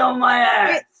made on my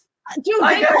ass. Dude,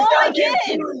 they call my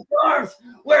kid.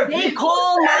 They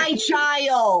call my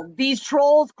child. These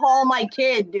trolls call my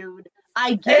kid, dude.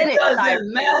 I get it. It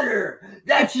doesn't matter.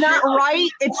 It's not right.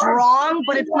 It's wrong,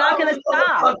 but it's not gonna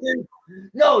stop.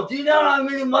 No, do you know how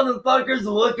many motherfuckers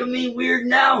look at me weird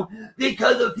now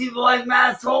because of people like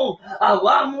Masshole? A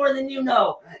lot more than you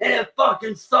know, and it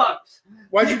fucking sucks.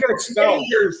 Why'd you get expelled?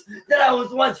 Strangers that I was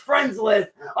once friends with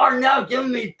are now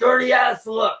giving me dirty ass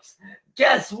looks.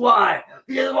 Guess why?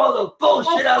 Because of all the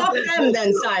bullshit I've been through.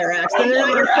 Then, Cyrax.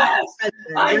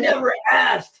 I never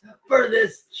asked for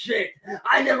this shit.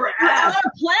 I never asked.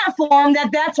 On a platform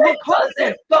that's what causes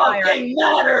it. Fucking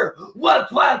matter what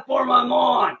platform I'm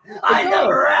on. I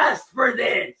never asked for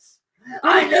this.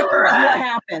 I never asked. What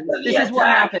happened? This is what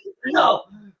happened. No.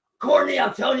 Courtney,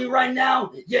 I'm telling you right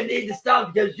now, you need to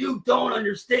stop because you don't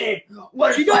understand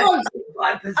what it's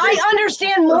like. I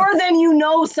understand more than you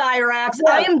know, Cyrax.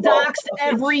 I am doxxed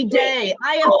every day.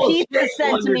 I have pizza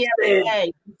sent to me every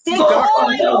day. They call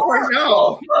my work.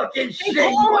 They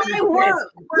call my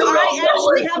work where I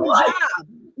actually have a job.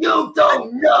 You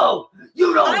don't know.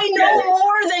 You don't. I know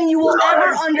more than you will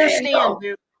ever understand,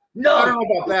 dude. No, I don't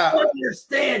know about that. You don't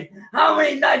understand how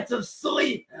many nights of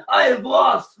sleep I have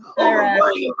lost over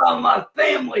worrying about my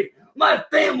family. My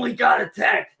family got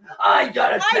attacked. I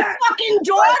got attacked. My fucking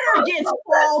daughter gets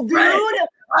called, dude.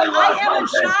 I have a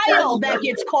child that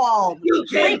gets called.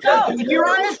 Wake up. If you're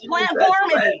on this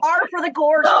platform, it's hard for the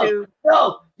course, dude.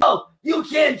 No, you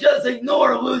can't just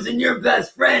ignore losing your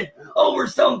best friend over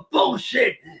some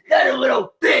bullshit that a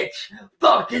little bitch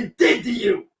fucking did to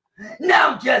you.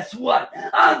 Now guess what?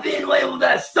 I'm being labeled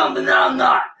as something that I'm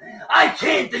not. I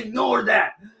can't ignore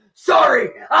that. Sorry,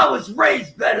 I was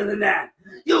raised better than that.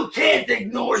 You can't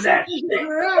ignore that shit.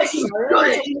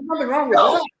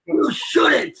 You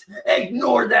shouldn't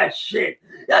ignore that shit.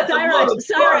 That's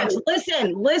Cyrax,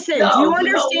 listen. Do you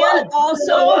understand also?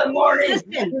 You know what, Marty?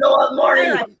 Listen. You know what,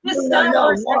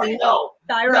 Marty? No.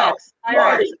 Cyrax.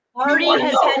 Marty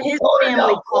has had his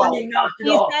family called.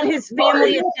 He's had his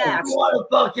family attacked. You want to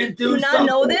fucking do you not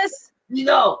know this?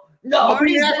 No.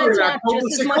 Marty's been attacked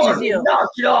just as much as you. Knock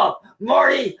it off.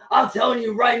 Marty, I'm telling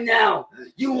you right now,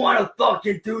 you want to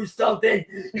fucking do something,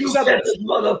 you get these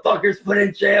motherfuckers put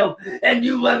in jail, and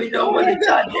you let me know when the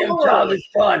goddamn job is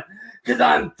done, because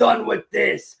I'm done with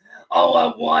this. All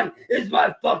I want is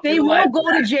my fucking They won't go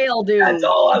to jail, dude. That's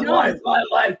all I want is my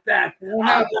life back.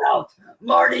 I'm out.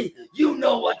 Marty, you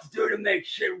know what to do to make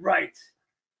shit right.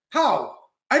 How?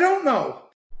 I don't know.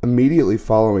 Immediately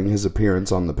following his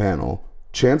appearance on the panel,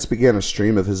 Chance began a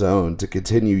stream of his own to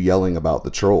continue yelling about the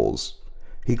trolls.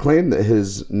 He claimed that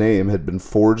his name had been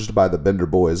forged by the Bender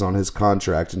Boys on his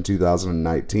contract in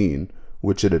 2019,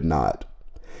 which it had not.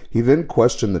 He then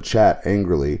questioned the chat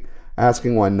angrily,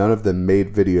 asking why none of them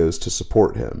made videos to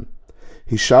support him.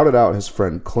 He shouted out his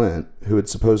friend Clint, who had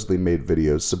supposedly made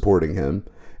videos supporting him,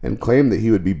 and claimed that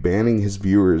he would be banning his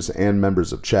viewers and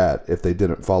members of chat if they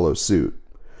didn't follow suit.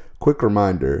 Quick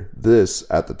reminder, this,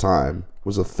 at the time,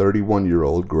 was a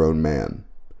 31-year-old grown man.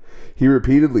 He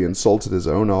repeatedly insulted his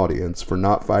own audience for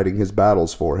not fighting his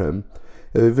battles for him,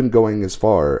 even going as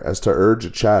far as to urge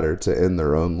a chatter to end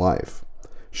their own life,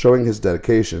 showing his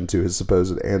dedication to his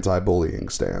supposed anti-bullying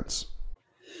stance.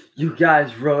 You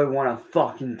guys really want to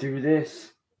fucking do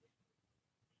this?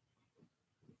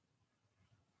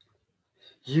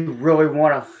 You really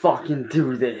want to fucking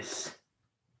do this?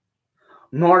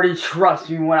 Marty, trust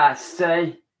me when I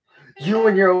say, you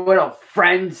and your little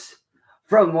friends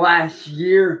from last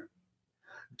year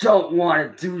don't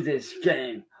want to do this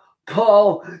game.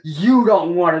 Paul, you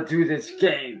don't want to do this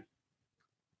game.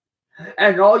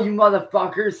 And all you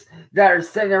motherfuckers that are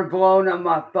sitting there blowing up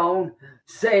my phone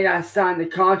saying I signed the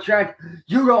contract,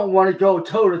 you don't want to go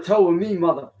toe-to-toe with me,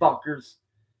 motherfuckers.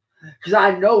 Because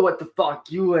I know what the fuck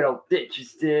you little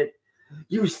bitches did.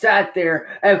 You sat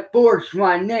there and forged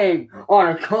my name on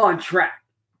a contract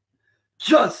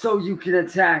just so you can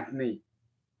attack me.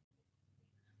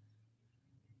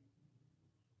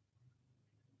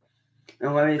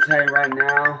 And let me tell you right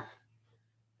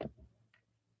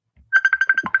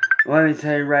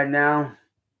now,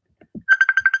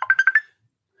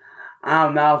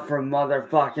 I'm out for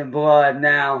motherfucking blood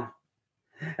now.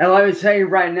 And let me tell you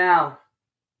right now,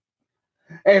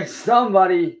 if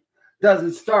somebody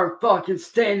doesn't start fucking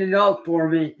standing up for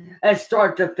me and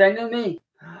start defending me,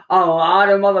 a lot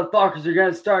of motherfuckers are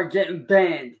gonna start getting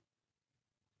banned.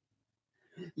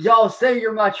 Y'all say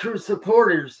you're my true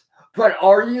supporters, but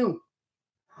are you?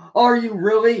 Are you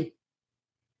really?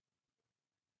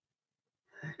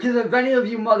 Because if any of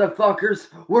you motherfuckers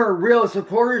were real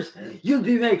supporters, you'd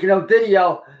be making a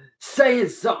video saying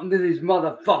something to these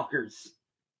motherfuckers.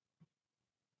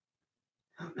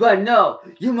 But no,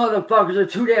 you motherfuckers are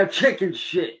too damn chicken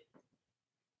shit.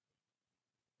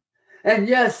 And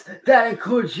yes, that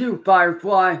includes you,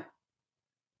 Firefly.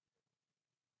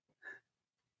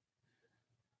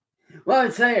 Let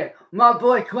me tell you, my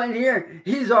boy Clint here,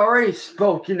 he's already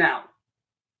spoken out.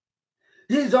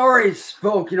 He's already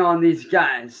spoken on these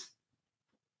guys.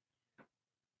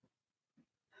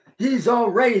 He's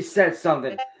already said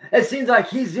something. It seems like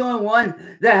he's the only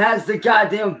one that has the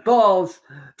goddamn balls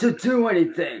to do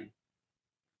anything.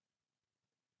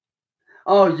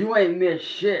 Oh, you ain't missed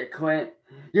shit, Clint.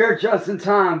 You're just in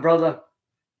time, brother.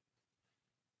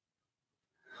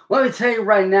 Let me tell you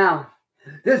right now,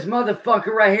 this motherfucker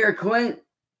right here, Clint,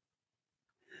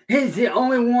 he's the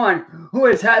only one who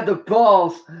has had the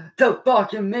balls to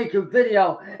fucking make a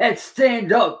video and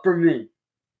stand up for me.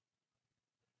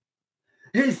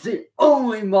 He's the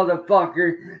only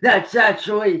motherfucker that's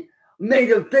actually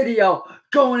made a video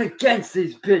going against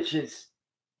these bitches.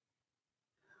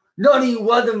 None of you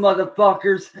other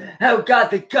motherfuckers have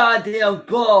got the goddamn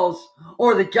balls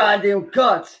or the goddamn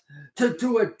guts to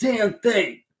do a damn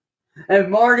thing. And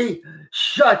Marty,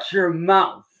 shut your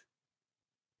mouth.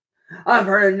 I've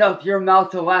heard enough of your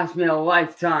mouth to last me a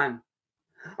lifetime.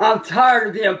 I'm tired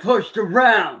of being pushed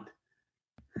around.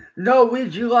 No,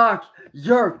 Ouija lock,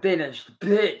 you're finished,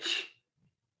 bitch.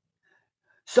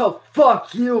 So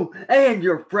fuck you and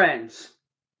your friends.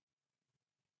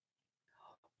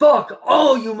 Fuck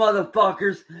all you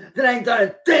motherfuckers that ain't done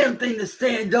a damn thing to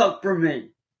stand up for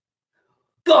me.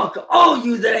 Fuck all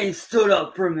you that ain't stood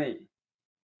up for me.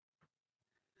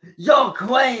 Y'all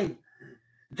claim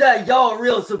that y'all are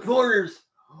real supporters.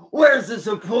 Where's the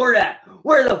support at?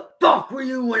 Where the fuck were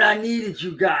you when I needed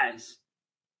you guys?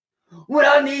 When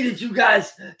I needed you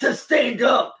guys to stand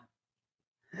up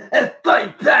and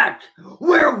fight back,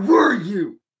 where were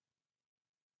you?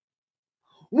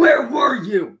 Where were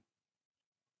you?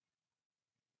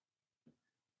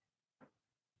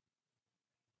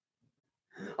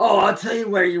 Oh, I'll tell you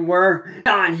where you were.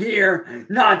 Not here,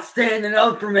 not standing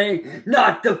up for me,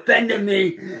 not defending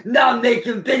me, not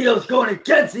making videos going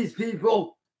against these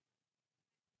people.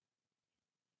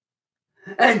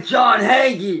 And John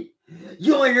Hagee,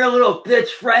 you and your little bitch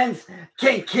friends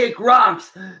can kick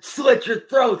rocks, slit your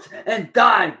throats, and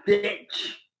die,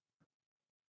 bitch.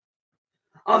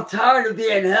 I'm tired of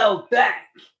being held back.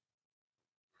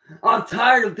 I'm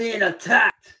tired of being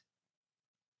attacked.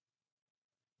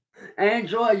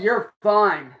 Angela, you're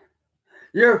fine.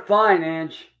 You're fine,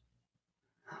 Ange.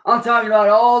 I'm talking about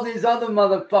all these other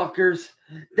motherfuckers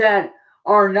that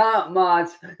are not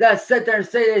mods that sit there and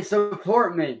say they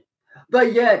support me.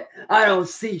 But yet, I don't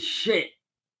see shit.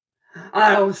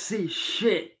 I don't see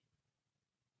shit.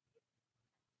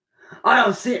 I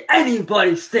don't see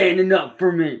anybody standing up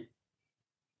for me.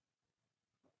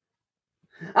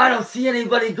 I don't see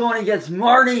anybody going against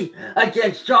Marty,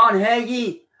 against John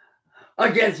Hagee,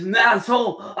 against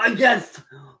Masshole, against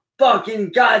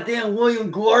fucking goddamn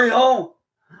William Gloryhole.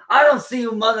 I don't see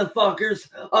you motherfuckers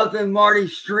up in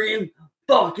Marty's stream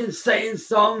fucking saying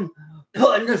something,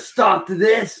 putting a stop to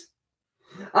this.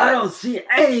 I don't see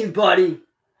anybody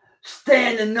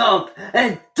standing up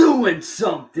and doing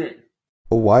something.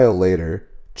 A while later,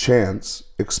 Chance,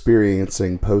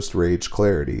 experiencing post-rage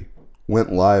clarity,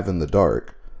 went live in the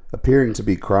dark, appearing to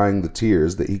be crying the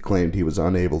tears that he claimed he was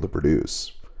unable to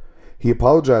produce. He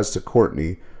apologized to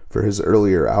Courtney for his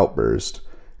earlier outburst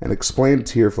and explained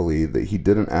tearfully that he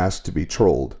didn't ask to be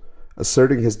trolled,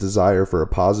 asserting his desire for a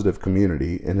positive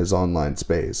community in his online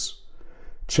space.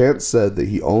 Chance said that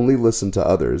he only listened to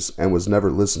others and was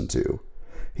never listened to.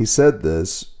 He said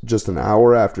this just an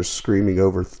hour after screaming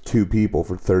over two people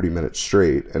for 30 minutes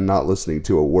straight and not listening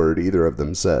to a word either of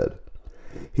them said.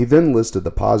 He then listed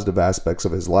the positive aspects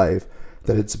of his life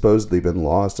that had supposedly been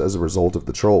lost as a result of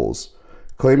the trolls,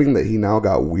 claiming that he now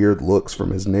got weird looks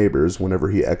from his neighbors whenever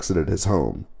he exited his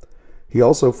home. He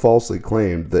also falsely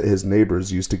claimed that his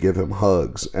neighbors used to give him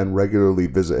hugs and regularly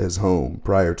visit his home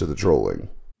prior to the trolling.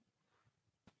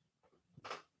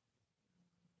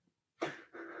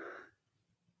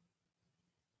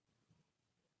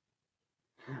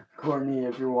 Courtney,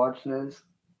 if you're watching this,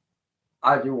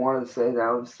 I do want to say that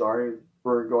I'm sorry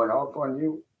for going off on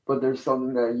you, but there's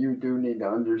something that you do need to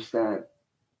understand.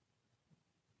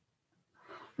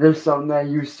 There's something that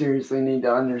you seriously need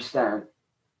to understand.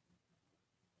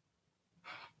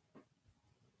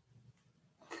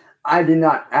 I did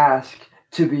not ask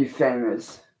to be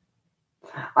famous.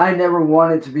 I never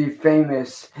wanted to be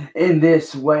famous in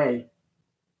this way.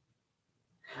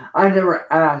 I never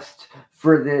asked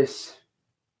for this.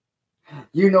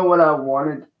 You know what I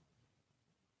wanted?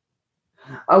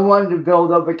 I wanted to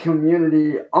build up a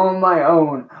community on my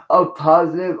own of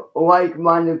positive,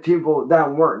 like-minded people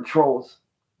that weren't trolls.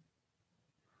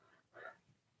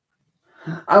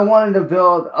 I wanted to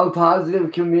build a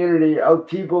positive community of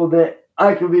people that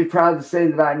I could be proud to say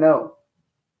that I know.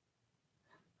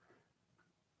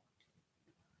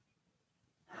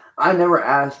 I never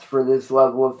asked for this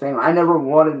level of fame. I never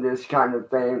wanted this kind of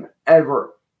fame,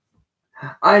 ever.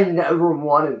 I never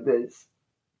wanted this.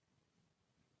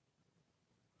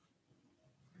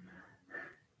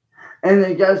 And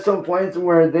they get some points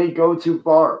where they go too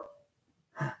far.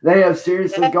 They have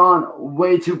seriously gone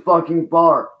way too fucking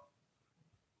far.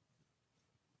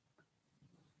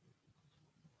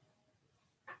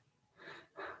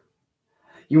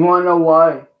 You want to know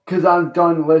why? Because I'm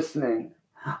done listening.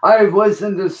 I've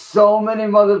listened to so many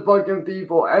motherfucking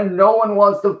people and no one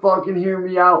wants to fucking hear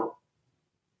me out.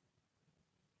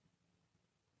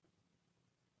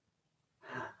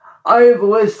 I have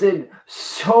listened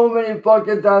so many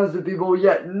fucking times to people,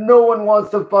 yet no one wants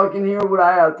to fucking hear what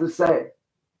I have to say.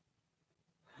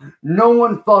 No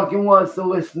one fucking wants to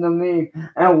listen to me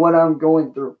and what I'm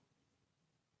going through.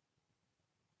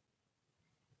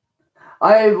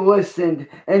 I have listened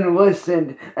and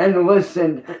listened and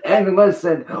listened and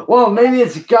listened. Well, maybe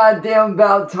it's goddamn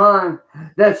about time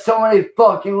that somebody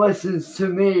fucking listens to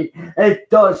me and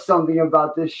does something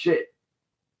about this shit.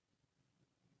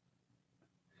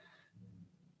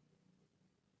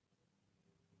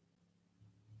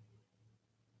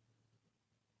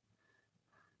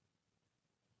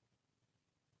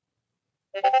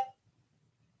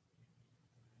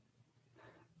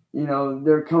 You know,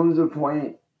 there comes a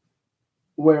point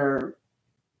where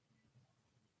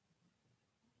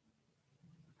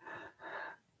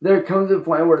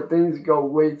things go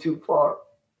way too far.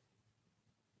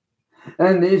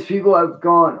 And these people have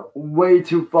gone way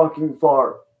too fucking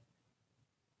far.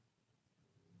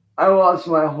 I lost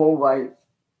my whole life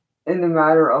in the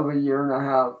matter of a year and a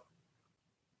half.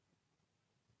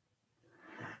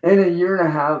 In a year and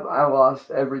a half, I lost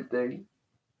everything.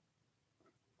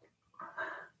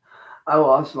 I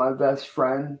lost my best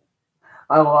friend.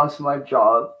 I lost my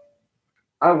job.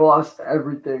 I lost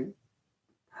everything.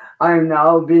 I am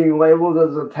now being labeled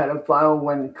as a pedophile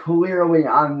when clearly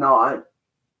I'm not.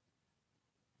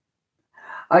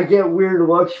 I get weird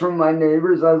looks from my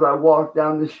neighbors as I walk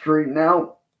down the street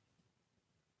now.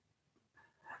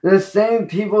 The same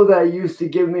people that used to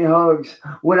give me hugs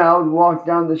when I would walk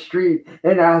down the street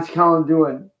and ask how I'm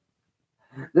doing.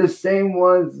 The same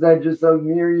ones that just a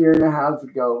mere year and a half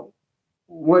ago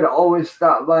would always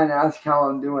stop by and ask how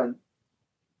I'm doing.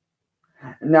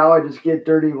 And now I just get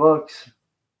dirty looks.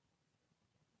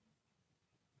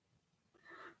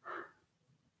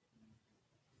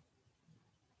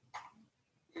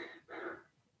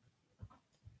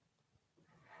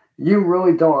 You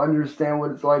really don't understand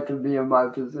what it's like to be in my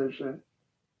position.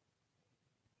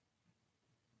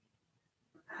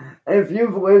 If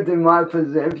you've lived in my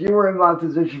position, if you were in my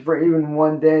position for even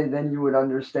one day, then you would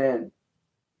understand.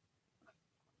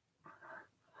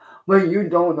 But you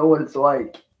don't know what it's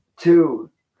like to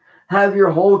have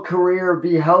your whole career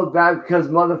be held back because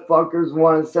motherfuckers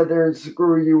want to sit there and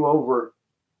screw you over.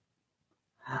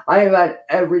 I have had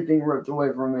everything ripped away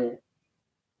from me.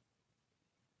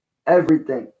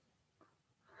 Everything.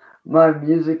 My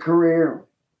music career.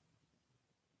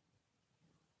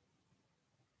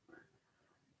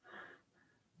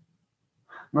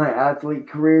 my athlete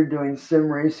career doing sim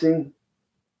racing.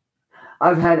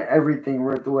 I've had everything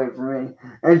ripped away from me.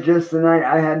 And just tonight,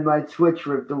 I had my Twitch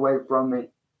ripped away from me.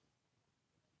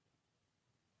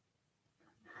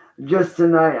 Just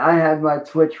tonight, I had my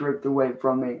Twitch ripped away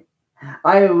from me.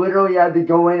 I literally had to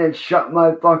go in and shut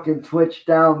my fucking Twitch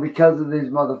down because of these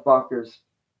motherfuckers.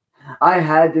 I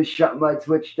had to shut my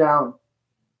Twitch down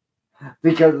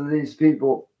because of these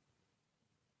people.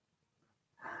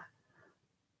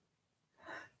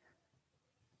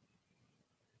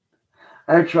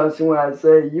 And trust me when I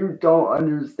say, you don't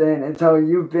understand until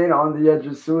you've been on the edge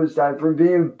of suicide from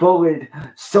being bullied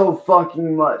so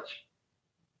fucking much.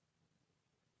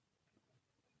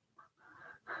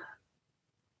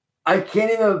 I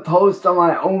can't even post on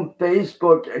my own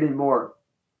Facebook anymore.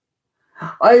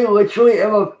 I literally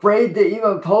am afraid to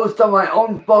even post on my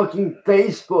own fucking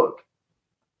Facebook.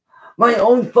 My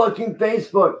own fucking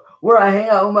Facebook, where I hang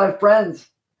out with my friends.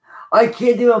 I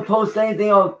can't even post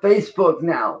anything on Facebook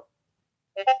now.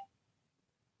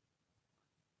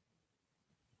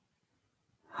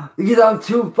 Because I'm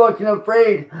too fucking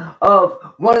afraid of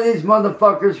one of these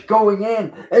motherfuckers going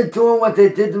in and doing what they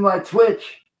did to my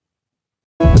Twitch.